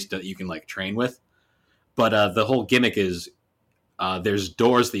like enemies that you can like train with, but the whole gimmick is there's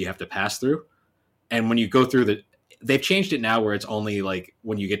doors that you have to pass through, and when you go through they've changed it now where it's only like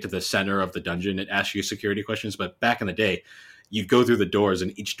when you get to the center of the dungeon, it asks you security questions. But back in the day, you'd go through the doors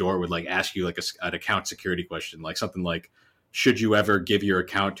and each door would like ask you like an account security question, like something like, should you ever give your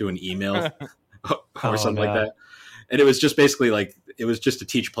account to an email or something like that? And it was just basically like, it was just to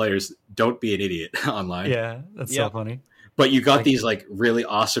teach players, don't be an idiot online. Yeah, that's so funny. But you got these like really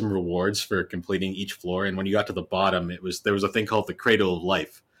awesome rewards for completing each floor. And when you got to the bottom, there was a thing called the Cradle of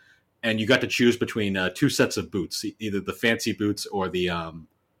Life. And you got to choose between two sets of boots, either the fancy boots or the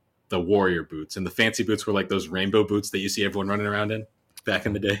warrior boots. And the fancy boots were like those rainbow boots that you see everyone running around in back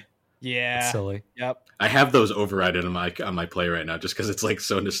in the day. Yeah, That's silly. Yep. I have those overridden on my play right now just because it's like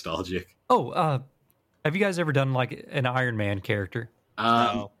so nostalgic. Oh, have you guys ever done like an Iron Man character?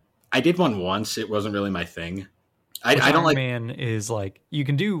 No. I did one once. It wasn't really my thing. I don't Iron like. Man is like, you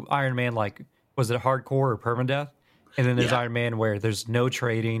can do Iron Man like, was it hardcore or permadeath? And then there's Iron Man where there's no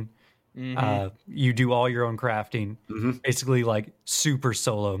trading. You do all your own crafting. Basically like super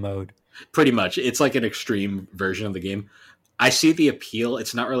solo mode. Pretty much. It's like an extreme version of the game. I see the appeal.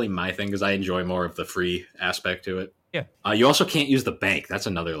 It's not really my thing because I enjoy more of the free aspect to it. Yeah. You also can't use the bank. That's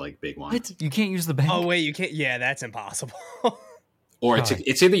another like big one. What? You can't use the bank? Oh wait, you can't. Yeah, that's impossible. Or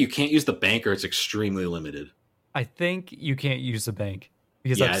it's either you can't use the bank or it's extremely limited. I think you can't use the bank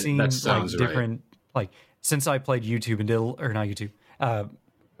because Yeah, I've seen that like sounds different like since I played YouTube and did or not YouTube,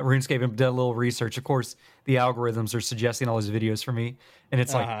 RuneScape and did a little research. Of course, the algorithms are suggesting all these videos for me, and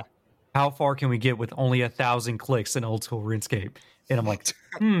it's like, how far can we get with only 1,000 clicks in old school RuneScape? And I'm like,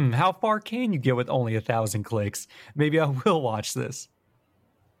 how far can you get with only 1,000 clicks? Maybe I will watch this.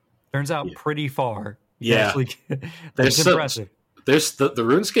 Turns out pretty far. Yeah, that's impressive. There's the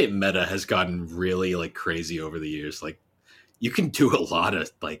RuneScape meta has gotten really like crazy over the years. Like you can do a lot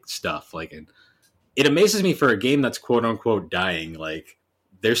of like stuff. Like, and it amazes me for a game that's quote unquote dying. Like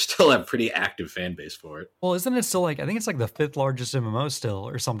there's still a pretty active fan base for it. Well, isn't it still like, I think it's like the 5th largest MMO still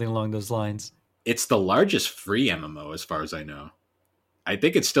or something along those lines. It's the largest free MMO as far as I know. I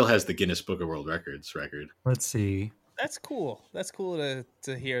think it still has the Guinness Book of World Records record. Let's see. That's cool. That's cool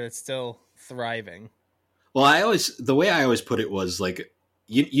to hear it's still thriving. Well, the way I always put it was like,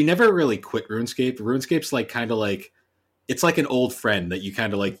 you never really quit RuneScape. RuneScape's like kind of like, it's like an old friend that you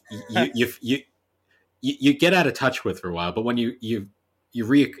kind of like, you get out of touch with for a while, but when you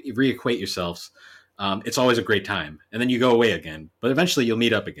reacquaint yourselves, it's always a great time. And then you go away again, but eventually you'll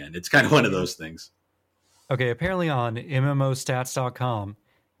meet up again. It's kind of one of those things. Okay, apparently on MMOstats.com,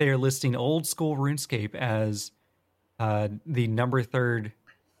 they are listing old school RuneScape as the number third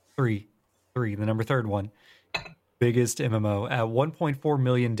one, biggest MMO at 1.4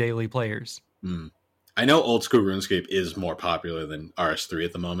 million daily players. I know old school RuneScape is more popular than RS3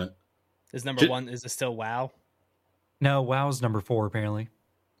 at the moment. Is number one, is it still WoW? No, WoW's number 4 apparently.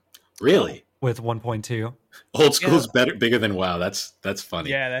 Really? With 1.2. Old school's bigger than WoW. That's funny.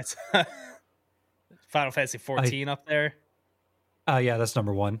 Yeah, that's Final Fantasy 14 up there. Yeah, that's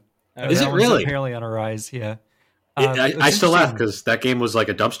number 1. Is it really? Apparently on a rise, yeah. I still laugh because that game was like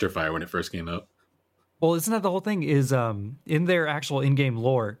a dumpster fire when it first came out. Well, isn't that the whole thing? Is in their actual in-game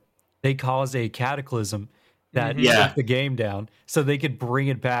lore, they caused a cataclysm that took the game down, so they could bring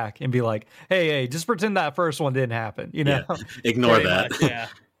it back and be like, "Hey, just pretend that first one didn't happen." You know, ignore that. Much, yeah,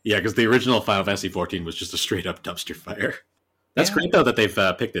 yeah, because the original Final Fantasy 14 was just a straight up dumpster fire. That's great though that they've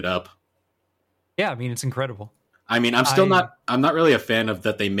picked it up. Yeah, I mean it's incredible. I mean, I'm not really a fan of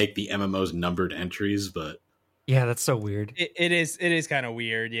that they make the MMOs numbered entries, but yeah, that's so weird. It is kind of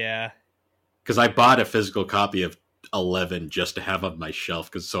weird, yeah. Because I bought a physical copy of 11 just to have on my shelf,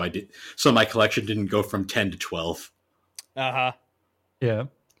 so my collection didn't go from 10 to 12. Yeah,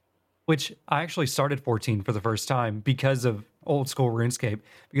 which I actually started 14 for the first time because of old school RuneScape,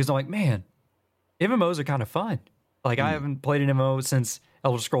 because I'm like, man, MMOs are kind of fun. Like I haven't played an MMO since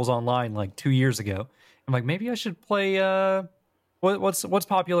Elder Scrolls Online like 2 years ago. I'm like, maybe I should play what's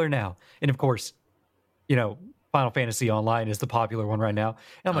popular now. And of course, Final Fantasy Online is the popular one right now.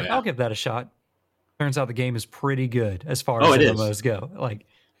 And I'm like, I'll give that a shot. Turns out the game is pretty good as far as MMOs go. Like,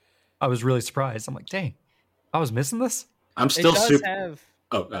 I was really surprised. I'm like, dang, I was missing this? I'm still super...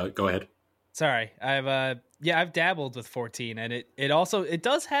 go ahead. Sorry. I've dabbled with 14, and it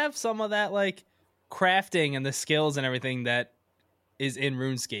does have some of that, like, crafting and the skills and everything that is in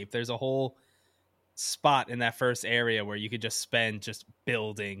RuneScape. There's a whole spot in that first area where you could just spend just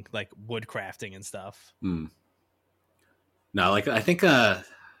building, like wood crafting and stuff. No, like I think oh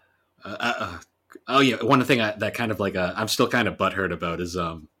yeah, one thing that kind of like I'm still kind of butthurt about is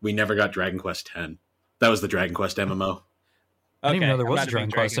we never got Dragon Quest X. That was the Dragon Quest MMO. I didn't even know there was I'm a not Dragon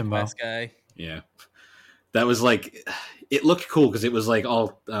big Quest MMO. guy. Yeah, that was like, it looked cool because it was like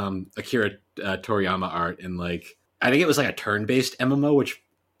all Akira Toriyama art, and like I think it was like a turn-based MMO, which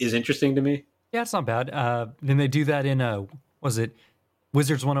is interesting to me. Yeah, it's not bad. Then they do that in was it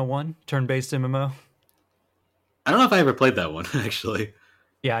Wizards 101 turn-based MMO? I don't know if I ever played that one actually.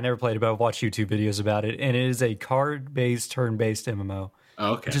 Yeah, I never played it, but I've watched YouTube videos about it, and it is a card-based turn-based MMO,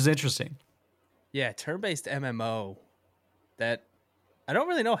 Oh, okay. which is interesting. Yeah, turn-based MMO. That I don't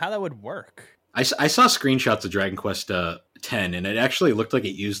really know how that would work. I saw screenshots of Dragon Quest X, and it actually looked like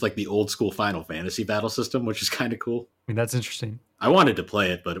it used like the old school Final Fantasy battle system, which is kind of cool. I mean, that's interesting. I wanted to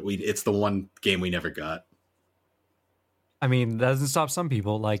play it, but it's the one game we never got. I mean, that doesn't stop some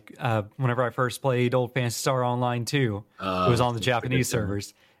people. Like, whenever I first played Old Phantasy Star Online 2, it was on the Japanese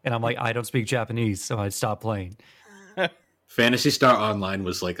servers, and I'm like, I don't speak Japanese, so I stopped playing. Phantasy Star Online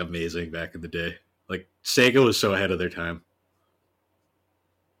was like amazing back in the day. Like Sega was so ahead of their time.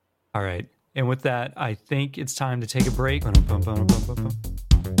 All right. And with that, I think it's time to take a break.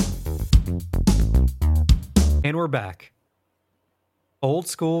 And we're back. Old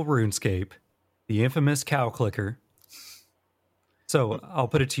school RuneScape, the infamous cow clicker. So I'll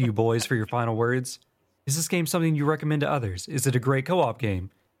put it to you boys for your final words. Is this game something you recommend to others? Is it a great co-op game?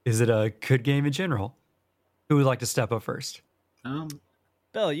 Is it a good game in general? Who would like to step up first?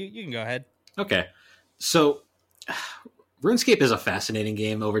 Bill, you can go ahead. Okay. So RuneScape is a fascinating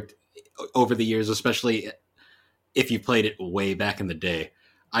game over the years, especially if you played it way back in the day.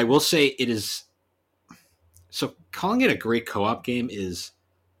 I will say it is... So calling it a great co-op game is,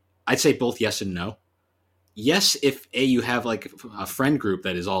 I'd say both yes and no. Yes, if A, you have like a friend group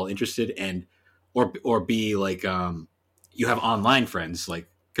that is all interested, and or B, like you have online friends, like,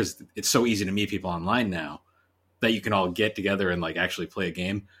 because it's so easy to meet people online now that you can all get together and like actually play a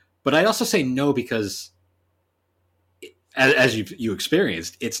game. But I'd also say no, because as you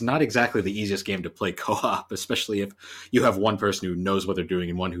experienced, it's not exactly the easiest game to play co-op, especially if you have one person who knows what they're doing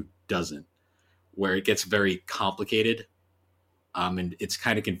and one who doesn't, where it gets very complicated, and it's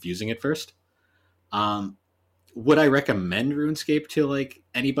kind of confusing at first. Would I recommend RuneScape to like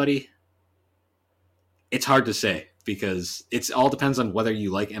anybody? It's hard to say, because it all depends on whether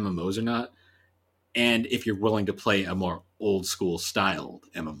you like MMOs or not, and if you're willing to play a more old school styled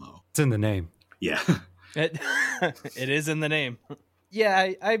MMO. It's in the name. Yeah. It is in the name.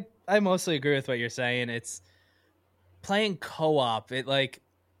 Yeah, I mostly agree with what you're saying. It's playing co-op. It like,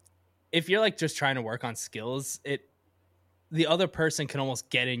 if you're like just trying to work on skills, the other person can almost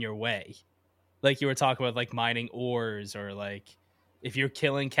get in your way. Like you were talking about, like mining ores, or like if you're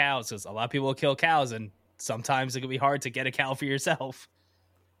killing cows, because a lot of people will kill cows, and sometimes it can be hard to get a cow for yourself.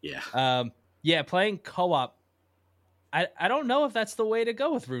 Yeah. Yeah, playing co-op, I don't know if that's the way to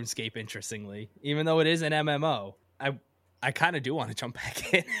go with RuneScape, interestingly, even though it is an MMO. I kind of do want to jump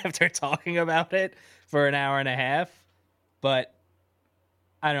back in after talking about it for an hour and a half, but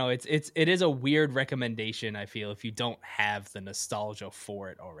I don't know, it is a weird recommendation, I feel, if you don't have the nostalgia for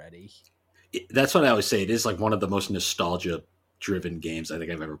it already. That's what I always say. It is like one of the most nostalgia driven games I think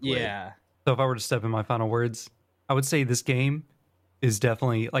I've ever played. Yeah. So if I were to step in my final words, I would say this game is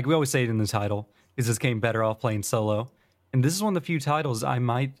definitely, like we always say it in the title, is this game better off playing solo? And this is one of the few titles I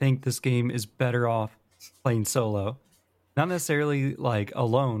might think this game is better off playing solo. Not necessarily like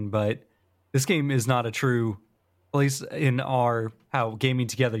alone, but this game is not a true, at least in our, how Gaming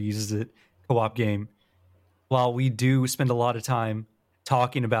Together uses it, co-op game. While we do spend a lot of time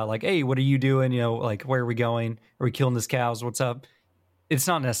talking about like, hey, what are you doing? You know, like, where are we going? Are we killing these cows? What's up? It's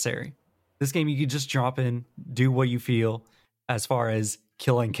not necessary. This game, you can just drop in, do what you feel as far as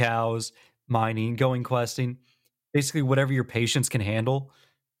killing cows, mining, going questing, basically whatever your patience can handle.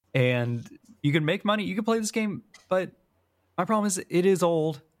 And you can make money. You can play this game, but my problem is it is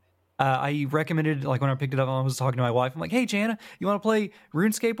old. I recommended, like when I picked it up, I was talking to my wife. I'm like, hey, Jana, you want to play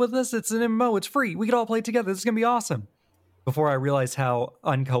RuneScape with us? It's an MMO. It's free. We could all play together. This is going to be awesome. Before I realized how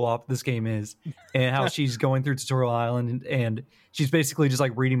unco-op this game is and how she's going through Tutorial Island and she's basically just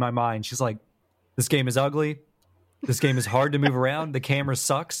like reading my mind. She's like, this game is ugly. This game is hard to move around. The camera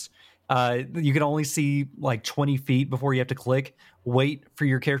sucks. You can only see like 20 feet before you have to click. Wait for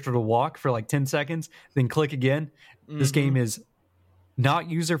your character to walk for like 10 seconds, then click again. Mm-hmm. This game is not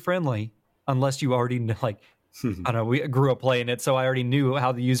user-friendly unless you already know, like, I don't know, we grew up playing it, so I already knew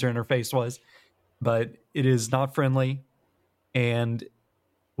how the user interface was. but it is not friendly, and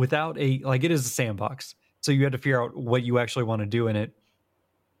without it is a sandbox. So you have to figure out what you actually want to do in it.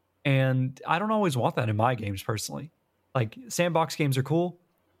 And I don't always want that in my games personally. Like sandbox games are cool,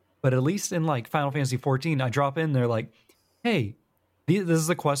 but at least in like Final Fantasy 14, I drop in, they're like, hey, this is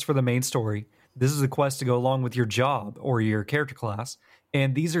a quest for the main story. This is a quest to go along with your job or your character class.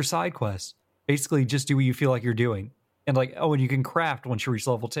 And these are side quests. Basically, just do what you feel like you're doing. And like, oh, and you can craft once you reach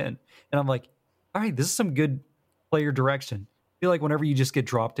level 10. And I'm like, all right, this is some good player direction. I feel like whenever you just get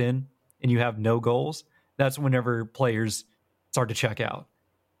dropped in and you have no goals, that's whenever players start to check out.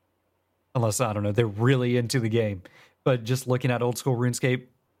 Unless, I don't know, they're really into the game. But just looking at old school RuneScape,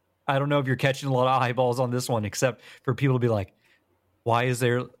 I don't know if you're catching a lot of eyeballs on this one, except for people to be like, why is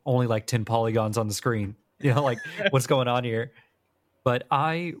there only like 10 polygons on the screen? You know, like, what's going on here? But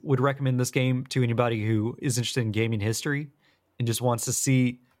I would recommend this game to anybody who is interested in gaming history and just wants to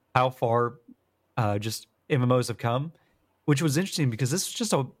see how far just MMOs have come, which was interesting because this was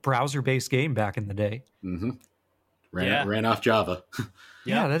just a browser-based game back in the day. Mm-hmm. Ran off Java.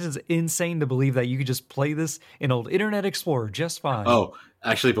 Yeah, that is insane to believe that you could just play this in old Internet Explorer just fine. Oh,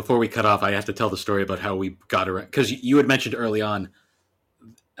 actually, before we cut off, I have to tell the story about how we got around. Because you had mentioned early on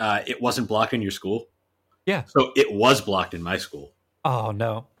it wasn't blocked in your school. Yeah. So it was blocked in my school. Oh,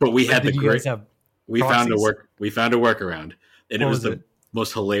 no. But we had Did you guys have we found a workaround. And What it was the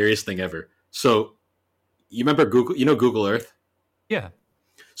most hilarious thing ever. So you remember Google, Google Earth? Yeah.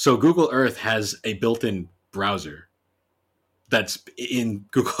 So Google Earth has a built-in browser that's in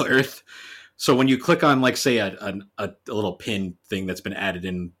Google Earth. So when you click on, like, say, a little pin thing that's been added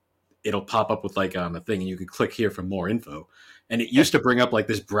in, it'll pop up with like a thing, and you can click here for more info. And it used to bring up like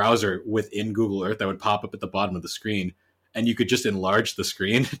this browser within Google Earth that would pop up at the bottom of the screen, and you could just enlarge the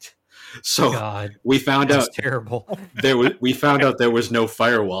screen. So God, we found out terrible. we found out there was no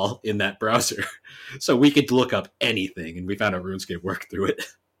firewall in that browser, so we could look up anything, and we found out RuneScape worked through it.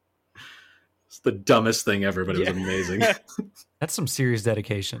 It's the dumbest thing ever, but it was amazing. That's some serious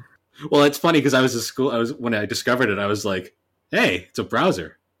dedication. Well, it's funny because I was at school. When I discovered it, I was like, "Hey, it's a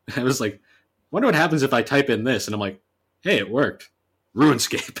browser." I was like, "Wonder what happens if I type in this?" And I'm like, "Hey, it worked."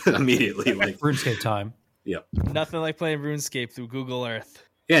 RuneScape immediately. Like RuneScape time. Yep. Nothing like playing RuneScape through Google Earth.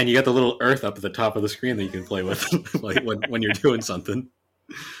 Yeah, and you got the little Earth up at the top of the screen that you can play with, like when you're doing something.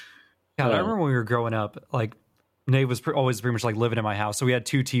 God, I remember when we were growing up, like Nate was always pretty much like living in my house, so we had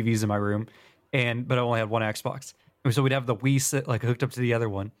 2 TVs in my room, but I only had one Xbox, and so we'd have the Wii like hooked up to the other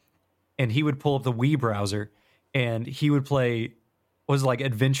one, and he would pull up the Wii browser, and he would play like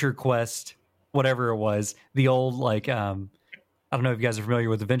Adventure Quest, whatever it was, the old like I don't know if you guys are familiar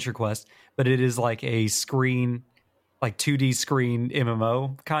with Adventure Quest, but it is like a screen, like 2D screen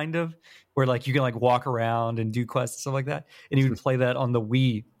MMO kind of, where like you can like walk around and do quests and stuff like that. And he would play that on the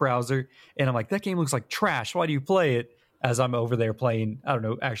Wii browser. And I'm like, that game looks like trash. Why do you play it? As I'm over there playing, I don't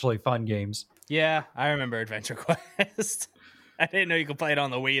know, actually fun games. Yeah, I remember Adventure Quest. I didn't know you could play it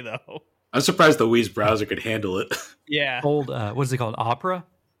on the Wii though. I'm surprised the Wii's browser could handle it. Yeah. Old, what is it called? Opera?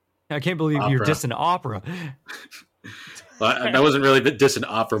 I can't believe you're dissing Opera. Well, that wasn't really dissing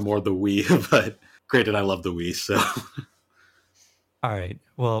Opera, more the Wii, but granted, I love the Wii, so. All right.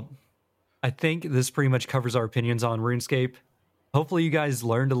 Well, I think this pretty much covers our opinions on RuneScape. Hopefully you guys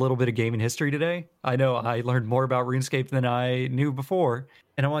learned a little bit of gaming history today. I know I learned more about RuneScape than I knew before.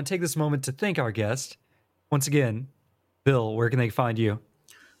 And I want to take this moment to thank our guest. Once again, Bill, where can they find you?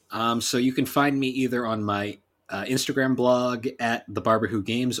 So you can find me either on my Instagram blog at The Barber Who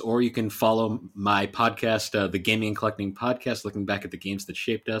Games, or you can follow my podcast, the Gaming and Collecting Podcast, looking back at the games that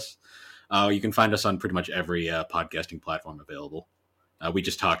shaped us. You can find us on pretty much every podcasting platform available. We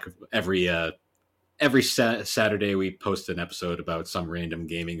just talk every Saturday. We post an episode about some random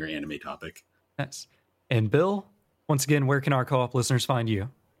gaming or anime topic. Yes. And Bill, once again, where can our co-op listeners find you?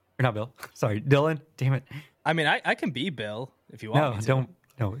 Or not Bill. Sorry, Dylan. Damn it. I mean, I can be Bill if you want me to.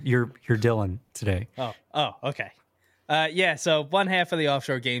 No, you're Dylan today. Oh, okay. Yeah, so one half of the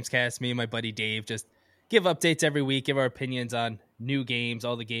Offshore Gamescast, me and my buddy Dave just give updates every week, give our opinions on new games,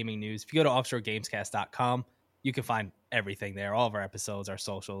 all the gaming news. If you go to offshoregamescast.com, you can find everything there. All of our episodes, our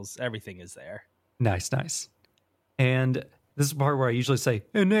socials, everything is there. Nice. And this is the part where I usually say,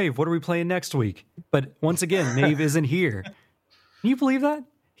 hey, Nave, what are we playing next week? But once again, Nave isn't here. Can you believe that?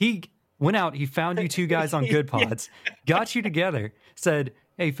 He went out, he found you 2 guys on Good Pods, got you together, said,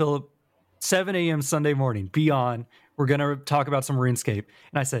 hey, Philip, 7 a.m. Sunday morning, be on. We're going to talk about some RuneScape.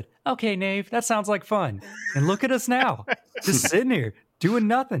 And I said, okay, Nave, that sounds like fun. And look at us now, just sitting here, doing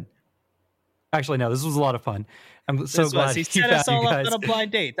nothing. Actually, no, this was a lot of fun. I'm so glad he he set found us all you up guys. on a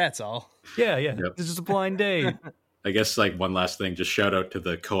blind date, that's all. Yeah. Yep. It's just a blind date. I guess like one last thing, just shout out to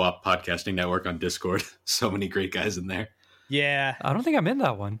the Co-op Podcasting Network on Discord. So many great guys in there. Yeah. I don't think I'm in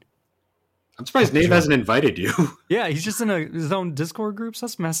that one. I'm surprised Nate hasn't invited you. Yeah, he's just in his own Discord groups.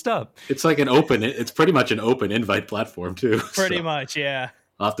 That's messed up. It's like it's pretty much an open invite platform too. Pretty much, yeah.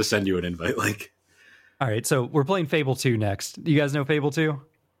 I'll have to send you an invite link. All right, so we're playing Fable 2 next. Do you guys know Fable 2?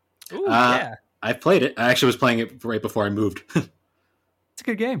 Ooh, yeah. I played it. I actually was playing it right before I moved. It's a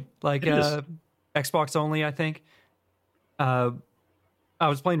good game. Like Xbox only, I think. I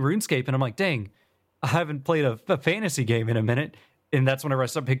was playing RuneScape and I'm like, dang, I haven't played a fantasy game in a minute. And that's whenever I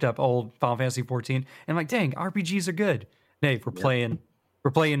picked up old Final Fantasy 14. And I'm like, dang, RPGs are good. Nate, we're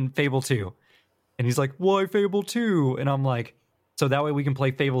playing Fable 2. And he's like, why Fable 2? And I'm like, so that way we can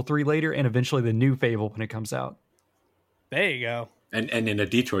play Fable 3 later and eventually the new Fable when it comes out. There you go. And in a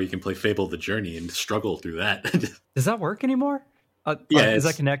detour, you can play Fable the Journey and struggle through that. Does that work anymore? Yeah, is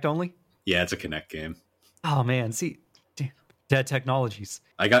that Kinect only? Yeah, it's a Kinect game. Oh man, see, dead technologies.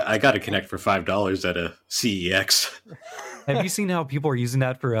 I got a Kinect for $5 at a CEX. Have you seen how people are using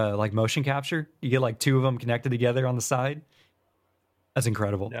that for like motion capture? You get like two of them connected together on the side. That's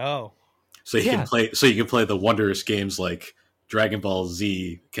incredible. No. So you can play the wondrous games like Dragon Ball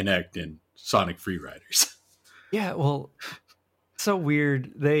Z Kinect and Sonic Free Riders. Yeah, well, so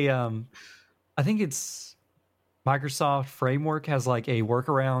weird. They I think it's Microsoft Framework has like a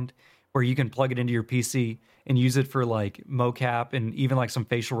workaround where you can plug it into your PC and use it for like mocap and even like some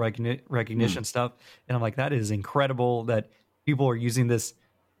facial recognition stuff. And I'm like, that is incredible that people are using this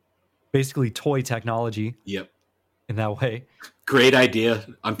basically toy technology. Yep. In that way. Great idea.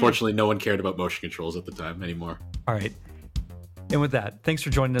 Unfortunately, no one cared about motion controls at the time anymore. All right. And with that, thanks for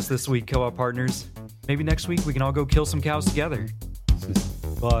joining us this week, Co-op partners. Maybe next week we can all go kill some cows together.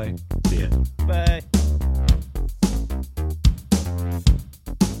 Bye. See ya. Bye.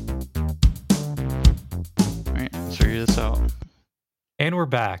 All right, let's figure this out. And we're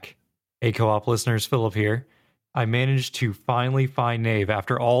back. Hey, Co-op listeners, Philip here. I managed to finally find Nave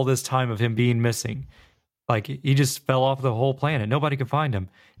after all this time of him being missing. Like, he just fell off the whole planet. Nobody could find him.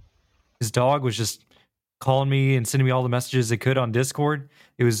 His dog was just calling me and sending me all the messages it could on Discord.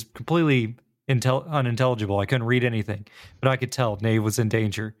 It was completely unintelligible. I couldn't read anything, but I could tell Nave was in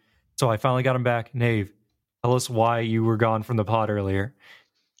danger. So I finally got him back. Nave, tell us why you were gone from the pod earlier.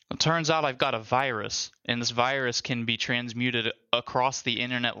 It turns out I've got a virus, and this virus can be transmuted across the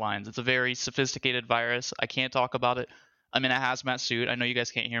internet lines. It's a very sophisticated virus. I can't talk about it. I'm in a hazmat suit. I know you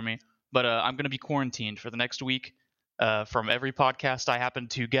guys can't hear me, but I'm going to be quarantined for the next week from every podcast I happen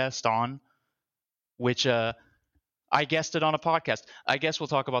to guest on, which I guested on a podcast. I guess we'll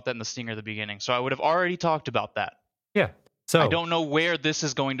talk about that in the stinger at the beginning. So I would have already talked about that. Yeah. So I don't know where this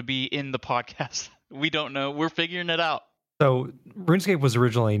is going to be in the podcast. We don't know. We're figuring it out. So RuneScape was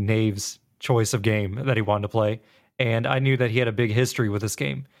originally Nave's choice of game that he wanted to play, and I knew that he had a big history with this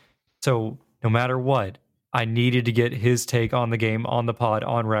game. So no matter what, I needed to get his take on the game on the pod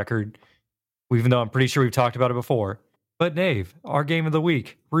on record, even though I'm pretty sure we've talked about it before. But Nave, our game of the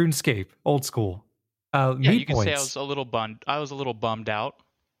week, RuneScape, old school. Yeah, you can points. say I was a little bummed out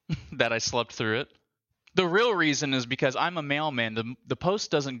that I slept through it. The real reason is because I'm a mailman. The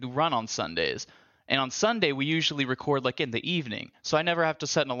post doesn't run on Sundays. And on Sunday, we usually record like in the evening. So I never have to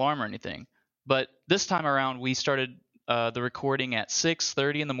set an alarm or anything. But this time around, we started the recording at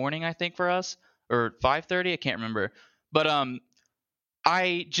 6:30 in the morning, I think, for us. Or 5:30, I can't remember. But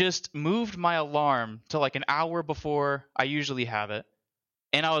I just moved my alarm to like an hour before I usually have it.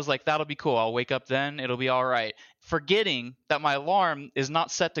 And I was like, that'll be cool. I'll wake up then. It'll be all right. Forgetting that my alarm is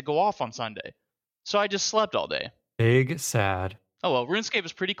not set to go off on Sunday. So I just slept all day. Big sad. Oh, well, RuneScape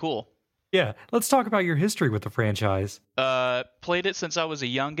is pretty cool. Yeah, let's talk about your history with the franchise. Played it since I was a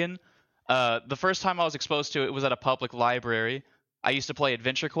youngin'. The first time I was exposed to it was at a public library. I used to play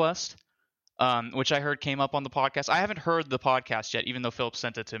Adventure Quest, which I heard came up on the podcast. I haven't heard the podcast yet, even though Philip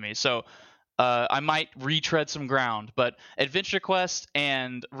sent it to me. So I might retread some ground. But Adventure Quest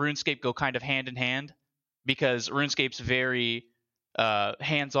and RuneScape go kind of hand in hand because RuneScape's very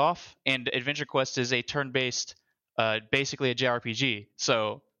hands-off, and Adventure Quest is a turn-based, basically a JRPG.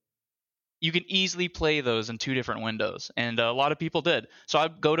 So you can easily play those in two different windows, and a lot of people did. So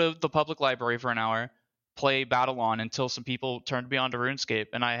I'd go to the public library for an hour, play Battle-On until some people turned me on to RuneScape,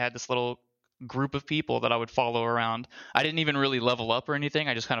 and I had this little group of people that I would follow around. I didn't even really level up or anything.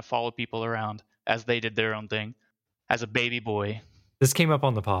 I just kind of followed people around as they did their own thing as a baby boy. This came up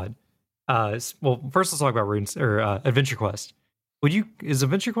on the pod. Well, first let's talk about Adventure Quest. Is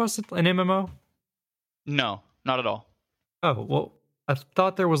Adventure Quest an MMO? No, not at all. Oh, well, I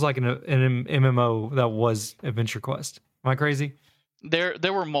thought there was like an MMO that was Adventure Quest. Am I crazy?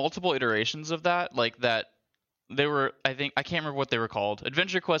 There were multiple iterations of that, like that they were, I can't remember what they were called.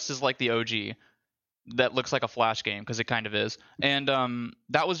 Adventure Quest is like the OG that looks like a Flash game, because it kind of is. And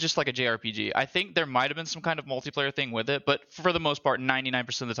that was just like a JRPG. I think there might have been some kind of multiplayer thing with it, but for the most part,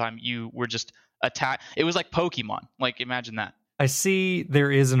 99% of the time, you were just attacked. It was like Pokemon. Like, imagine that. I see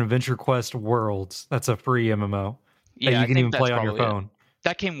there is an Adventure Quest Worlds. That's a free MMO that Yeah, you I can think even that's play on your probably it. phone.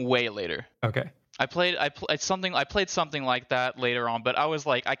 That came way later. Okay. I played something like that later on, but I was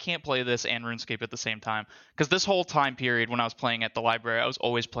like, I can't play this and RuneScape at the same time, because this whole time period when I was playing at the library, I was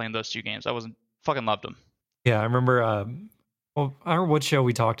always playing those two games. I wasn't fucking loved them. Yeah, I remember. Well, I don't know what show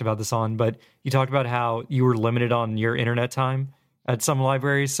we talked about this on, but you talked about how you were limited on your internet time at some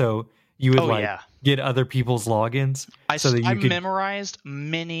libraries, so you would get other people's logins. I could memorized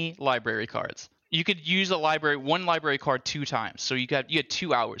many library cards. You could use one library card 2 times, so you had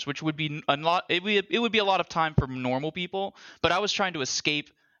 2 hours, which would be a lot. It would be a lot of time for normal people, but I was trying to escape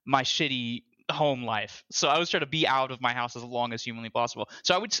my shitty home life, so I was trying to be out of my house as long as humanly possible.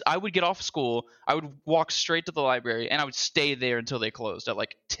 So I would get off school, I would walk straight to the library, and I would stay there until they closed at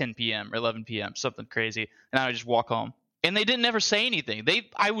like 10 p.m. or 11 p.m. something crazy, and I would just walk home. And they didn't ever say anything.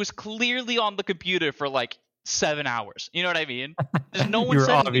 I was clearly on the computer for like 7 hours. You know what I mean? There's no one. You're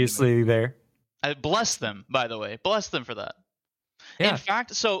said obviously there. I bless them, by the way. Bless them for that. Yeah. In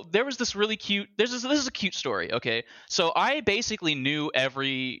fact, so there was this really cute. This is a cute story. Okay, so I basically knew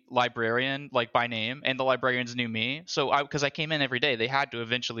every librarian like by name, and the librarians knew me. So because I came in every day, they had to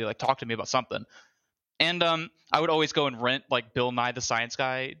eventually like talk to me about something. And I would always go and rent like Bill Nye the Science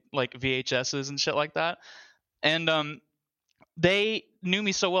Guy like VHSs and shit like that. And they knew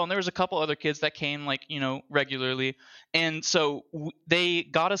me so well, and there was a couple other kids that came like, regularly. And so they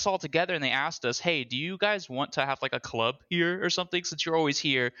got us all together and they asked us, hey, do you guys want to have like a club here or something? Since you're always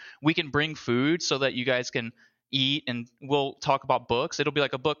here, we can bring food so that you guys can eat, and we'll talk about books. It'll be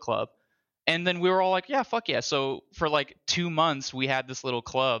like a book club. And then we were all like, yeah, fuck yeah. So for like 2 months, we had this little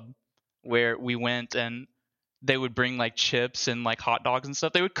club where we went, and they would bring like chips and like hot dogs and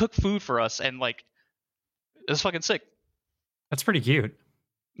stuff. They would cook food for us, and like, it was fucking sick. That's pretty cute.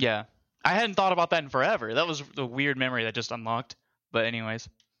 Yeah. I hadn't thought about that in forever. That was a weird memory that just unlocked. But anyways.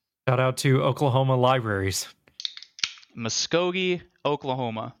 Shout out to Oklahoma libraries. Muskogee,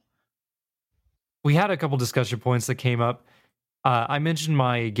 Oklahoma. We had a couple discussion points that came up. I mentioned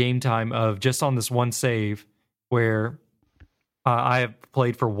my game time of just on this one save where I have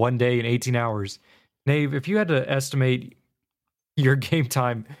played for 1 day and 18 hours. Nave, if you had to estimate your game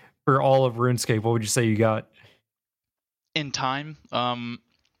time for all of RuneScape, what would you say you got? In time,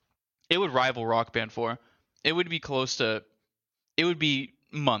 it would rival Rock Band 4. It would be close to. It would be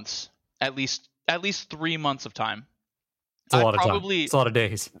months, at least 3 months of time. It's a lot of time. It's a lot of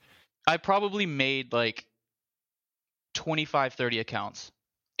days. I probably made like 25, 30 accounts,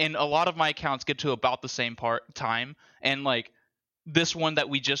 and a lot of my accounts get to about the same time. And like this one that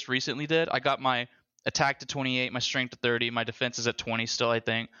we just recently did, I got my attack to 28, my strength to 30, my defense is at 20 still, I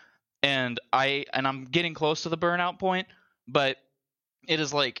think, and I'm getting close to the burnout point. But it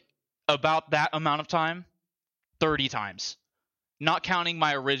is like about that amount of time 30 times, not counting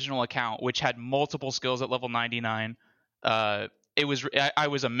my original account, which had multiple skills at level 99. I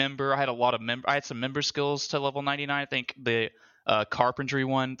was a member. I had a lot of I had some member skills to level 99. I think the carpentry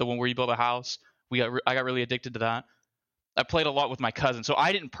one, the one where you build a house, I got really addicted to that. I played a lot with my cousin, so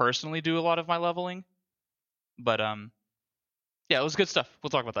I didn't personally do a lot of my leveling, but yeah, it was good stuff.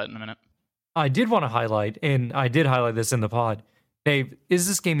 We'll talk about that in a minute. I did want to highlight, and I did highlight this in the pod. Dave, is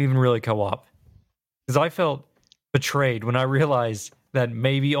this game even really co-op? Because I felt betrayed when I realized that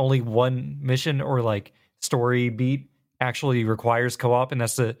maybe only one mission or like story beat actually requires co-op, and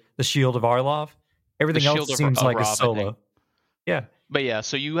that's the Shield of Arlov. Everything else seems like a solo. Yeah. But yeah,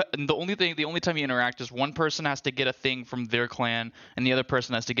 so the only time you interact is one person has to get a thing from their clan, and the other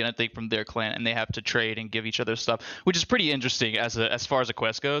person has to get a thing from their clan, and they have to trade and give each other stuff, which is pretty interesting as far as a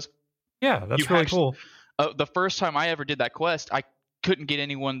quest goes. Yeah, that's really cool. The first time I ever did that quest, I couldn't get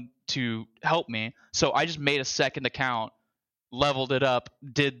anyone to help me, so I just made a second account, leveled it up,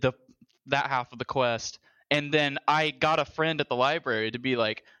 did that half of the quest, and then I got a friend at the library to be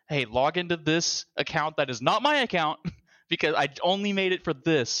like, hey, log into this account that is not my account, because I only made it for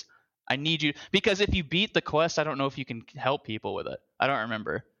this. I need you, because if you beat the quest, I don't know if you can help people with it. I don't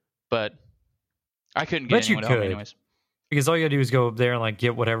remember, but I couldn't get anyone to help me anyways. Because all you gotta do is go up there and like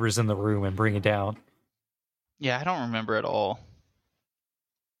get whatever's in the room and bring it down. Yeah, I don't remember at all.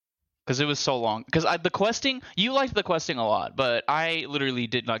 Because it was so long. Because the questing, you liked the questing a lot, but I literally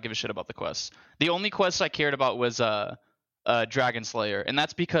did not give a shit about the quests. The only quest I cared about was Dragon Slayer, and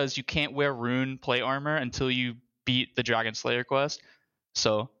that's because you can't wear rune plate armor until you beat the Dragon Slayer quest.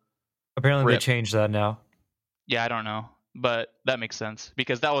 So apparently they changed that now. Yeah, I don't know, but that makes sense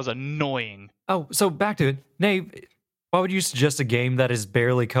because that was annoying. Oh, so back to it. Nave, why would you suggest a game that is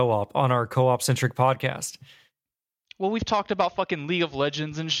barely co-op on our co-op centric podcast? Well, we've talked about fucking League of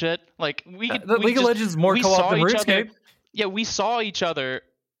Legends and shit. Like The we League of Legends is more we co-op saw than each RuneScape. other. Yeah, we saw each other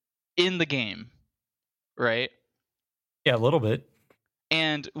in the game, right? Yeah, a little bit.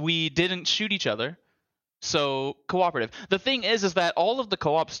 And we didn't shoot each other. So cooperative. The thing is that all of the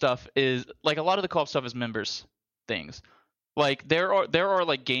co-op stuff is like a lot of the co-op stuff is members things. Like there are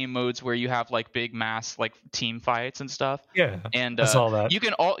like game modes where you have like big mass like team fights and stuff. Yeah, And I saw that. you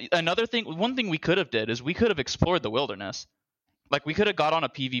can one thing we could have did is we could have explored the wilderness. Like we could have got on a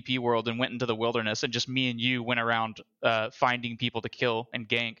PvP world and went into the wilderness and just me and you went around finding people to kill and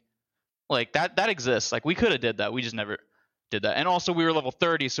gank. Like that exists. Like we could have did that. We just never did that. And also we were level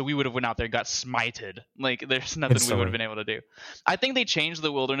 30, so we would have went out there and got smited. Like there's nothing we would have been able to do. I think they changed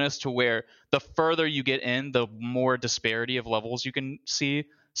the wilderness to where the further you get in, the more disparity of levels you can see.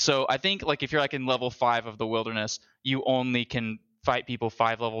 So I think like if you're like in level 5 of the wilderness, you only can fight people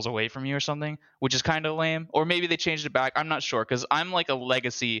 5 levels away from you or something, which is kind of lame. Or maybe they changed it back. I'm not sure because I'm like a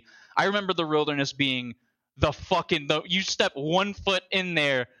legacy. I remember the wilderness being you step 1 foot in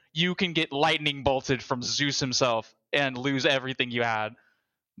there, you can get lightning bolted from Zeus himself and lose everything you had.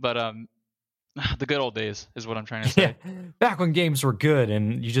 But the good old days is what I'm trying to say. Yeah, back when games were good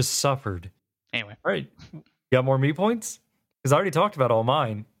and you just suffered. Anyway, All right, you got more me points? Because I already talked about all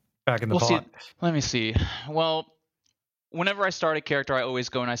mine back in the pod. Let me see. Well, whenever I start a character, I always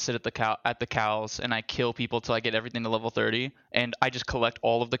go and I sit at the cows and I kill people till I get everything to level 30, and I just collect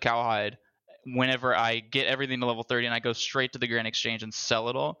all of the cowhide. Whenever I get everything to level 30, and I go straight to the Grand Exchange and sell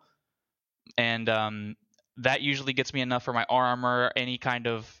it all, and that usually gets me enough for my armor, any kind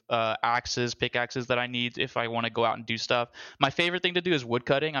of pickaxes that I need if I want to go out and do stuff. My favorite thing to do is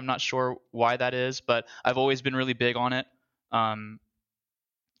woodcutting. I'm not sure why that is, but I've always been really big on it.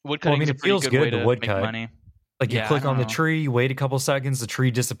 Woodcutting is a pretty good way to make money. Like you click on the tree, you wait a couple seconds, the tree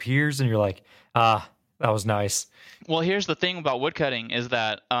disappears, and you're like, that was nice. Well, here's the thing about woodcutting is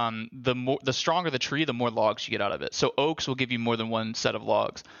that the stronger the tree, the more logs you get out of it. So oaks will give you more than one set of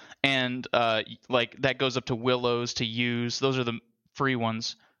logs, and like that goes up to willows, to yews. Those are the free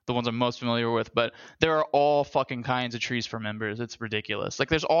ones, the ones I'm most familiar with. But there are all fucking kinds of trees for members. It's ridiculous. Like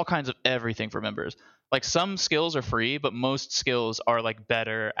there's all kinds of everything for members. Like some skills are free, but most skills are like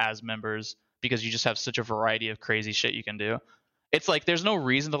better as members because you just have such a variety of crazy shit you can do. It's like there's no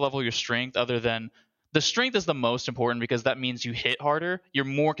reason to level your strength other than the strength is the most important because that means you hit harder. You're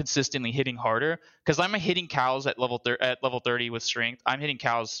more consistently hitting harder. Because I'm hitting cows at level 30 with strength. I'm hitting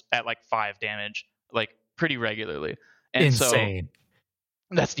cows at like 5 damage, like pretty regularly. And insane.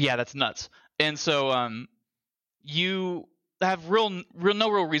 So that's nuts. And so you have no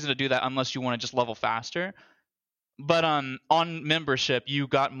real reason to do that unless you want to just level faster. But on membership, you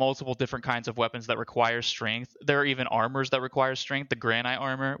got multiple different kinds of weapons that require strength. There are even armors that require strength. The granite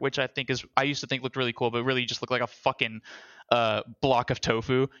armor, which I used to think looked really cool, but really you just look like a fucking block of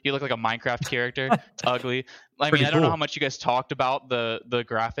tofu. You look like a Minecraft character. It's ugly. I don't know how much you guys talked about the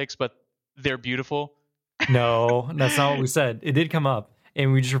graphics, but they're beautiful. No, that's not what we said. It did come up,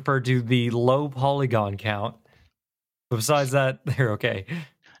 and we just referred to the low polygon count. But besides that, they're okay.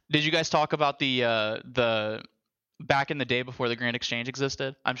 Did you guys talk about the back in the day before the Grand Exchange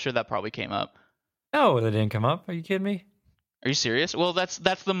existed? I'm sure that probably came up. No, that didn't come up. Are you kidding me? Are you serious? Well, that's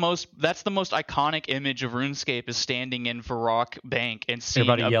the most iconic image of RuneScape is standing in Varrock Bank and seeing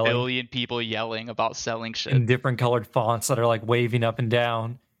Everybody yelling. Billion people yelling about selling shit. In different colored fonts that are like waving up and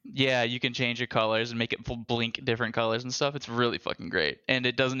down. Yeah, you can change your colors and make it blink different colors and stuff. It's really fucking great. And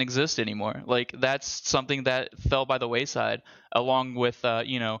it doesn't exist anymore. Like that's something that fell by the wayside along with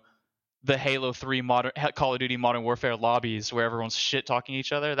the Halo 3 Call of Duty Modern Warfare lobbies where everyone's shit talking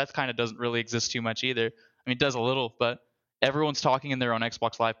each other. That kind of doesn't really exist too much either. I mean, it does a little, but everyone's talking in their own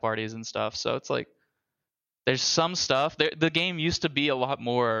Xbox Live parties and stuff. So it's like there's some stuff. The game used to be a lot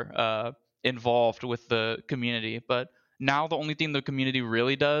more involved with the community, but now the only thing the community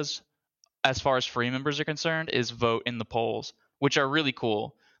really does, as far as free members are concerned, is vote in the polls, which are really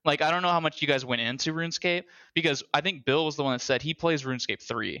cool. Like, I don't know how much you guys went into RuneScape, because I think Bill was the one that said he plays RuneScape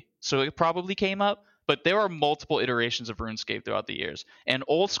 3. So it probably came up, but there are multiple iterations of RuneScape throughout the years. And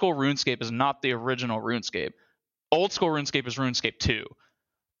old school RuneScape is not the original RuneScape. Old school RuneScape is RuneScape 2.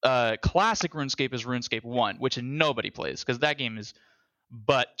 Classic RuneScape is RuneScape 1, which nobody plays, because that game is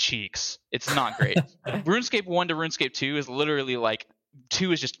butt cheeks. It's not great. RuneScape 1 to RuneScape 2 is literally like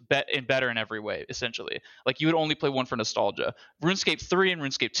 2 is just better in every way, essentially. Like you would only play 1 for nostalgia. RuneScape 3 and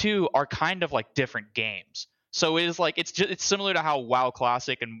RuneScape 2 are kind of like different games. So it is like it's similar to how WoW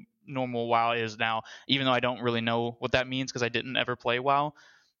Classic and normal WoW is now, even though I don't really know what that means because I didn't ever play WoW,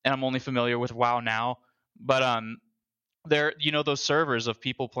 and I'm only familiar with WoW now. But there, those servers of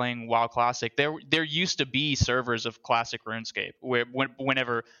people playing WoW Classic, there used to be servers of Classic RuneScape where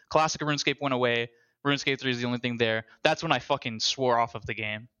whenever Classic RuneScape went away, RuneScape 3 is the only thing there. That's when I fucking swore off of the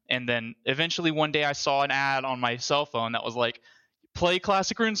game. And then eventually one day I saw an ad on my cell phone that was like, play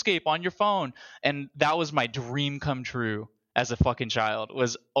Classic RuneScape on your phone. And that was my dream come true as a fucking child.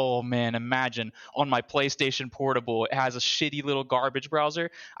 Was, oh man, imagine on my PlayStation Portable, it has a shitty little garbage browser.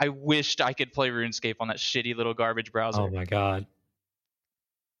 I wished I could play RuneScape on that shitty little garbage browser. Oh my god.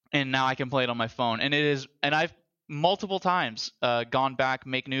 And now I can play it on my phone. And I've multiple times gone back,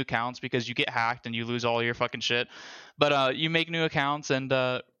 make new accounts because you get hacked and you lose all your fucking shit. But you make new accounts and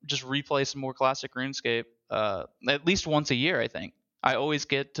just replay some more Classic RuneScape at least once a year, I think. I always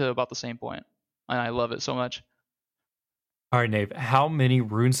get to about the same point, and I love it so much. All right, Nave, how many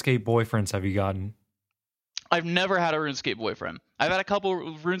RuneScape boyfriends have you gotten? I've never had a RuneScape boyfriend. I've had a couple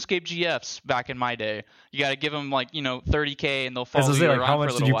RuneScape GFs back in my day. You got to give them like, $30K and they'll follow you around how for a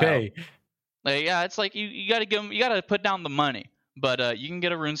much little did you while. pay? Like, yeah, it's like you got to give them, you got to put down the money, but you can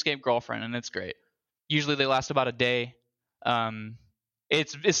get a RuneScape girlfriend and it's great. Usually they last about a day.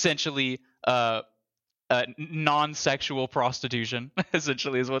 It's essentially non-sexual prostitution,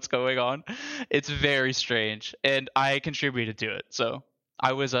 essentially, is what's going on. It's very strange, and I contributed to it. So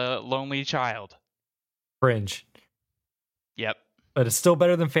I was a lonely child. Cringe. Yep. But it's still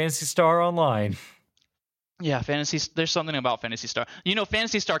better than Phantasy Star Online. Yeah, there's something about Phantasy Star.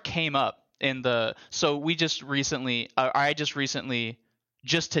 Phantasy Star came up in the. So we just recently.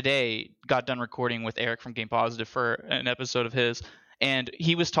 Just today, got done recording with Eric from Game Positive for an episode of his, and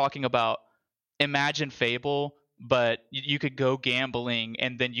he was talking about. Imagine Fable, but you could go gambling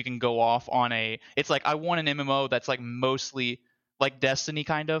and then you can go off on it's like I want an MMO that's like mostly like Destiny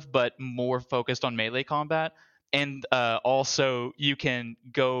kind of, but more focused on melee combat. And also you can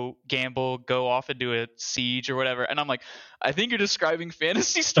go gamble, go off and do a siege or whatever. And I'm like, I think you're describing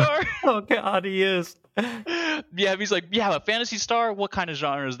Phantasy Star. Oh god, he is. Yeah, he's like, yeah, but Phantasy Star, what kind of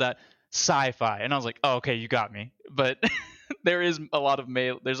genre is that? Sci-fi. And I was like, oh, okay, you got me. But there is a lot of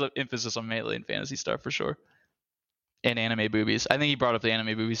there's an emphasis on melee in Phantasy Star for sure. And anime boobies. I think he brought up the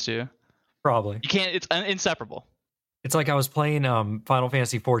anime boobies too. Probably. You can't, it's inseparable. It's like I was playing Final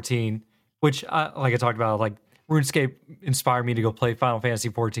Fantasy 14, which like I talked about, like RuneScape inspired me to go play Final Fantasy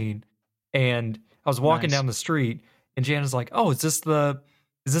 14. And I was walking down the street and Jana's like, oh, is this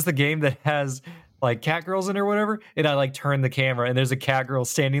the game that has like cat girls in it or whatever? And I like turn the camera and there's a cat girl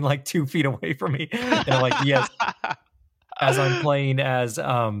standing like 2 feet away from me. And I'm like, yes. As I'm playing as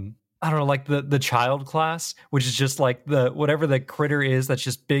I don't know, like the child class, which is just like the whatever the critter is that's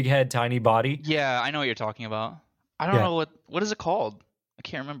just big head, tiny body. Yeah, I know what you're talking about. I don't know what is it called? I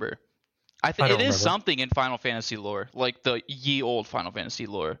can't remember. I think it is something in Final Fantasy lore, like the ye old Final Fantasy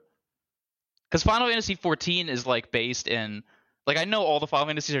lore. Because Final Fantasy 14 is like based in, like, I know all the Final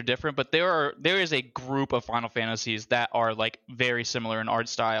Fantasies are different, but there is a group of Final Fantasies that are like very similar in art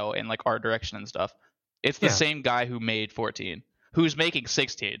style and like art direction and stuff. It's the same guy who made 14, who's making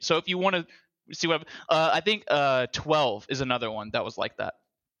 16. So if you want to see what I think 12 is another one that was like that.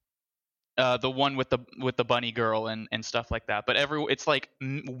 The one with the bunny girl and stuff like that. But it's like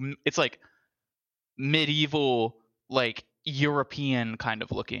medieval, like European kind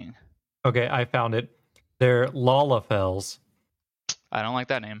of looking. Okay, I found it. They're Lalafels. I don't like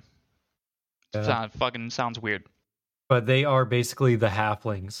that name. Fucking sounds weird. But they are basically the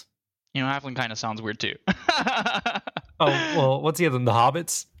halflings. Halfling kind of sounds weird too. Oh, well, what's the other one? The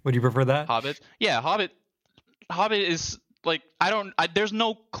hobbits? Would you prefer that? Hobbit? Yeah, Hobbit is like, there's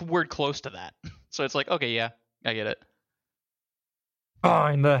no word close to that. So it's like, okay, yeah, I get it.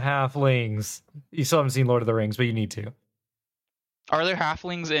 Fine, the halflings. You still haven't seen Lord of the Rings, but you need to. Are there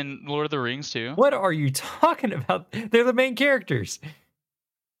halflings in Lord of the Rings too? What are you talking about? They're the main characters.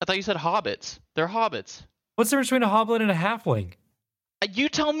 I thought you said hobbits. They're hobbits. What's the difference between a hobbit and a halfling? You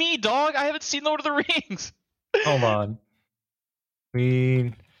tell me, dog. I haven't seen Lord of the Rings. Hold on.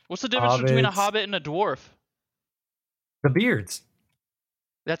 What's the difference between a hobbit and a dwarf? The beards.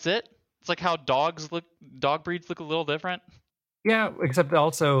 That's it? It's like how dog breeds look a little different? Yeah, except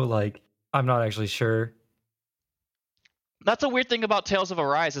also, like, I'm not actually sure. That's a weird thing about Tales of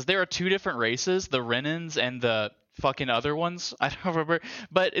Arise, is there are two different races, the Renans and the fucking other ones. I don't remember.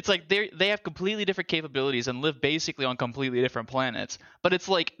 But it's like they have completely different capabilities and live basically on completely different planets. But it's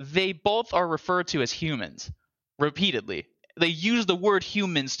like they both are referred to as humans repeatedly. They use the word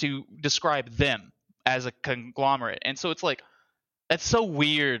humans to describe them as a conglomerate. And so it's like, it's so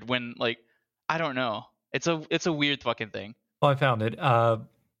weird when, like, I don't know. It's a weird fucking thing. Well, I found it.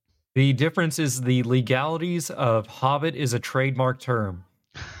 The difference is the legalities of Hobbit is a trademark term.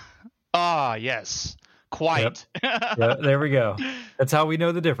 Ah, yes. Quite. Yeah, there we go. That's how we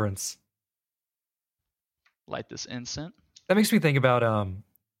know the difference. Light this incense. That makes me think about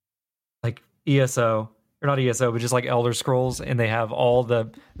like ESO, or not ESO, but just like Elder Scrolls, and they have all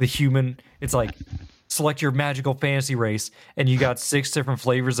the human. It's like select your magical fantasy race, and you got 6 different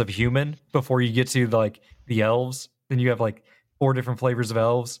flavors of human before you get to like the elves. Then you have like 4 different flavors of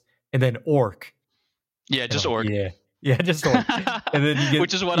elves, and then orc. Yeah, just orc. Yeah, just orc. And then you get,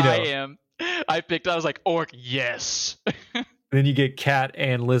 which is what I am. I was like, orc, yes. Then you get cat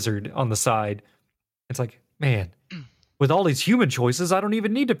and lizard on the side. It's like, man, with all these human choices, I don't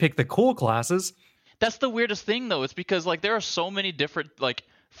even need to pick the cool classes. That's the weirdest thing, though. It's because like there are so many different like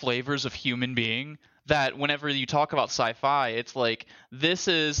flavors of human being that whenever you talk about sci-fi, it's like this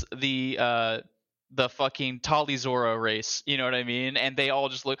is the fucking Talizora race, you know what I mean? And they all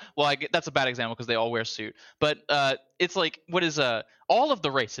just look. Well, that's a bad example because they all wear a suit. But it's like what is all of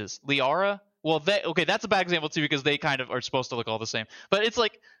the races? Liara. Well, that's a bad example too because they kind of are supposed to look all the same. But it's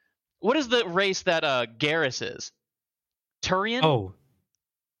like, what is the race that Garrus is? Turian? Oh,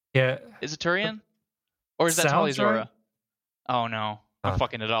 yeah. Is it Turian? Or is that Talizora? Right? Oh no, I'm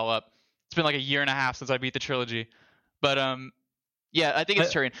fucking it all up. It's been like a year and a half since I beat the trilogy. But yeah, I think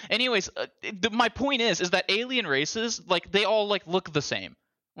it's Turian. Anyways, my point is that alien races, like they all like look the same.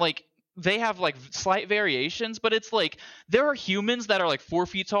 Like they have like slight variations, but it's like there are humans that are like 4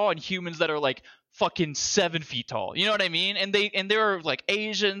 feet tall and humans that are like fucking 7 feet tall. You know what I mean? And there are like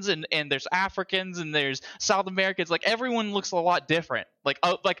Asians and there's Africans and there's South Americans. Like everyone looks a lot different. Like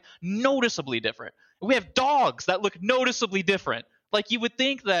noticeably different. We have dogs that look noticeably different. Like you would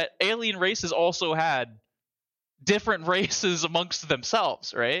think that alien races also had different races amongst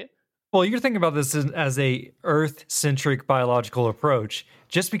themselves, right? Well, you're thinking about this as a Earth-centric biological approach.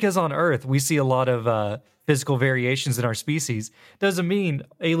 Just because on Earth we see a lot of physical variations in our species, doesn't mean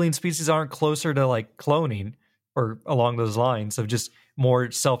alien species aren't closer to like cloning or along those lines of just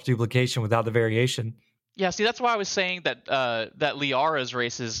more self-duplication without the variation. Yeah, see, that's why I was saying that that Liara's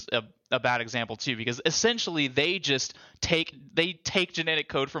race is a bad example too, because essentially they just take genetic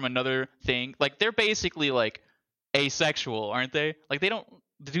code from another thing. Like they're basically like asexual, aren't they? Like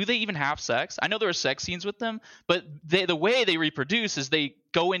do they even have sex? I know there are sex scenes with them, but the way they reproduce is they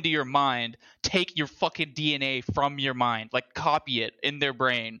go into your mind, take your fucking DNA from your mind, like copy it in their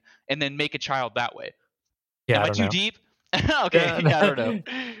brain, and then make a child that way. Yeah, Am I too deep? Okay, I don't know.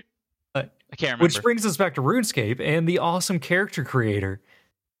 I can't remember. Which brings us back to RuneScape and the awesome character creator.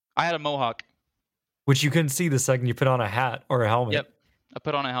 I had a mohawk. Which you couldn't see the second you put on a hat or a helmet. Yep, I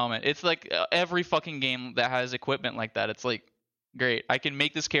put on a helmet. It's like every fucking game that has equipment like that. It's like, great. I can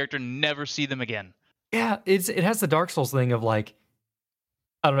make this character never see them again. Yeah, it has the Dark Souls thing of like,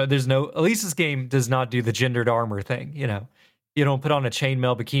 I don't know, at least this game does not do the gendered armor thing, you know. You don't put on a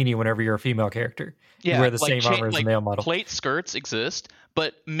chainmail bikini whenever you're a female character. Yeah, you wear the same armor as a male model. Plate skirts exist,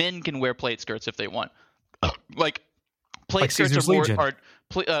 but men can wear plate skirts if they want. Like plate skirts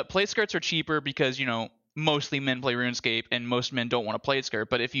plate skirts are cheaper because, you know, mostly men play RuneScape and most men don't want a plate skirt,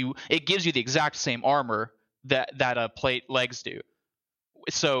 but it gives you the exact same armor that plate legs do.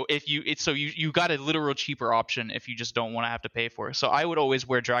 So you got a literal cheaper option if you just don't want to have to pay for it. So I would always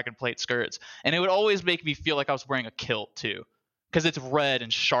wear dragon plate skirts, and it would always make me feel like I was wearing a kilt too, because it's red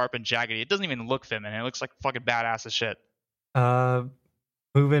and sharp and jaggedy. It doesn't even look feminine. It looks like fucking badass as shit.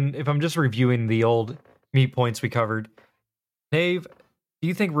 If I'm just reviewing the old meat points we covered, Dave, do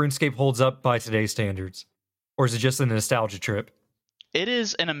you think RuneScape holds up by today's standards, or is it just a nostalgia trip? It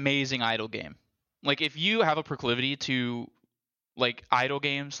is an amazing idle game. Like if you have a proclivity to like idle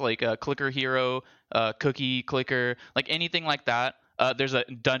games, like Clicker Hero, Cookie Clicker, like anything like that. There's a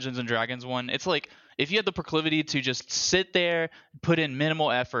Dungeons and Dragons one. It's like if you had the proclivity to just sit there, put in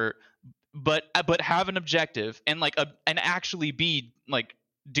minimal effort, but have an objective and and actually be like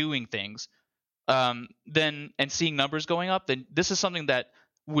doing things, then and seeing numbers going up, then this is something that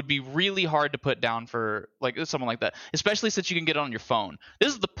would be really hard to put down for like someone like that, especially since you can get it on your phone.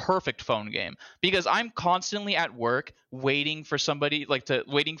 This is the perfect phone game because I'm constantly at work waiting for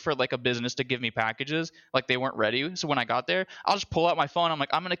a business to give me packages like they weren't ready. So when I got there, I'll just pull out my phone. I'm like,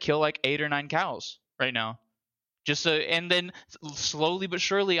 I'm going to kill like 8 or 9 cows right now. And then slowly but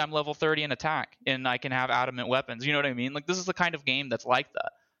surely I'm level 30 in attack and I can have adamant weapons. You know what I mean? Like this is the kind of game that's like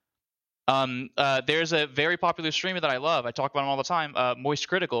that. There's a very popular streamer that I love. I talk about him all the time, Moist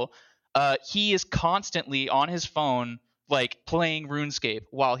Critical. He is constantly on his phone, like playing RuneScape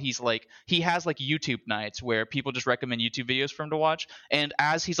while he has like YouTube nights where people just recommend YouTube videos for him to watch. And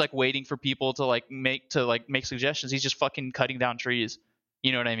as he's like waiting for people to make suggestions, he's just fucking cutting down trees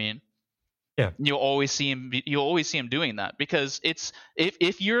You know what I mean? Yeah. You'll always see him doing that, because it's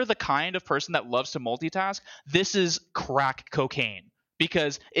if you're the kind of person that loves to multitask, this is crack cocaine,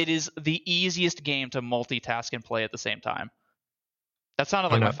 because it is the easiest game to multitask and play at the same time. That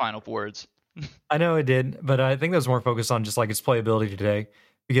sounded like my final words. I know it did, but I think that was more focused on just like its playability today,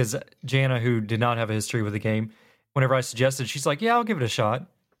 because Jana, who did not have a history with the game, whenever I suggested, she's like, yeah, I'll give it a shot.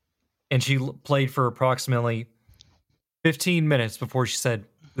 And she played for approximately 15 minutes before she said,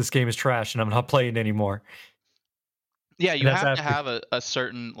 this game is trash and I'm not playing anymore. Yeah, you have to have a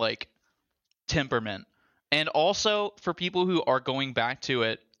certain like temperament. And also for people who are going back to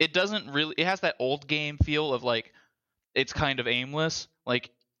it, it has that old game feel of like it's kind of aimless. Like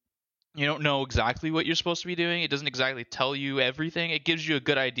you don't know exactly what you're supposed to be doing. It doesn't exactly tell you everything. It gives you a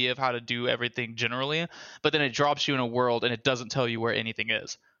good idea of how to do everything generally, but then it drops you in a world and it doesn't tell you where anything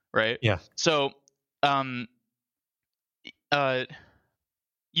is, right? Yeah. So,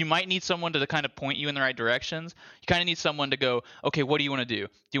 you might need someone to kind of point you in the right directions. You kind of need someone to go, okay, what do you want to do?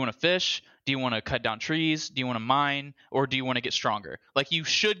 Do you want to fish? Do you want to cut down trees? Do you want to mine? Or do you want to get stronger? Like, you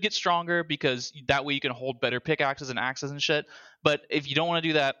should get stronger, because that way you can hold better pickaxes and axes and shit. But if you don't want to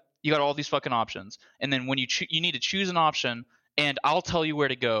do that, you got all these fucking options. And then when you need to choose an option, and I'll tell you where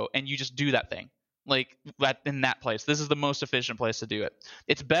to go, and you just do that thing. Like, in that place. This is the most efficient place to do it.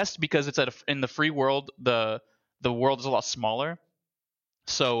 It's best because it's in the free world. The world is a lot smaller.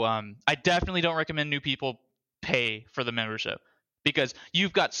 So I definitely don't recommend new people pay for the membership, because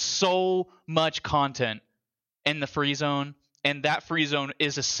you've got so much content in the free zone, and that free zone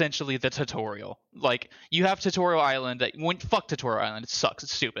is essentially the tutorial. Like, you have Tutorial Island. Fuck Tutorial Island. It sucks.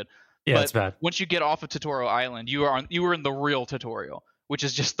 It's stupid. Yeah, but it's bad. Once you get off of Tutorial Island, you are in the real tutorial, which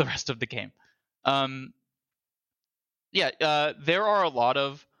is just the rest of the game. There are a lot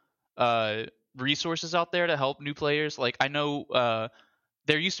of resources out there to help new players. Like, I know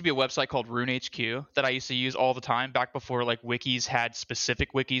there used to be a website called Rune HQ that I used to use all the time back before like wikis had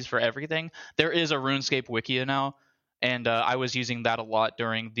specific wikis for everything. There is a RuneScape wiki now, and I was using that a lot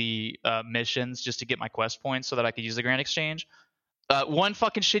during the missions just to get my quest points so that I could use the Grand Exchange. One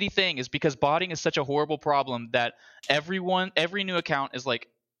fucking shitty thing is, because botting is such a horrible problem, that every new account is like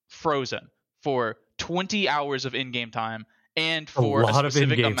frozen for 20 hours of in-game time, and for a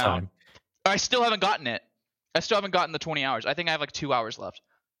specific amount. Time. I still haven't gotten it. I still haven't gotten the 20 hours. I think I have like 2 hours left.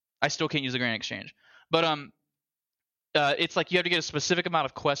 I still can't use the Grand Exchange. But it's like you have to get a specific amount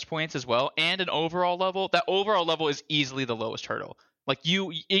of quest points as well, and an overall level. That overall level is easily the lowest hurdle. Like,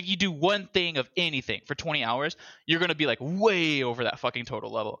 if you do one thing of anything for 20 hours, you're going to be like way over that fucking total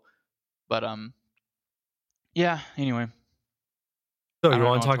level. But yeah, anyway. So you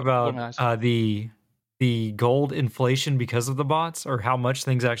want to talk about the gold inflation because of the bots, or how much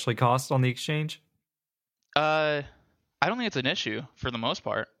things actually cost on the exchange? I don't think it's an issue for the most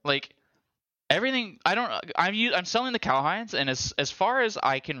part. Like, everything, I'm selling the cowhides, and as far as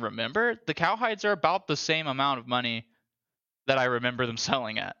I can remember, the cowhides are about the same amount of money that I remember them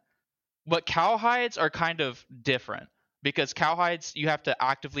selling at. But cowhides are kind of different, because cowhides you have to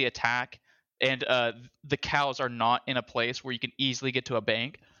actively attack, and the cows are not in a place where you can easily get to a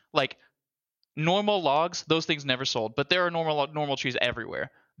bank. Like, normal logs, those things never sold, but there are normal trees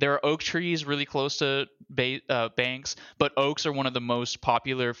everywhere. There are oak trees really close to banks, but oaks are one of the most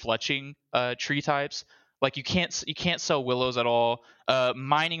popular fletching tree types. Like, you can't sell willows at all.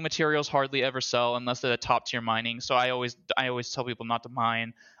 Mining materials hardly ever sell unless they're the top tier mining. So I always tell people not to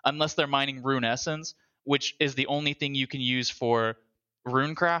mine unless they're mining rune essence, which is the only thing you can use for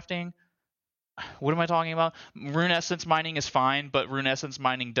rune crafting. What am I talking about? Rune essence mining is fine, but rune essence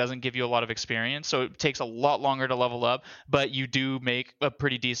mining doesn't give you a lot of experience, so it takes a lot longer to level up, but you do make a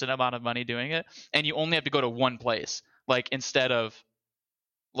pretty decent amount of money doing it, and you only have to go to one place, like, instead of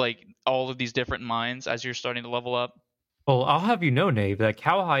like all of these different mines as you're starting to level up. Well, I'll have you know, Nave, that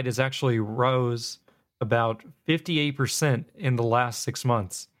cowhide has actually rose about 58% in the last 6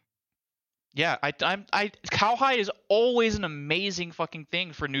 months. Yeah, cowhide is always an amazing fucking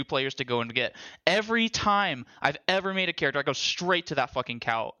thing for new players to go and get. Every time I've ever made a character, I go straight to that fucking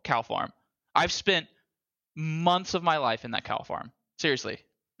cow farm. I've spent months of my life in that cow farm. Seriously.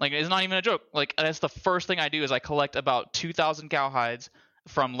 Like, it's not even a joke. Like, that's the first thing I do is I collect about 2,000 cowhides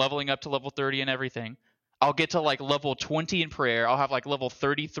from leveling up to level 30 and everything. I'll get to like level 20 in prayer. I'll have like level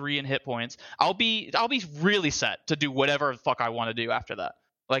 33 in hit points. I'll be really set to do whatever the fuck I want to do after that.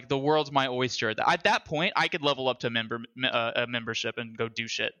 Like, the world's my oyster. At that point, I could level up to a membership and go do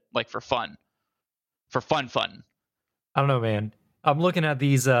shit, like, for fun. For fun. I don't know, man. I'm looking at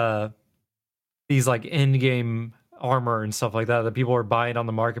these like in-game armor and stuff like that people are buying on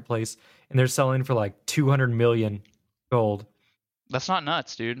the marketplace, and they're selling for like 200 million gold. That's not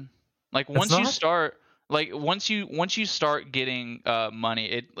nuts, dude. Like That's once you not? start, like once you start getting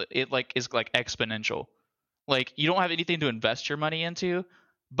money, it like is like exponential. Like you don't have anything to invest your money into,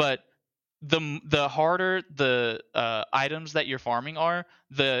 but the harder the items that you're farming are,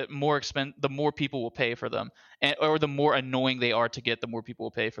 the more people will pay for them, and or the more annoying they are to get, the more people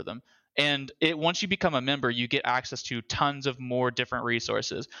will pay for them. And once you become a member, you get access to tons of more different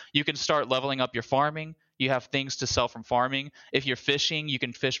resources. You can start leveling up your farming. You have things to sell from farming. If you're fishing, you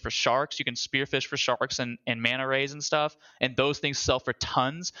can fish for sharks. You can spearfish for sharks and manta rays and stuff. And those things sell for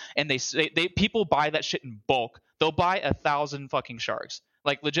tons. And they people buy that shit in bulk. They'll buy 1,000 fucking sharks,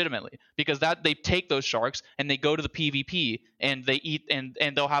 like legitimately, because that they take those sharks and they go to the PvP and they eat and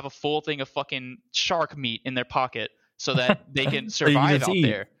they'll have a full thing of fucking shark meat in their pocket so that they can So you can survive just out eat.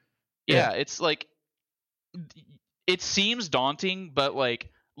 there. Yeah. Yeah, it's like it seems daunting, but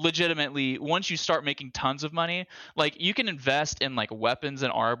like legitimately once you start making tons of money, like you can invest in like weapons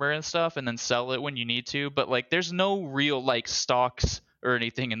and armor and stuff and then sell it when you need to, but like there's no real like stocks or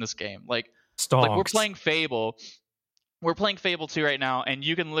anything in this game. Like we're Stonks. playing Fable. We're playing Fable 2 right now, and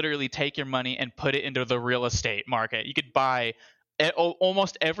you can literally take your money and put it into the real estate market. You could buy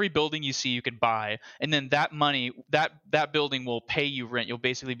almost every building you see you could buy, and then that money, that building will pay you rent. You'll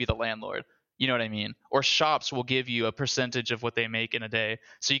basically be the landlord. You know what I mean? Or shops will give you a percentage of what they make in a day,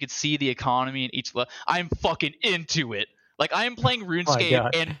 so you can see the economy in each. I'm fucking into it. Like I am playing RuneScape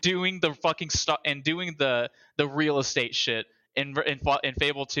God. and doing the fucking stuff and doing the real estate shit in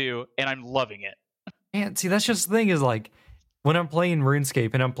Fable 2, and I'm loving it. Man, see, that's just the thing is like when I'm playing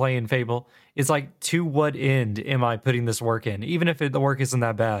RuneScape and I'm playing Fable, it's like to what end am I putting this work in? Even if the work isn't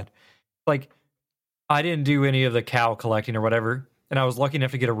that bad. Like I didn't do any of the cow collecting or whatever, and I was lucky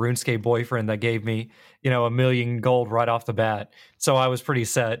enough to get a RuneScape boyfriend that gave me, $1 million gold right off the bat. So I was pretty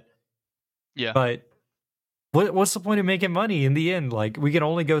set. Yeah. But what's the point of making money in the end? Like we can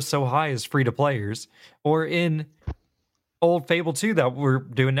only go so high as free to players, or in old Fable 2 that we're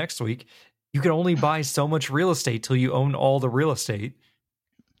doing next week. You can only buy so much real estate till you own all the real estate.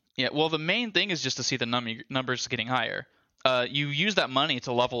 Yeah, well, the main thing is just to see the numbers getting higher. You use that money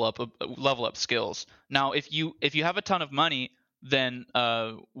to level up skills. Now, if you have a ton of money, then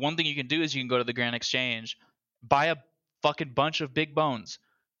one thing you can do is you can go to the Grand Exchange, buy a fucking bunch of big bones,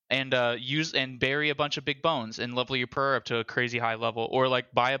 and use and bury a bunch of big bones and level your prayer up to a crazy high level, or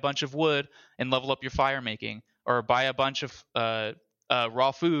like buy a bunch of wood and level up your fire making, or buy a bunch of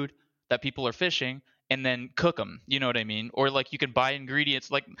raw food that people are fishing and then cook them. You know what I mean? Or like you can buy ingredients.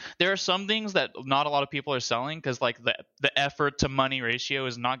 Like there are some things that not a lot of people are selling because like the effort to money ratio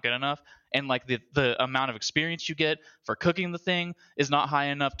is not good enough, and like the amount of experience you get for cooking the thing is not high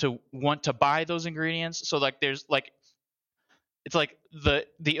enough to want to buy those ingredients. So like there's like it's like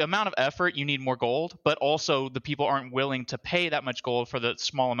the amount of effort, you need more gold, but also the people aren't willing to pay that much gold for the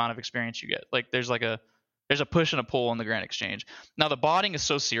small amount of experience you get. Like there's a push and a pull on the Grand Exchange. Now the botting is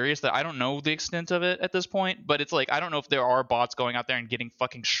so serious that I don't know the extent of it at this point, but it's like I don't know if there are bots going out there and getting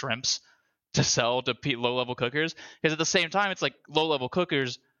fucking shrimps to sell to low level cookers, because at the same time it's like low level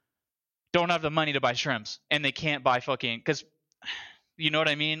cookers don't have the money to buy shrimps and they can't buy fucking because you know what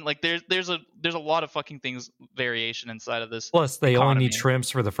I mean? Like there's a lot of fucking things variation inside of this. Plus, they only economy. need shrimps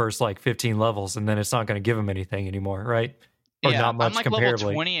for the first like 15 levels, and then it's not going to give them anything anymore, right? Or Yeah, not much I'm like comparably.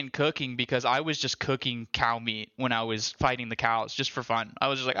 level 20 in cooking because I was just cooking cow meat when I was fighting the cows just for fun. I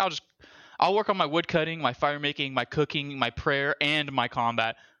was just like, I'll work on my wood cutting, my fire making, my cooking, my prayer, and my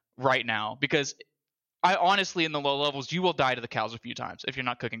combat right now, because I honestly in the low levels you will die to the cows a few times if you're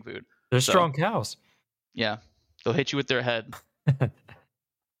not cooking food. They're So, strong cows. Yeah, they'll hit you with their head.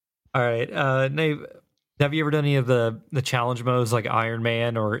 All right, Nave, have you ever done any of the challenge modes like Iron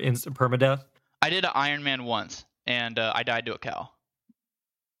Man or instant permadeath? I did an Iron Man once, and I died to a cow.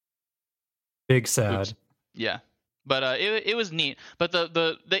 Big sad. Oops. Yeah, but it was neat. But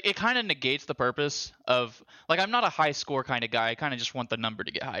the it kind of negates the purpose of, like, I'm not a high score kind of guy. I kind of just want the number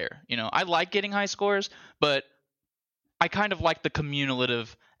to get higher. You know, I like getting high scores, but I kind of like the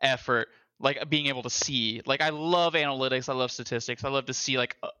cumulative effort, like being able to see. Like I love analytics, I love statistics, I love to see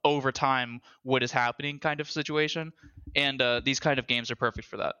like over time what is happening kind of situation. And these kind of games are perfect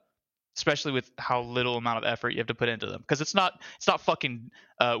for that, especially with how little amount of effort you have to put into them, because it's not fucking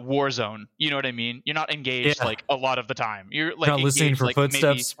Warzone. You know what I mean? You're not engaged like a lot of the time. You're like not listening for like,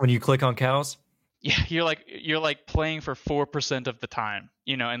 footsteps when you click on cows. Yeah, you're like playing for 4% of the time,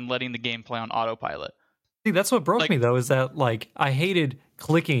 you know, and letting the game play on autopilot. See, that's what broke me though, is that like I hated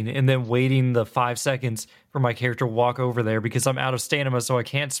clicking and then waiting the 5 seconds for my character to walk over there because I'm out of stamina, so I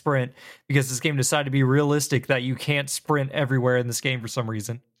can't sprint, because this game decided to be realistic that you can't sprint everywhere in this game for some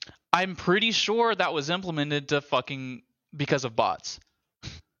reason. I'm pretty sure that was implemented to fucking because of bots.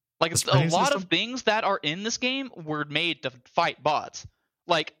 Like, The a sprinting lot system? of things that are in this game were made to fight bots.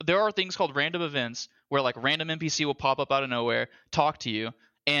 Like, there are things called random events where, like, random NPC will pop up out of nowhere, talk to you,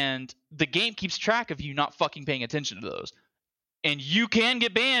 and the game keeps track of you not fucking paying attention to those. And you can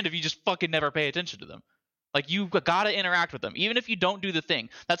get banned if you just fucking never pay attention to them. Like, you've got to interact with them, even if you don't do the thing.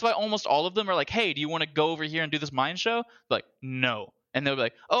 That's why almost all of them are like, hey, do you want to go over here and do this mine show? Like, no. And they'll be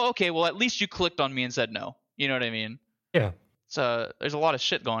like, oh, okay, well, at least you clicked on me and said no. You know what I mean? Yeah. So there's a lot of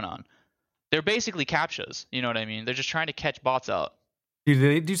shit going on. They're basically captchas. You know what I mean? They're just trying to catch bots out. Dude,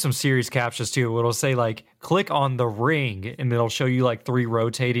 they do some serious captchas too. It'll say like, click on the ring, and it'll show you like 3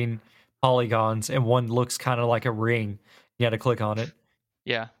 rotating polygons, and one looks kind of like a ring. You had to click on it.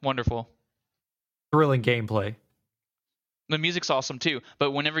 Yeah, wonderful. Thrilling gameplay. The music's awesome too,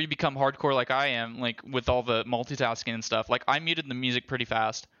 but whenever you become hardcore like I am, like with all the multitasking and stuff, like I muted the music pretty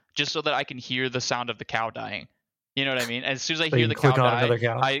fast just so that I can hear the sound of the cow dying. You know what I mean? As soon as I So hear you the click cow on die, another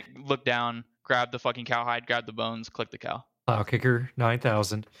cow. I look down, grab the fucking cow hide, grab the bones, click the cow. Cloud Kicker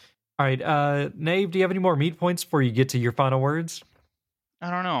 9000. All right, Nave, do you have any more meat points before you get to your final words?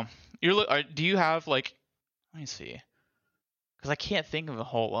 I don't know. Do you have like? Let me see. Because I can't think of a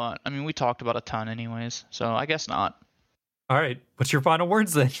whole lot. I mean, we talked about a ton anyways, so I guess not. All right, what's your final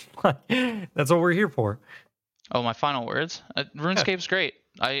words then? That's what we're here for. Oh, my final words. RuneScape's great.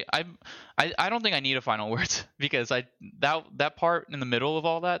 I don't think I need a final words because that part in the middle of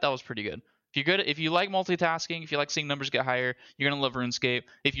all that was pretty good. If you like multitasking, if you like seeing numbers get higher, you're gonna love RuneScape.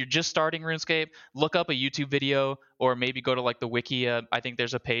 If you're just starting RuneScape, look up a YouTube video or maybe go to like the wiki. I think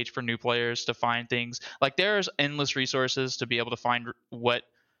there's a page for new players to find things. Like there's endless resources to be able to find what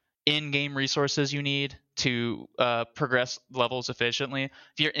in-game resources you need to progress levels efficiently.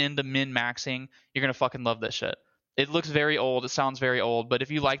 If you're into min-maxing, you're gonna fucking love this shit. It looks very old, it sounds very old, but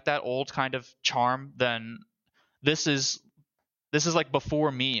if you like that old kind of charm, then this is like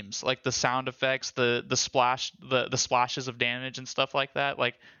before memes, like the sound effects, the splash, the splashes of damage and stuff like that.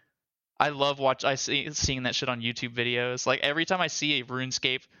 Like I love seeing that shit on YouTube videos. Like every time I see a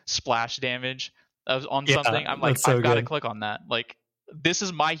RuneScape splash damage on something, I'm like, so I've got to good. click on that. Like this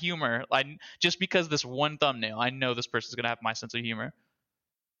is my humor. Just because this one thumbnail, I know this person's gonna have my sense of humor.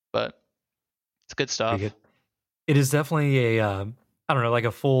 But it's good stuff. Pretty good. It is definitely a, I don't know, like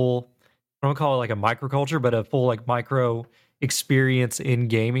a full, I don't call it like a microculture, but a full like micro experience in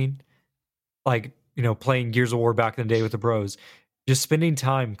gaming. Like, you know, playing Gears of War back in the day with the bros. Just spending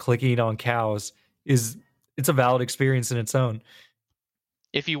time clicking on cows it's a valid experience in its own.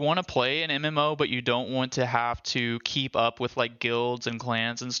 If you want to play an MMO but you don't want to have to keep up with like guilds and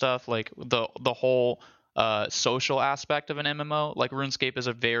clans and stuff, like the whole social aspect of an MMO, like RuneScape is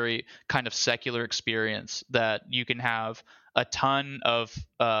a very kind of secular experience that you can have a ton of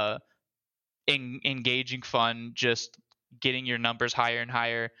engaging fun, just getting your numbers higher and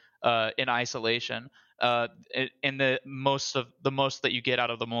higher in isolation. And the most that you get out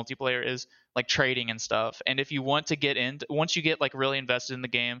of the multiplayer is like trading and stuff. And if you want to get into, once you get like really invested in the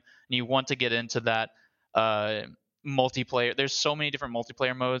game and you want to get into that multiplayer, there's so many different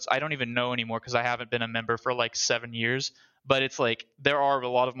multiplayer modes. I don't even know anymore because I haven't been a member for like 7 years. But it's like there are a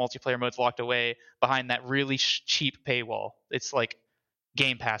lot of multiplayer modes locked away behind that really cheap paywall. It's like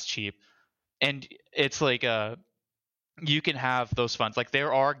Game Pass cheap, and it's like you can have those funds. Like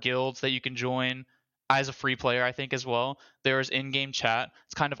there are guilds that you can join as a free player, I think, as well. There is in-game chat.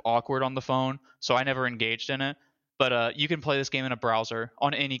 It's kind of awkward on the phone, so I never engaged in it. But you can play this game in a browser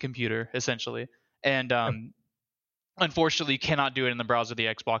on any computer, essentially. And unfortunately, you cannot do it in the browser of the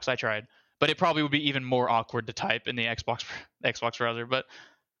Xbox. I tried, but it probably would be even more awkward to type in the Xbox browser. But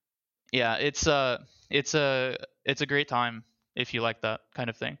yeah, it's a great time if you like that kind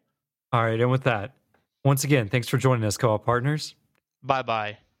of thing. All right, and with that, once again, thanks for joining us, co-op partners.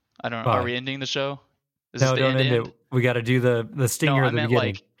 Bye. I don't know. Bye. Are we ending the show? Is No, this the don't end it. We got to do the stinger No, I at the meant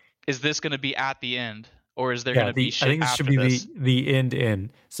beginning. like, is this going to be at the end, or is there Yeah, going to be shit I think this after should be this? the end,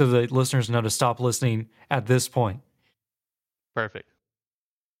 so the listeners know to stop listening at this point. Perfect.